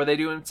Ma, where they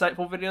do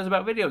insightful videos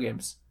about video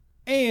games.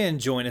 And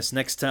join us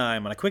next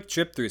time on a quick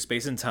trip through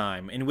space and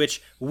time, in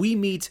which we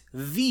meet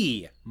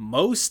the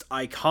most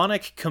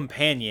iconic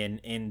companion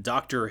in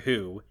Doctor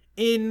Who,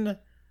 in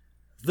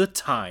the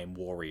Time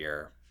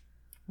Warrior.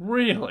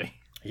 Really?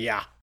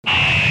 Yeah.